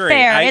 it's I not agree.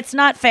 fair. It's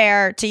not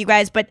fair to you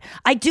guys, but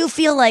I do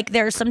feel like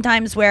there's some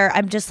times where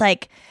I'm just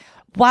like,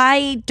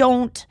 why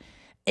don't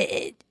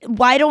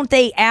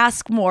they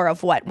ask more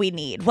of what we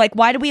need? Like,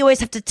 why do we always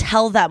have to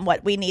tell them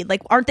what we need?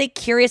 Like, aren't they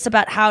curious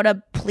about how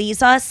to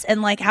please us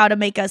and like how to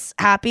make us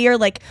happier?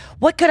 Like,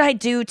 what could I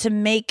do to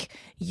make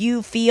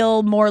you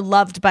feel more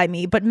loved by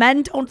me? But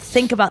men don't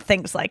think about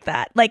things like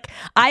that. Like,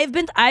 I'm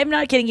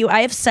not kidding you.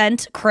 I have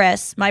sent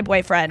Chris, my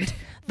boyfriend,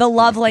 the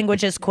love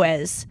languages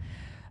quiz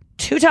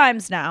 2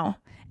 times now.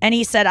 And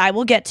he said, I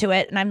will get to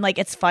it. And I'm like,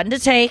 it's fun to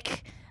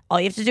take. All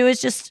you have to do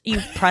is you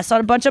press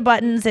on a bunch of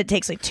buttons. It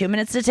takes like 2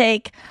 minutes to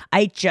take.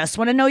 I just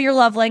want to know your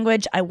love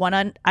language. I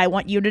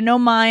want you to know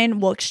mine.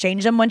 We'll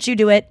exchange them once you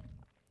do it.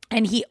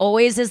 And he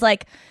always is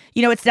like,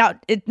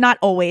 it's not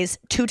always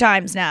 2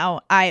 times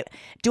now.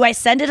 Do I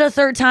send it a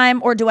 3rd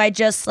time, or do I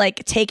just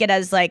like take it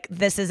as like,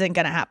 this isn't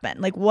going to happen?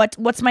 Like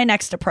what's my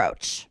next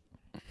approach?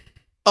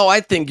 Oh,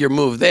 I think your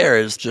move there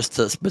is just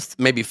to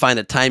maybe find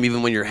a time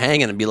even when you're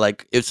hanging and be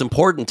like, it's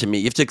important to me.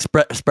 You have to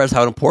express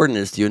how important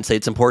it is to you and say,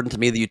 it's important to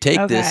me that you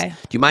take this. Okay. Do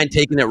you mind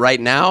taking it right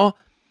now?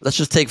 Let's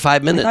just take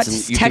 5 minutes. Not and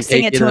just you can texting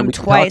take it to and him we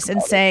can twice talk and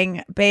about it.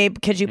 saying,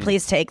 babe, could you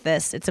please take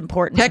this? It's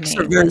important Texts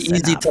to me. are very That's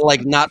easy enough. to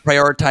like not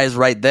prioritize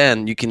right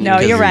then. You can. No,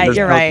 because you're right, there's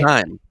you're no right.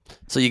 Time.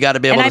 So you got to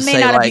be able and to I say,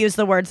 may not like, have used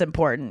the words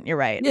important. You're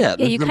right. yeah,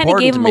 Yeah, you it's kinda important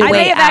gave to him me. a I way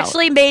may have out.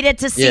 actually made it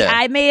to see. Yeah.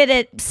 I made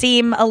it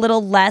seem a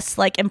little less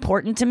like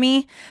important to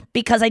me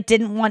because I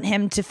didn't want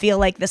him to feel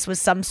like this was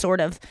some sort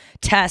of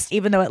test,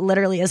 even though it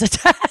literally is a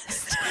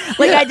test.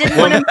 Like I didn't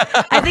want him.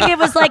 I think it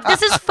was like,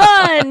 this is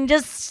fun.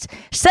 Just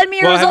send me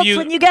your Well, have results you-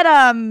 when you get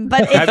them.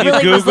 But it Have you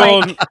really was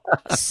like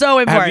Googled? so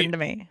important you- to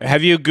me.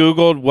 Have you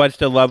Googled what's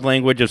the love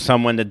language of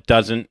someone that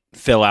doesn't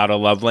fill out a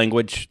love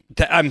language?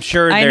 I'm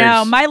sure I there's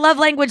know my love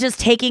language is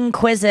taking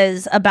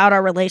quizzes about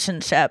our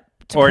relationship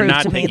to or prove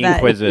not to me taking that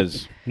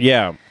quizzes.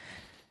 Yeah.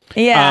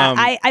 Yeah, Um,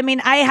 I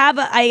mean,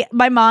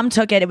 my mom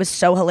took it. It was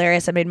so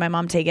hilarious. I made my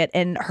mom take it,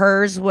 and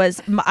hers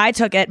was, I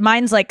took it.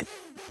 Mine's like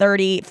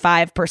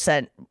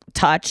 35%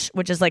 touch,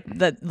 which is like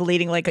the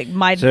leading, like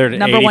my So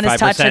number one is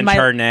touch, and my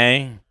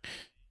Chardonnay.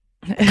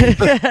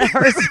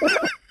 hers,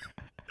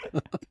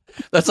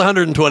 That's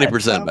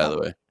 120%, by the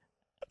way.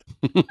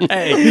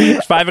 Hey,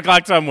 it's 5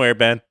 o'clock somewhere,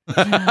 Ben.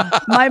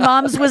 my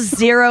mom's was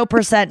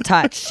 0%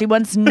 touch. She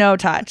wants no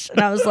touch, and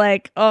I was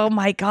like, oh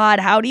my god,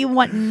 how do you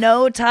want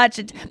no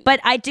touch? But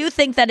I do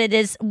think that it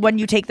is, when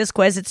you take this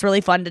quiz, it's really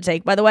fun to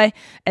take, by the way.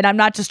 And I'm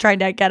not just trying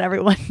to get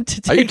everyone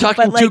to take. Are you it,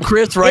 talking but, like, to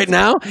Chris right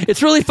now?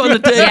 It's really fun to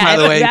take, Yeah, by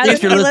the way. yeah, In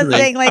case you're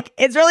listening. like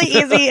it's really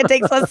easy. It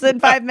takes less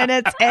than 5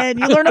 minutes, and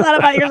you learn a lot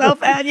about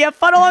yourself, and you have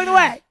fun along the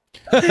way.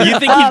 You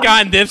think he's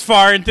gotten this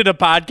far into the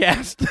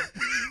podcast?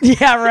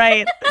 Yeah,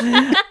 right.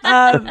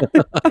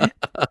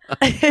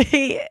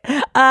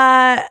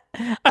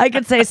 I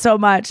could say so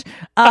much.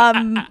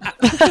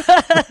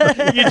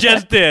 You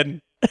just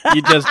did.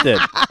 You just did.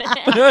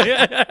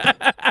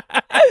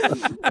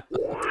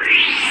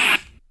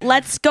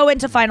 Let's go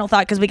into final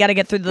thought because we got to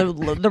get through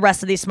the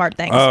rest of these smart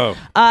things. Oh.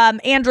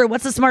 Andrew,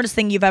 what's the smartest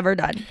thing you've ever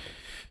done?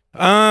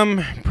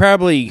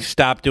 Probably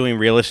stop doing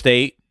real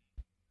estate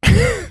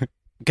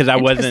because I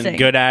wasn't Interesting.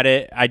 good at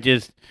it.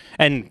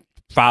 And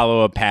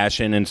follow a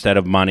passion instead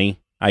of money,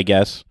 I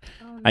guess.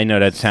 I know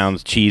that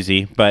sounds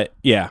cheesy, but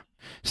yeah.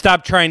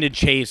 Stop trying to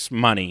chase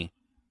money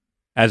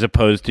as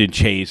opposed to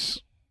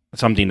chase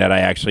something that I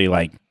actually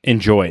like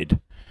enjoyed.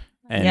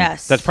 And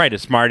Yes. that's probably the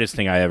smartest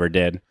thing I ever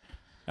did.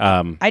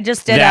 I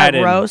just did that a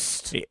and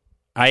roast.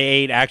 I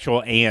ate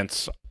actual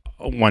ants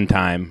one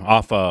time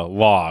off a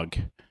log.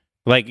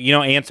 Like, you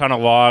know, ants on a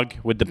log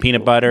with the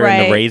peanut butter and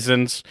Right. the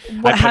raisins.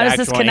 What- I how put does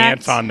this actual connect?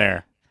 ants on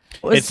there.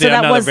 It's So that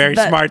another was very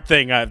the- smart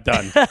thing I've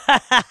done.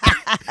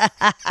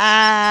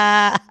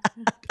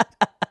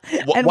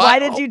 And why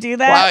did you do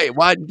that?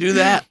 Why'd you do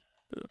that?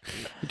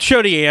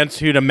 Show the ants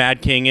who the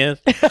Mad King is.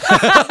 It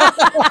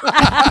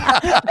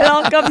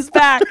all comes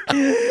back.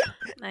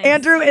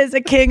 Andrew is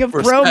a king of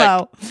Respect.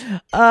 promo.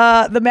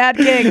 The Mad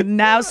King,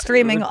 now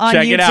streaming on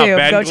Check YouTube. it out,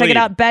 Ben Go check it Gleib.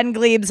 out. Ben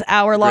Gleib's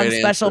hour-long Great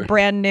special, answer.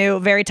 brand new,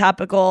 very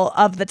topical,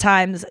 of the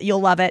times.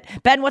 You'll love it.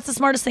 Ben, what's the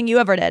smartest thing you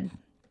ever did?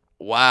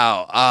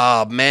 Wow.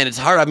 Oh, man, it's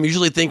hard. I'm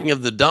usually thinking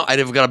of the dumb.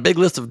 I've got a big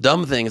list of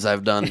dumb things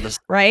I've done.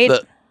 Right?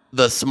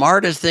 The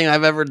smartest thing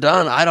I've ever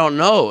done, I don't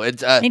know.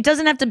 It's It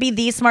doesn't have to be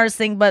the smartest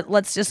thing, but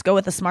let's just go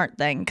with the smart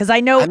thing. Because I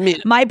know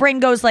my brain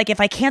goes like,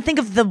 if I can't think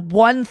of the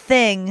one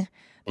thing,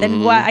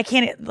 then why I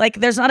can't, like,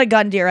 there's not a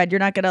gun to your head. You're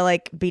not going to,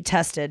 like, be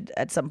tested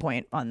at some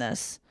point on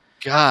this.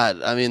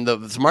 God. I mean,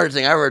 the smartest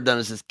thing I've ever done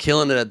is just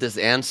killing it at this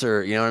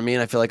answer. You know what I mean?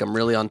 I feel like I'm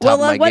really on top of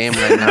my what's- game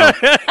right now.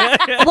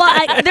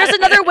 Well, there's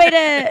another way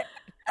to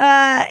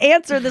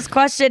answer this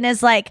question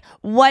is like,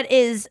 what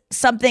is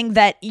something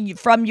that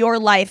from your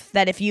life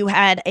that if you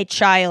had a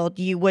child,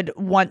 you would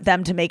want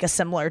them to make a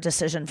similar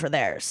decision for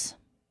theirs?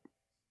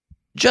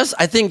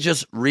 I think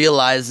just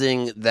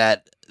realizing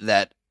that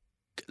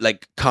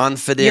like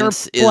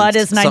confidence Your blood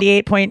is some-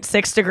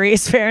 98.6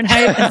 degrees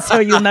Fahrenheit, and so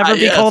you'll never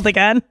be Yes. cold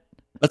again.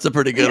 That's a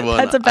pretty good one.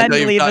 That's a I Ben know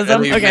you've Gleibism. I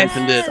know you've Okay.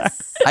 mentioned it.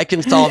 I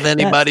can solve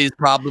anybody's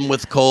problem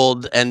with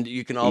cold, and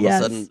you can all of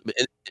Yes. a sudden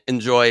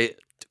enjoy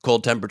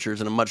cold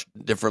temperatures in a much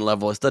different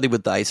level. I studied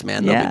with the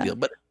Iceman, no Yeah. big deal.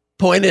 But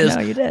point is,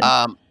 No, you did.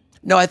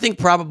 no, I think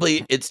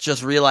probably it's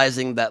just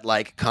realizing that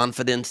like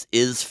confidence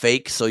is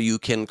fake, so you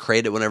can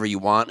create it whenever you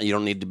want, and you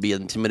don't need to be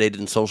intimidated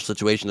in social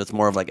situations. It's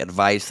more of like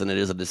advice than it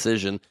is a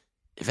decision.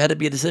 If it had to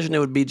be a decision, it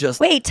would be just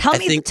Wait, tell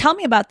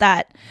me about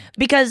that,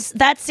 because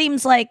that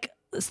seems like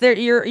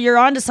you're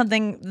onto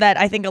something that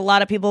I think a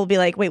lot of people will be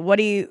like, wait, what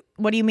do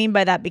you mean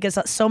by that? Because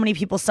so many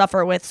people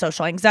suffer with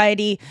social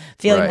anxiety,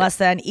 feeling Right. less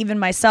than, even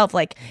myself,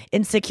 like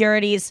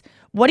insecurities.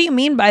 What do you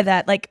mean by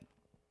that? Like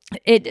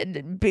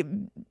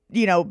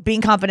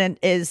being confident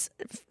is,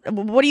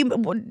 what do you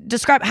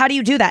describe? How do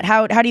you do that?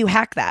 How do you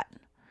hack that?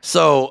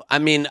 So, I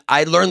mean,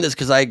 I learned this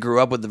because I grew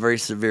up with a very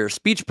severe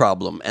speech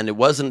problem, and it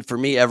wasn't for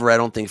me ever, I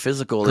don't think,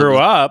 physical. Grew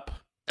up.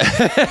 I'm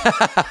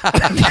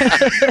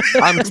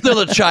still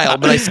a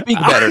child, but I speak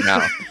better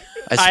now.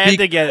 I had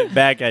to get it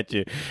back at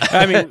you.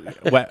 I mean,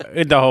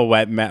 the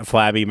whole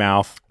flabby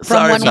mouth.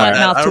 From one wet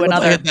mouth I to don't know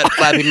if I another. hit that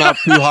flabby mouth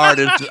too hard.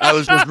 I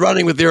was just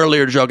running with the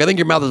earlier joke. I think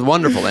your mouth is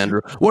wonderful,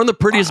 Andrew. One of the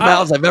prettiest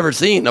mouths I've ever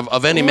seen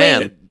of any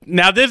man.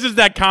 Now, this is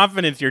that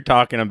confidence you're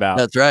talking about.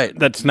 That's right.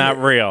 That's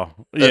not real.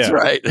 That's Yeah.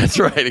 right. That's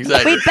right.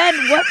 Exactly. Wait, Ben,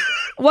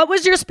 What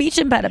was your speech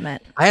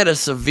impediment? I had a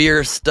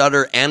severe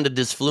stutter and a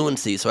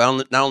disfluency. So I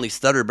not only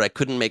stuttered, but I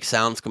couldn't make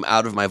sounds come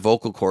out of my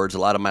vocal cords a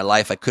lot of my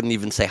life. I couldn't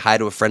even say hi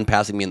to a friend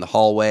passing me in the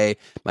hallway.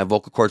 My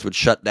vocal cords would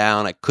shut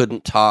down. I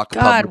couldn't talk.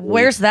 God, publicly.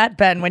 where's that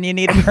been when you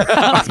need him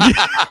around?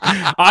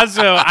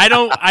 Also,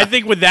 I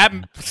think with that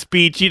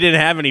speech, you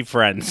didn't have any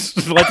friends.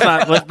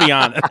 Let's be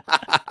honest.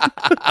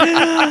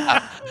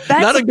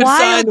 That's not a good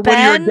wild, sign Ben.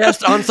 when you're a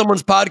guest on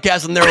someone's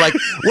podcast and they're like,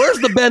 "Where's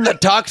the Ben that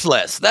talks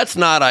less?" That's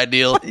not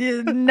ideal.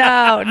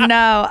 No.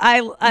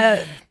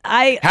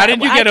 How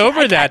did you get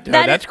over that, though?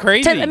 That's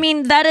crazy. I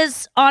mean, that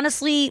is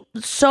honestly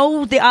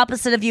so the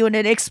opposite of you, and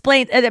it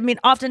explains. I mean,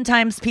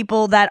 oftentimes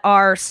people that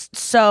are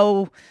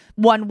so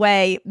one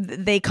way,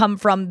 they come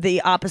from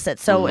the opposite.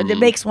 So it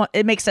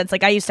makes sense.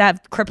 Like I used to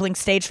have crippling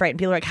stage fright, and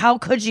people are like, "How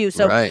could you?"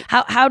 So Right.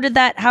 how did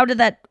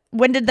that?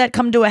 When did that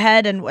come to a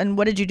head, and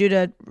what did you do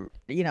to,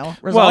 resolve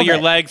Well, your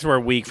it? legs were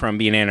weak from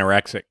being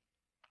anorexic.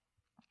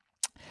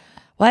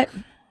 What?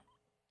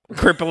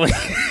 Crippling.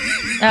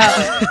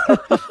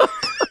 Oh.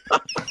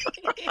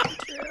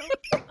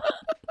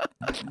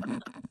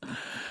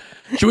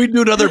 Should we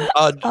do another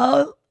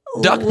duck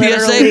literally.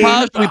 PSA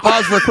pause? Should we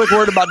pause for a quick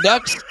word about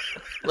ducks?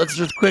 Let's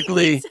just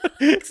quickly.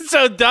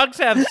 So ducks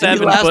have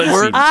 7 last pussies.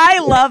 word? I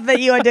love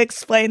that you had to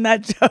explain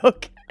that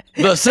joke.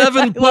 The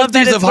 7 love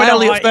that pussies it's of gonna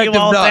highly haunt you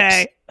effective all ducks.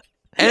 day.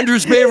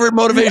 Andrew's favorite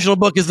motivational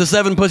book is The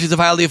 7 Pussies of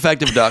Highly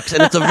Effective Ducks.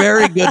 And it's a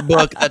very good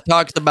book that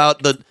talks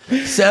about the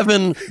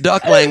 7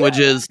 duck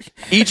languages.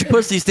 Each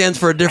pussy stands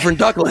for a different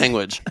duck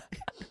language.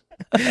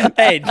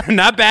 Hey,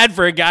 not bad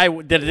for a guy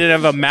that didn't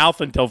have a mouth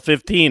until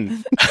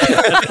 15.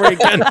 That's pretty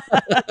good.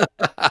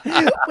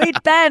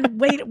 Wait, Ben,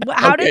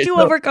 how did you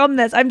overcome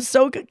this? I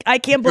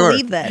can't Sure.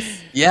 believe this.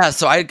 Yeah,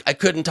 so I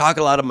couldn't talk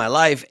a lot of my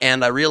life,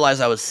 and I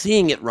realized I was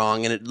seeing it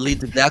wrong, and it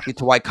leads exactly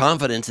to why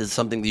confidence is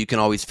something that you can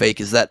always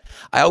fake, is that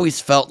I always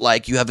felt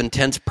like you have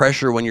intense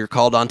pressure when you're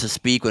called on to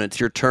speak, when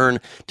it's your turn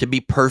to be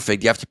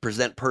perfect. You have to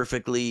present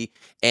perfectly,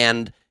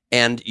 and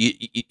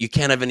you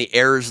can't have any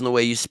errors in the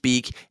way you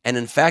speak. And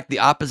in fact, the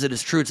opposite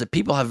is true. It's that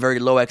people have very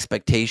low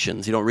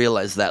expectations. You don't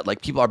realize that.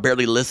 Like, people are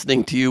barely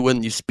listening to you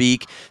when you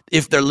speak.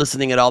 If they're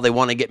listening at all, they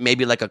want to get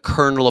maybe like a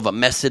kernel of a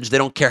message. They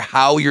don't care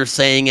how you're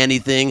saying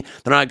anything.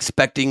 They're not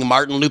expecting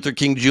Martin Luther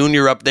King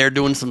Jr. up there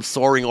doing some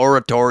soaring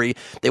oratory.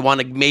 They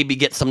want to maybe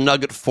get some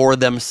nugget for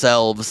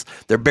themselves.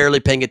 They're barely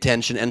paying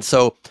attention. And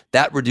so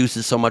that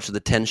reduces so much of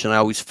the tension I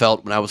always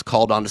felt when I was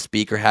called on to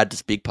speak or had to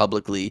speak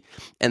publicly.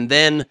 And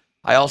then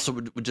I also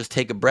would just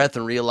take a breath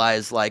and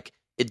realize, like,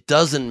 it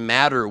doesn't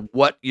matter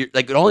what you're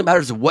like. It only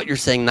matters what you're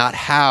saying, not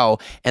how.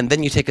 And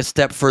then you take a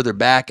step further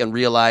back and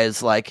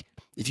realize, like,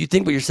 if you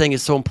think what you're saying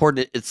is so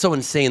important, it's so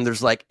insane.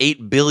 There's like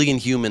 8 billion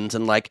humans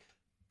and like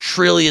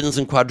trillions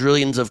and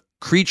quadrillions of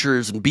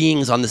creatures and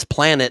beings on this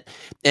planet.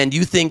 And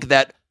you think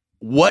that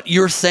what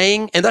you're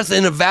saying, and that's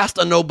in a vast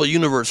unknowable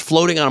universe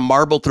floating on a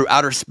marble through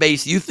outer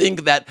space, you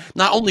think that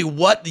not only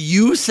what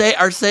you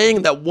are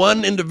saying, that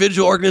one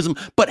individual organism,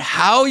 but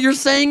how you're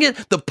saying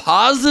it, the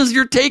pauses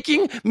you're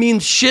taking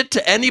means shit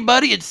to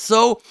anybody. It's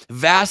so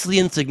vastly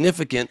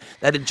insignificant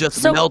that it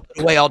just melted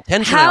away all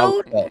tension.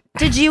 How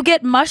did you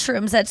get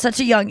mushrooms at such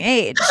a young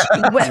age?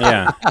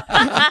 Yeah.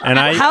 And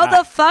how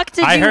the fuck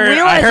did you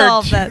realize all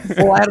of this?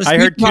 Well, I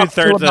heard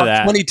 2/3 of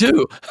that.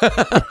 22.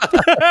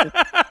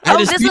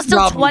 This was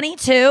still 22?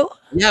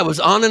 Yeah, it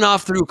was on and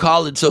off through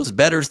college, so it's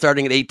better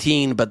starting at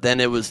 18, but then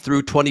it was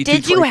through 22.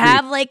 Did you 23.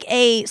 have like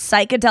a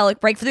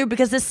psychedelic breakthrough?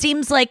 Because this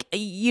seems like,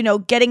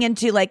 getting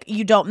into like,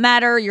 you don't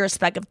matter, you're a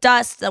speck of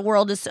dust, the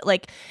world is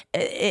like,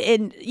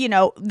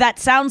 that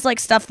sounds like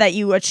stuff that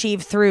you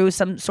achieved through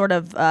some sort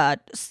of,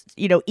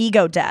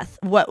 ego death.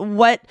 What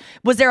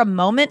was there a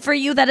moment for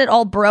you that it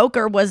all broke,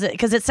 or was it,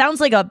 because it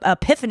sounds like a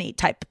epiphany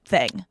type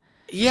thing?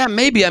 Yeah,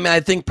 maybe. I mean, I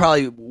think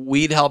probably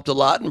weed helped a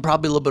lot, and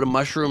probably a little bit of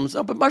mushrooms.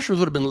 Oh, but mushrooms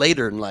would have been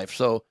later in life,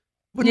 so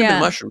wouldn't have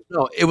been mushrooms.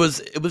 No, it was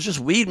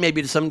just weed.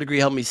 Maybe to some degree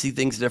helped me see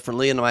things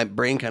differently, and my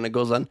brain kind of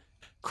goes on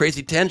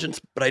crazy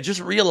tangents. But I just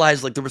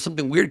realized like there was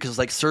something weird because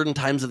like certain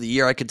times of the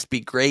year I could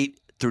speak great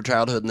through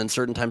childhood, and then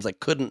certain times I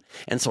couldn't,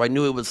 and so I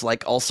knew it was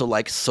like also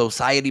like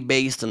society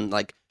based and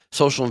like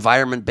social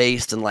environment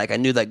based, and like I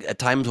knew that at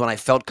times when I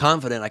felt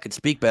confident I could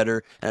speak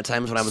better, and at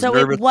times when I was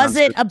nervous. So it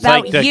wasn't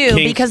about like the you,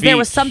 King's because there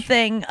was Speech.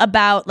 something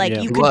about like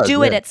you It could was,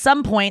 do it yeah. at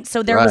some point.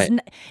 So there was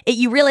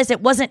you realized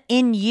it wasn't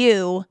in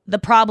you the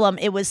problem;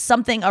 it was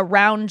something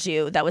around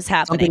you that was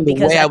happening. Something the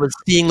Because way I was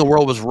seeing the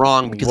world was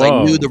wrong, because I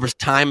Whoa. knew there was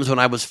times when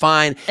I was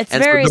fine. It's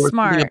and very so there was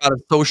smart. something about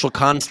a social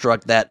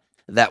construct that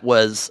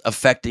was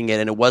affecting it,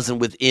 and it wasn't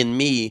within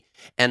me.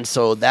 And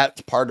so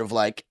that's part of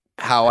like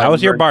how I How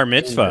was your learned bar to-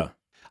 mitzvah?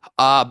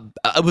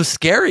 It was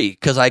scary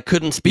because I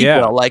couldn't speak Yeah.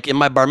 well. Like in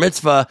my bar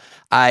mitzvah,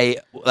 I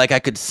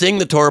could sing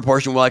the Torah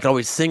portion well. I could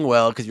always sing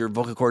well because your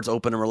vocal cords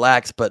open and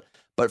relax. But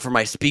for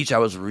my speech, I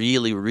was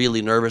really,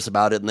 really nervous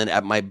about it. And then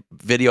at my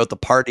video at the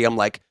party, I'm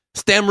like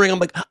stammering. I'm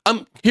like,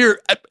 I'm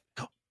here at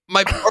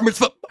my bar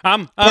mitzvah.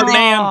 I'm a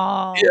man.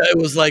 Aw. Yeah, it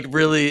was like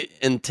really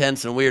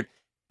intense and weird.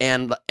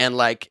 And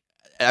like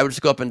I would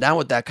just go up and down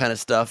with that kind of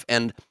stuff.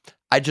 And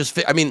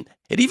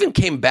it even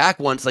came back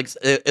once. Like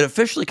it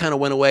officially kind of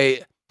went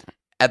away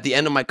at the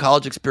end of my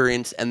college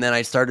experience, and then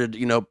I started,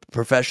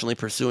 professionally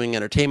pursuing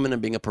entertainment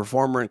and being a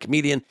performer and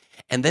comedian.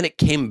 And then it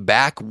came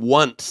back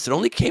once. It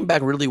only came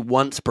back really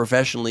once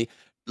professionally,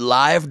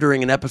 live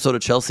during an episode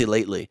of Chelsea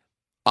Lately.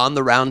 On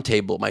the round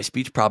table, my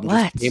speech problem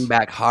just came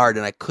back hard,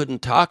 and I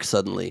couldn't talk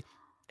suddenly.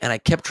 And I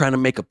kept trying to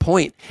make a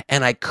point,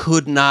 and I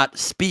could not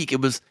speak.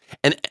 It was,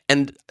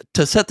 and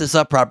to set this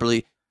up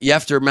properly, you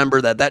have to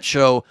remember that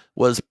show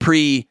was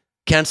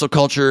pre-cancel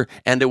culture,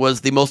 and it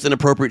was the most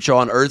inappropriate show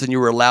on earth, and you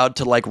were allowed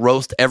to like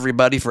roast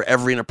everybody for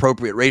every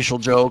inappropriate racial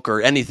joke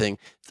or anything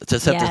to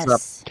set this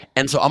up.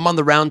 And so I'm on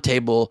the round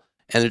table,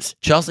 and it's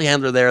Chelsea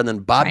Handler there, and then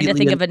Bobby Trying to Lee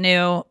think of a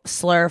new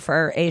slur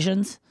for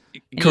Asians.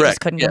 And Correct. You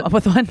just couldn't come up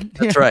with one.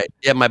 That's right.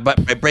 Yeah, my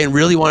brain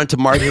really wanted to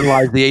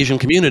marginalize the Asian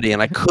community,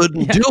 and I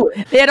couldn't do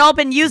it. They had all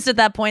been used at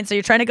that point, so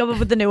you're trying to come up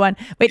with the new one.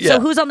 Wait,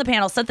 so who's on the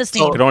panel? Set the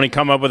scene. Could only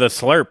come up with a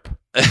slurp.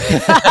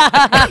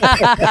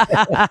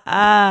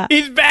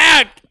 He's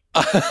back.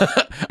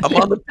 I'm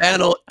on the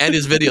panel, and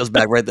his video's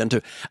back right then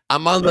too.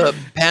 I'm on the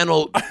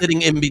panel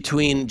sitting in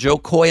between Joe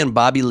Coy and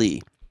Bobby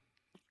Lee,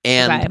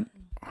 and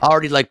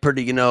already like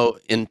pretty,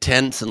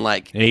 intense and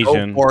like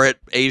Asian. Go for it,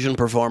 Asian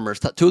performers,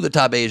 two of the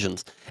top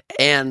Asians,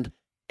 and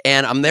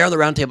I'm there on the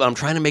round table. I'm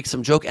trying to make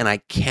some joke, and I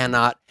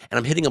cannot, and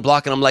I'm hitting a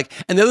block, and I'm like,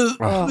 and then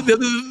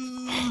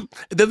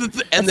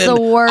It's the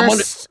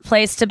worst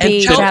place to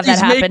be to have that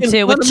happen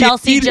too, with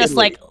Chelsea just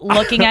like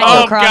looking at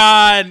you across.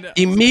 God!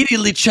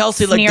 Immediately,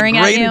 Chelsea, like Sneering the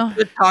at greatest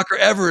shit talker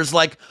ever, is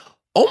like,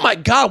 "Oh my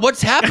God,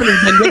 what's happening?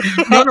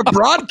 You're on a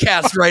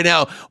broadcast right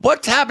now.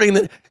 What's happening?"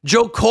 Then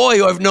Joe Coy,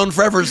 who I've known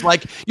forever, is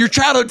like, "Your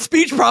childhood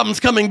speech problem's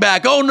coming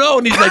back. Oh no!"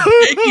 And he's like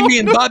shaking me,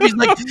 and Bobby's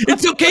like,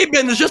 "It's okay,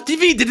 Ben. It's just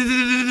TV."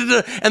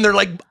 And they're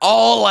like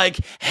all like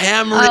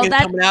hammering and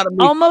coming out of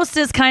me. Almost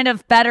is kind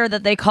of better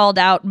that they called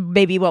out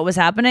maybe what was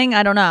happening.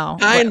 I don't know.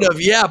 Kind of,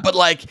 yeah, but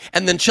like,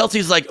 and then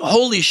Chelsea's like,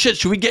 "Holy shit,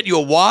 should we get you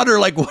a water?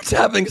 Like, what's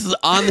happening? This is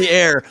on the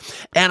air."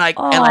 And I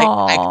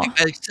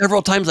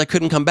several times I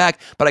couldn't come back,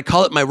 but I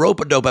call it my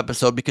rope-a-dope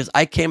episode because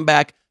I came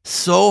back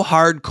so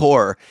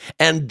hardcore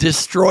and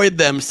destroyed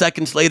them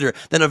seconds later.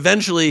 Then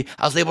eventually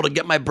I was able to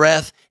get my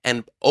breath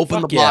and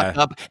open the block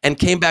up and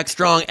came back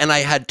strong. And I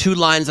had two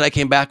lines that I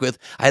came back with.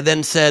 I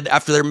then said,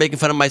 after they're making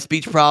fun of my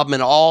speech problem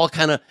and all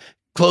kind of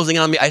closing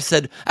on me, I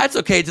said, "That's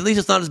okay. At least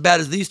it's not as bad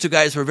as these two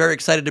guys who are very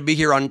excited to be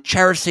here on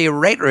Chelsea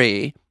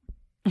Lately."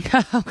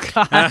 Oh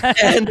God.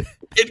 And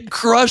it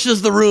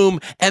crushes the room.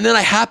 And then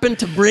I happen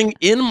to bring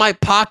in my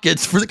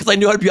pockets because I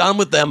knew I'd be on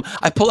with them.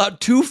 I pull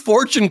out 2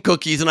 fortune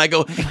cookies and I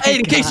go, "Hey,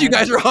 in case you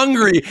guys are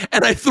hungry,"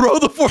 and I throw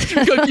the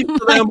fortune cookies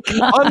to them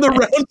on the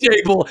round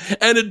table,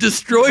 and it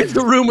destroys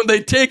the room. When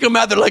they take them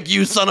out, they're like,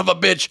 "You son of a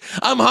bitch,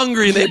 I'm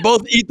hungry," and they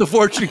both eat the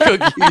fortune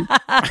cookies.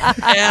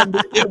 And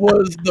it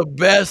was the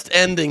best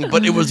ending,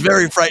 but it was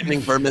very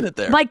frightening for a minute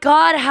there. My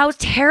God, how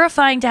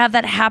terrifying to have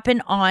that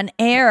happen on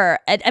air.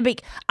 I mean,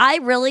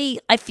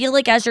 I feel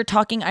like as you're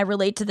talking, I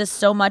relate to this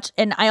so much.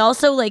 And I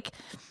also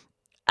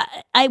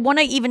I want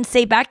to even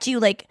say back to you,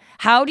 like,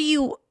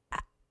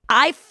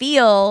 I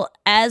feel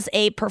as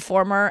a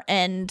performer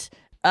and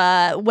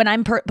when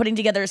I'm putting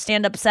together a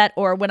stand-up set,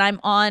 or when I'm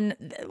on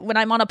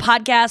a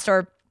podcast,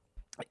 or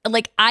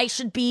like, I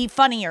should be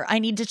funnier. I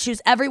need to choose,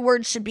 every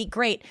word should be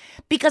great,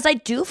 because I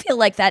do feel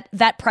like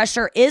that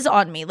pressure is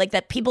on me, like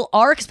that people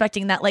are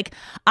expecting that. Like,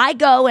 I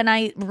go and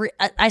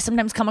I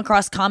sometimes come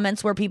across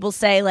comments where people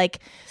say like,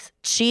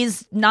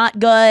 "She's not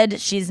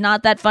good. She's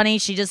not that funny.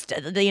 She just,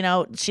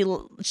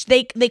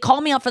 they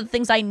call me out for the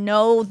things I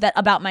know that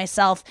about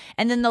myself."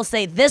 And then they'll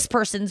say, "This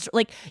person's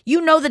like,"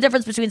 the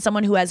difference between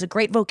someone who has a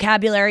great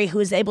vocabulary, who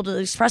is able to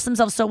express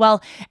themselves so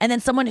well, and then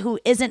someone who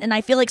isn't. And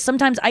I feel like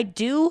sometimes I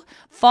do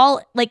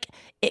fall like,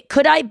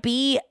 could I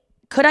be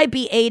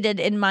aided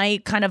in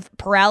my kind of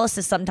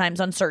paralysis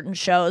sometimes on certain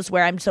shows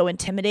where I'm so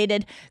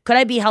intimidated? Could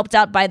I be helped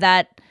out by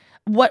that?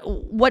 What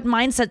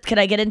mindset could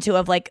I get into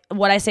of like,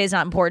 what I say is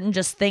not important,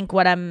 just think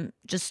what I'm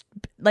just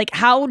like,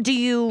 how do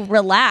you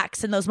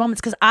relax in those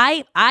moments? Because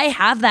I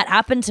have that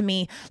happen to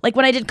me. Like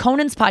when I did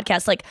Conan's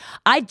podcast, like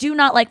I do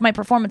not like my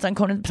performance on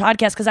Conan's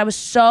podcast because I was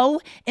so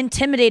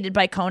intimidated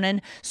by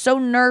Conan, so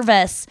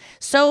nervous,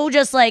 so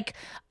just like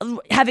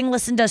having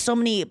listened to so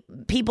many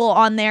people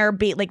on there,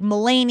 be like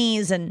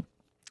Mulaney's and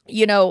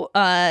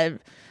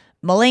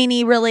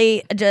Mulaney,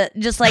 really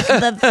just like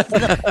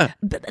the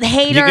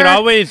hater. You could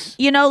always,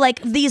 like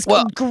these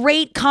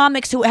great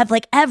comics who have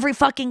like every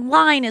fucking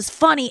line is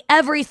funny,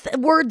 every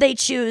word they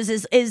choose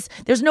is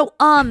there's no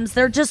ums.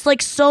 They're just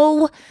like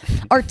so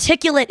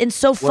articulate and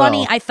so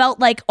funny. I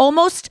felt like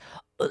almost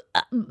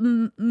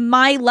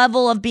my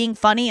level of being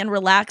funny and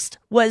relaxed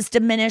was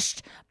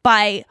diminished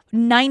by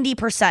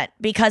 90%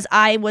 because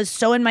I was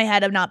so in my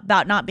head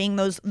about not being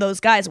those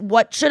guys.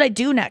 What should I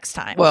do next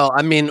time? Well,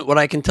 I mean, what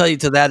I can tell you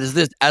to that is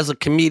this: as a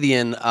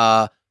comedian,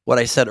 what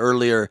I said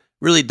earlier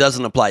really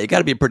doesn't apply. You got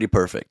to be pretty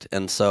perfect,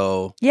 and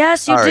so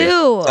yes, you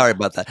do. Sorry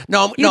about that.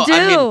 No, you do.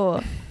 I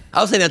mean,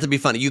 I was saying that to be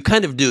funny. You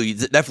kind of do.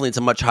 Definitely, it's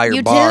a much higher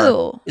You bar.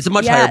 do. It's a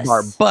much higher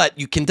bar, but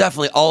you can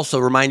definitely also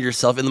remind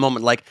yourself in the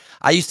moment. Like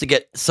I used to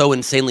get so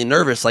insanely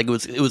nervous, like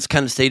it was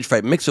kind of stage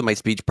fright mixed with my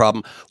speech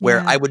problem,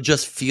 where I would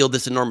just feel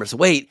this enormous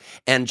weight,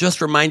 and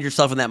just remind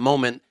yourself in that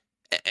moment.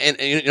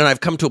 And I've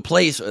come to a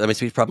place. My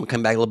speech problem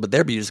come back a little bit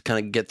there, but you just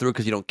kind of get through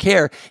because you don't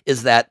care.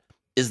 Is that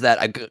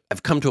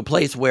I've come to a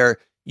place where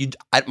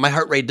my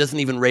heart rate doesn't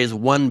even raise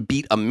 1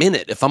 beat a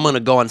minute. If I'm going to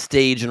go on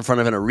stage in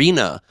front of an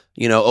arena,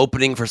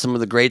 opening for some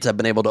of the greats I've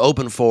been able to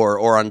open for,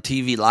 or on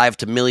TV live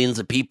to millions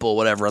of people,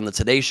 whatever, on the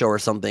Today Show or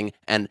something,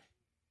 and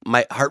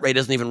my heart rate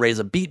doesn't even raise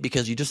a beat,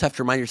 because you just have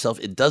to remind yourself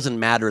it doesn't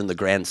matter in the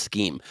grand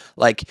scheme.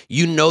 Like,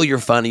 you're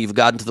funny. You've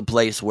gotten to the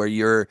place where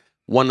you're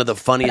one of the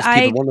funniest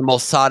people, one of the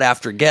most sought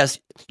after guests.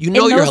 You're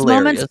hilarious. In those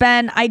moments,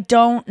 Ben, I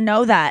don't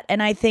know that.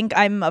 And I think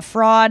I'm a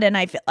fraud, and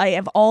I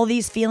have all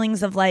these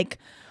feelings of like,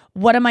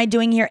 what am I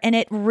doing here? And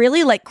it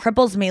really like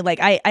cripples me. Like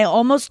I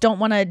almost don't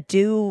want to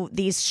do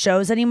these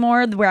shows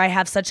anymore where I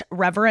have such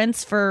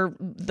reverence for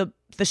the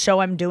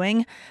show I'm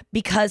doing,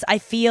 because I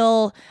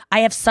feel I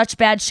have such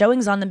bad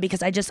showings on them,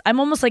 because I'm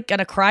almost like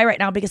gonna cry right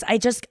now, because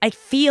I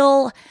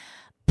feel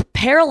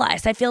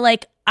paralyzed. I feel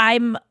like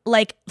I'm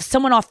like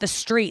someone off the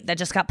street that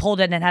just got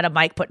pulled in and had a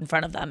mic put in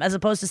front of them, as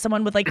opposed to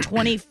someone with like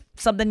 20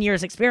 something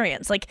years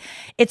experience. Like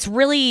it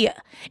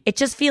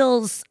just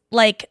feels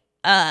like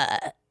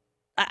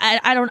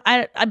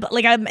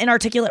I'm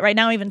inarticulate right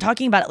now even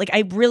talking about it. Like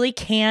I really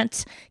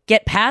can't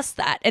get past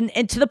that. And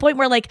to the point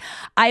where like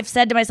I've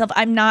said to myself,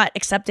 I'm not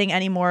accepting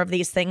any more of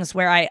these things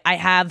where I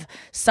have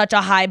such a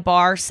high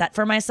bar set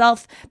for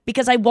myself,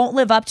 because I won't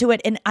live up to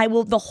it. And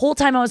the whole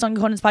time I was on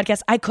Conan's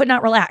podcast, I could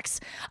not relax.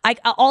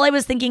 All I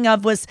was thinking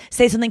of was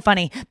say something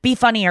funny, be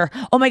funnier.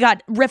 Oh my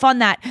God, riff on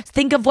that.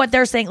 Think of what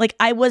they're saying. Like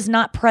I was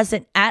not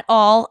present at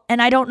all,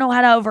 and I don't know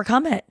how to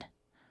overcome it.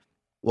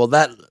 Well,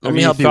 let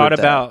me help you thought with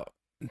that. about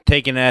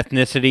taking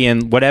ethnicity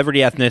and whatever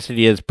the ethnicity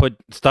is,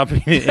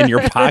 stuffing it in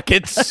your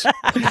pockets.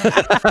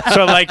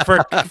 So like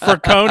for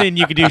Conan,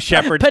 you could do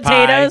shepherd's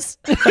potatoes.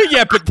 Pie.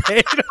 Yeah,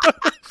 potatoes.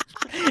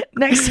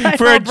 Next time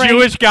for a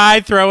Jewish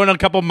guy, throw in a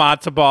couple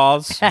matzo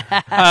balls.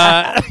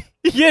 A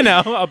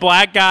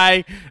black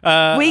guy.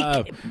 We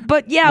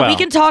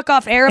can talk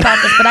off air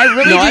about this, but I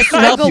really do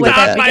struggle with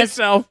it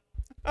myself.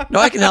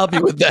 No, I can help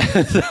you with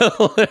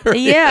that.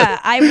 Yeah,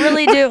 I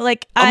really do.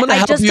 Like, I'm gonna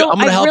help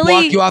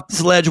walk you off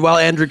this ledge while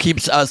Andrew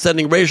keeps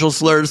sending racial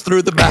slurs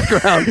through the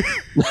background.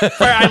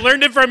 I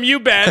learned it from you,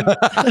 Ben.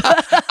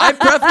 I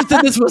prefaced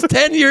it. This was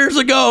 10 years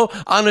ago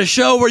on a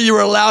show where you were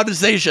allowed to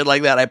say shit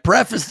like that. I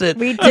prefaced it.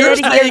 We did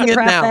saying the it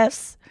now.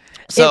 preface.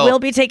 So, it will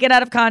be taken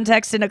out of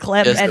context in a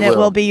clip, and it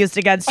will be used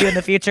against you in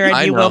the future,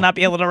 and you will not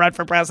be able to run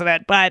for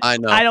president. But I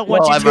don't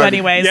want you to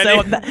anyway.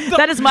 So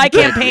that is my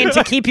campaign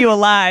to keep you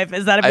alive,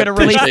 is that I'm going to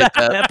release that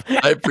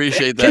clip. I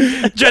appreciate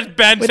that. Just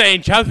Ben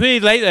saying, "Trust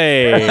me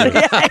lately."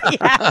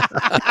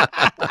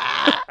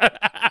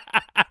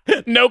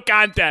 No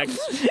context.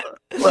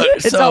 Look,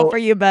 it's all for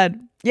you,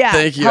 Ben. Yeah,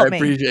 thank you. I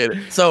appreciate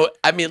it. So,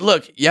 I mean,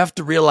 look, you have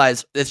to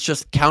realize it's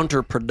just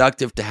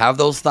counterproductive to have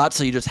those thoughts.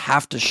 So you just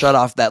have to shut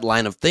off that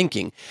line of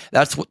thinking.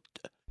 That's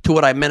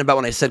what I meant about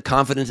when I said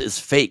confidence is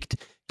faked.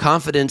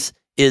 Confidence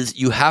is,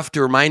 you have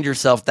to remind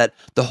yourself that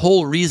the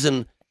whole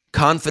reason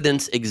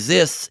confidence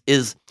exists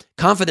is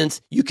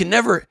confidence. You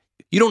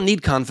don't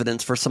need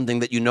confidence for something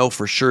that you know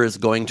for sure is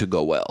going to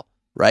go well.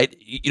 Right?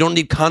 You don't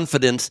need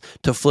confidence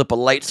to flip a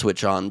light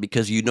switch on,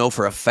 because you know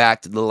for a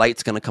fact the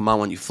light's going to come on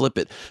when you flip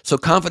it. So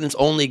confidence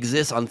only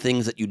exists on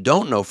things that you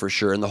don't know for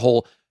sure. And the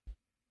whole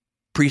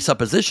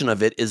presupposition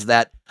of it is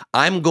that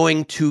I'm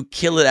going to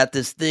kill it at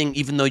this thing,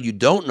 even though you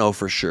don't know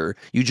for sure.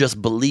 You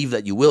just believe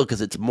that you will, because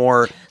it's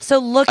more So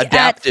look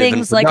at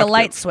things like a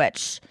light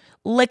switch.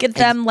 Look at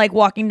them like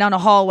walking down a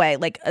hallway,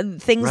 like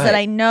things that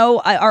I know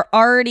are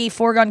already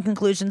foregone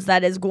conclusions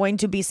that is going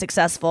to be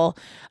successful.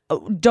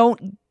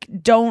 Don't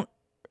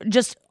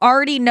just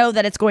already know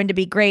that it's going to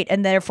be great,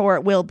 and therefore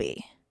it will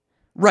be.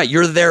 Right.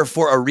 You're there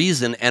for a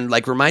reason. And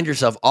like, remind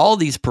yourself, all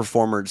these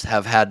performers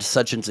have had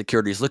such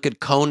insecurities. Look at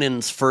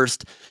Conan's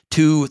first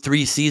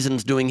 2-3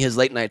 seasons doing his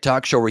late night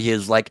talk show, where he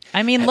is like,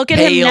 look at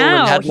him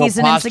now. He's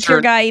an insecure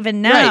guy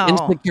even now. Right.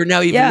 Insecure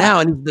now, now.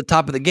 And he's at the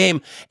top of the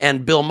game.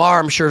 And Bill Maher,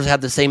 I'm sure, has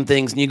had the same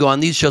things. And you go on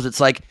these shows, it's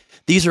like,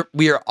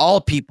 we are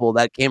all people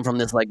that came from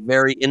this like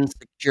very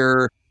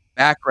insecure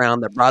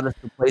background that brought us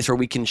to a place where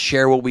we can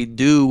share what we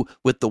do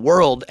with the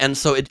world. And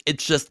so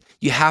it's just,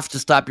 you have to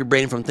stop your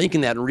brain from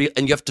thinking that, and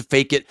you have to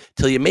fake it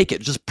till you make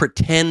it. Just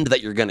pretend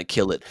that you're going to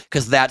kill it,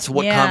 because that's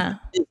what confidence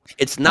is.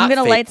 It's not I'm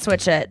going to light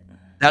switch it.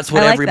 That's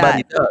what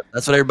everybody does.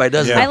 That's what everybody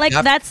does.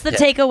 Yeah. That's the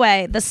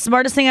takeaway. The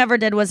smartest thing I ever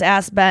did was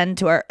ask Ben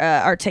to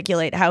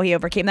articulate how he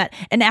overcame that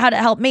and how to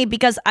help me,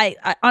 because I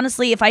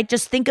honestly, if I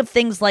just think of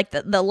things like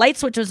the light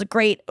switch was a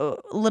great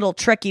little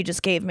trick you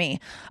just gave me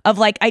of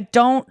like, I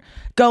don't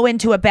go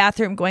into a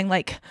bathroom going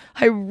like,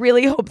 I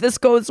really hope this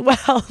goes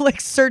well,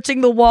 like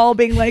searching the wall,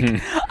 being like,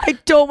 I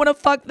don't want to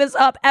fuck this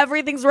up.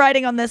 Everything's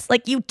riding on this.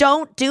 Like, you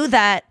don't do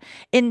that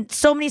in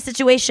so many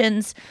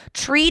situations.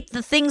 Treat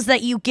the things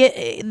that you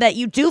get, that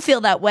you do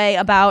feel that way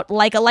about,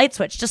 like a light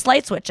switch. Just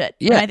light switch it.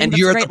 Yeah, I think and that's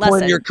you're a at great the point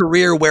lesson. in your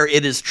career where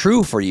it is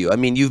true for you. I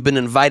mean, you've been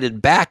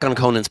invited back on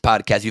Conan's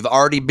podcast. You've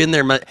already been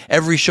there.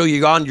 Every show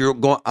you're on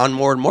on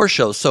more and more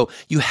shows. So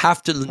you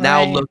have to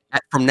now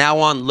from now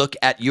on, look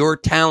at your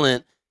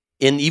talent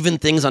in even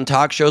things on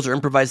talk shows or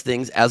improvised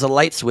things as a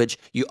light switch.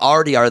 You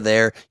already are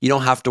there. You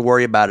don't have to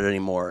worry about it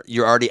anymore.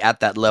 You're already at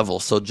that level.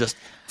 So just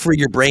free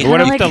your brain.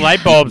 What if the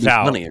light bulb's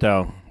out,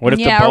 though? What if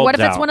the bulb's or what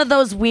if it's out? one of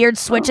those weird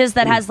switches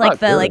that has like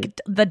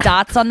the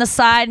dots on the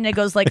side and it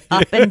goes like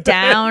up and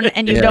down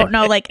and you don't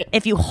know like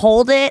if you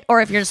hold it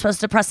or if you're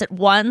supposed to press it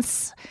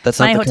once. That's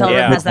my not hotel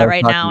room has that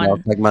right now,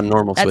 and like my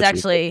normal that's switches,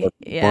 actually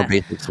more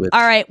basic switch.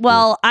 All right,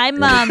 well, I'm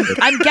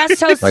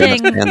guest Like a hosting.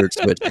 standard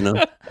switch, you know,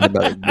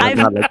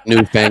 not like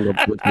newfangled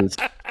switches.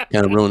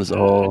 Kind of ruins the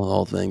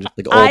whole thing. Just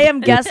like I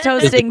am guest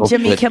hosting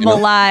Jimmy switch, Kimmel you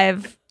know?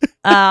 Live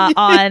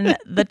on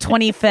the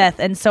 25th,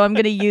 and so I'm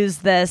going to use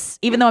this.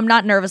 Even though I'm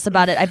not nervous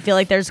about it, I feel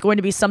like there's going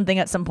to be something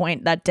at some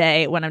point that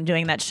day when I'm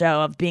doing that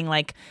show of being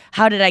like,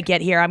 how did I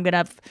get here? I'm going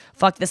to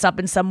fuck this up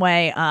in some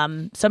way. So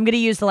I'm going to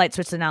use the light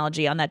switch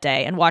analogy on that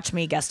day and watch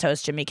me guest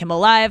host Jimmy Kimmel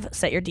Live.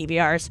 Set your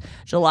DVRs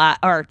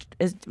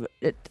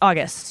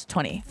August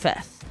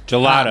 25th.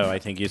 Gelato, I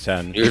think you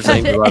said. You're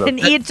saying gelato. And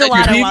eat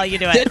gelato while you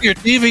do it. Set your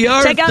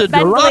DVRs Check out to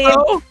Ben gelato.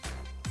 Gleib.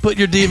 Put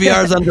your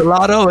DVRs on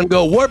gelato and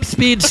go warp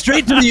speed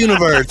straight to the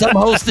universe. I'm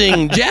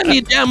hosting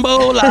Jammy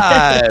Jambo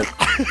Live.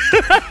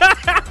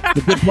 It's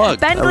a good plug.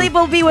 Ben Gleib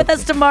will be with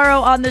us tomorrow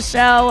on the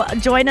show.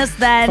 Join us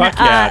then. Fuck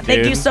yeah,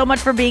 thank dude. you so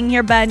much for being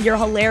here, Ben. You're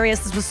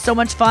hilarious. This was so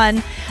much fun.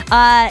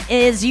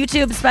 His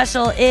YouTube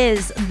special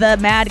is The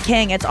Mad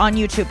King. It's on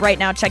YouTube right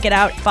now. Check it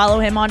out.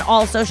 Follow him on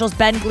all socials.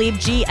 Ben Gleib,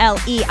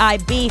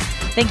 Gleib.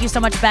 Thank you so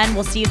much, Ben.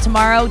 We'll see you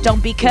tomorrow.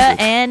 Don't be cut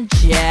and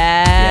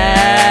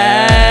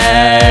Jack.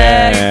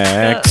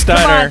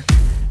 Stutter.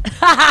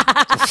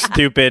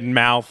 Stupid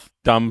mouth,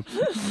 dumb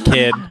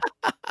kid.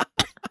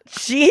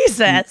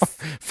 Jesus.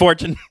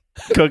 Fortune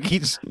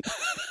cookies.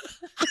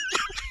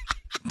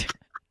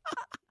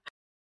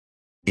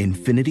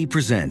 Infinity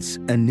presents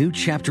a new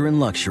chapter in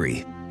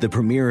luxury, the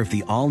premiere of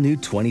the all-new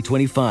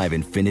 2025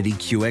 Infinity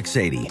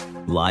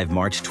QX80, live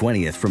March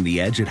 20th from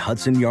the Edge at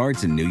Hudson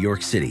Yards in New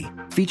York City,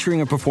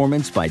 featuring a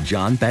performance by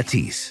John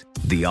Batiste.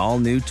 The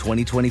all-new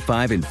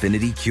 2025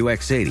 Infinity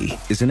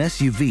QX80 is an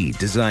SUV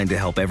designed to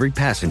help every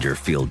passenger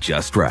feel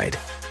just right.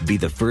 Be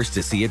the first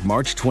to see it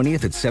March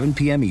 20th at 7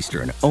 p.m.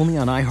 Eastern, only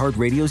on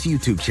iHeartRadio's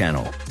YouTube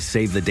channel.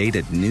 Save the date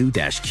at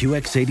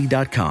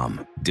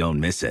new-QX80.com. Don't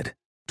miss it.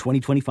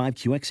 2025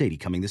 QX80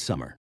 coming this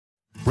summer.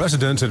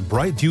 Residents at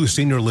Brightview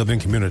Senior Living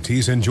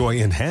Communities enjoy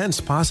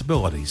enhanced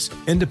possibilities,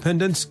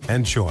 independence,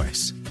 and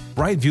choice.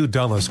 Brightview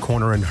Dulles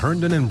Corner in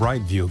Herndon and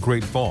Brightview,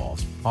 Great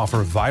Falls,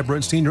 offer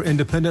vibrant senior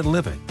independent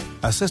living,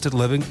 assisted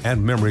living,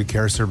 and memory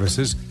care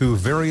services through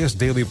various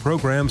daily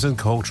programs and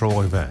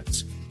cultural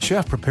events.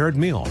 Chef-prepared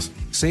meals,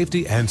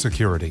 safety and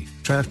security,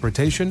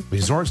 transportation,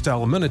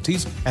 resort-style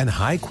amenities, and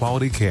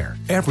high-quality care.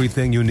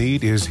 Everything you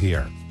need is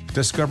here.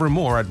 Discover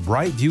more at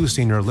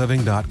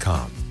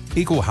brightviewseniorliving.com.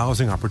 Equal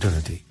housing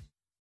opportunity.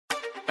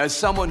 As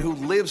someone who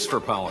lives for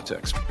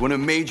politics, when a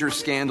major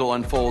scandal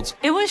unfolds,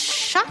 it was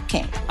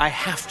shocking. I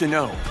have to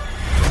know,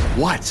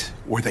 what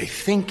were they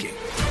thinking?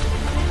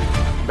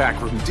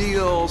 Backroom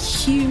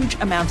deals, huge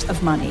amounts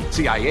of money,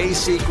 CIA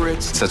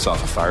secrets, sets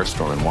off a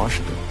firestorm in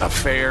Washington,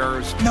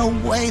 affairs. No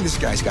way this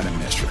guy's got a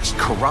mistress.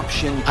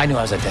 Corruption. I knew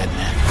I was a dead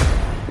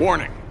man.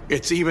 Warning,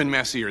 it's even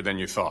messier than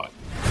you thought.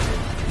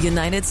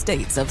 United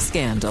States of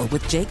Scandal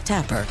with Jake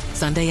Tapper,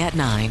 Sunday at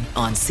 9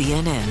 on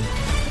CNN.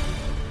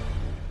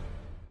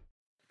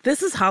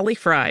 This is Holly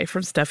Fry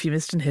from Stuff You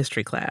Missed in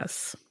History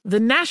Class. The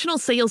national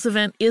sales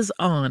event is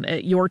on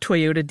at your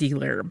Toyota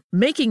dealer,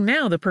 making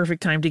now the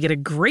perfect time to get a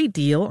great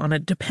deal on a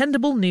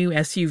dependable new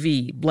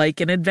SUV, like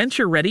an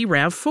adventure-ready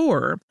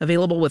RAV4.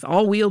 Available with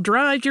all-wheel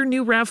drive, your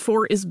new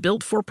RAV4 is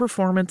built for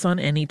performance on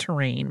any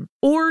terrain.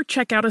 Or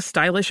check out a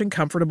stylish and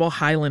comfortable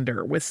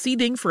Highlander with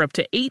seating for up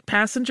to 8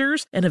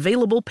 passengers and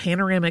available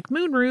panoramic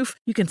moonroof.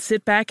 You can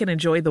sit back and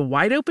enjoy the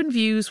wide-open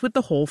views with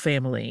the whole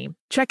family.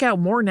 Check out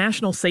more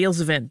national sales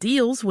event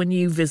deals when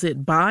you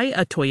visit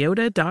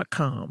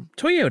buyatoyota.com.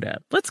 Toyota,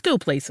 let's go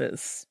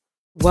places.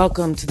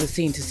 Welcome to the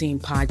Scene to Scene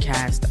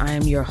podcast. I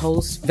am your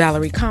host,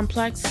 Valerie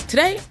Complex.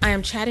 Today, I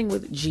am chatting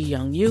with Ji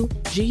Young Yu.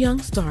 Ji Young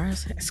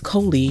stars as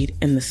co-lead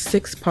in the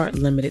 6-part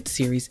limited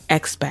series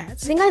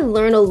Expats. I think I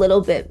learn a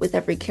little bit with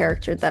every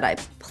character that I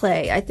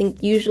play. I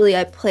think usually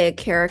I play a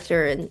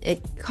character and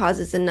it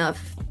causes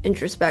enough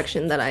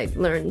introspection that I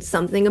learn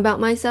something about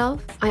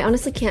myself. I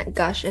honestly can't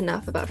gush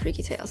enough about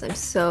Freaky Tales. I'm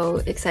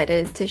so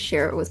excited to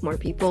share it with more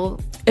people.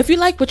 If you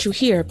like what you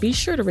hear, be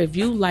sure to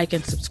review, like,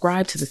 and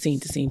subscribe to the Scene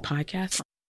to Scene podcast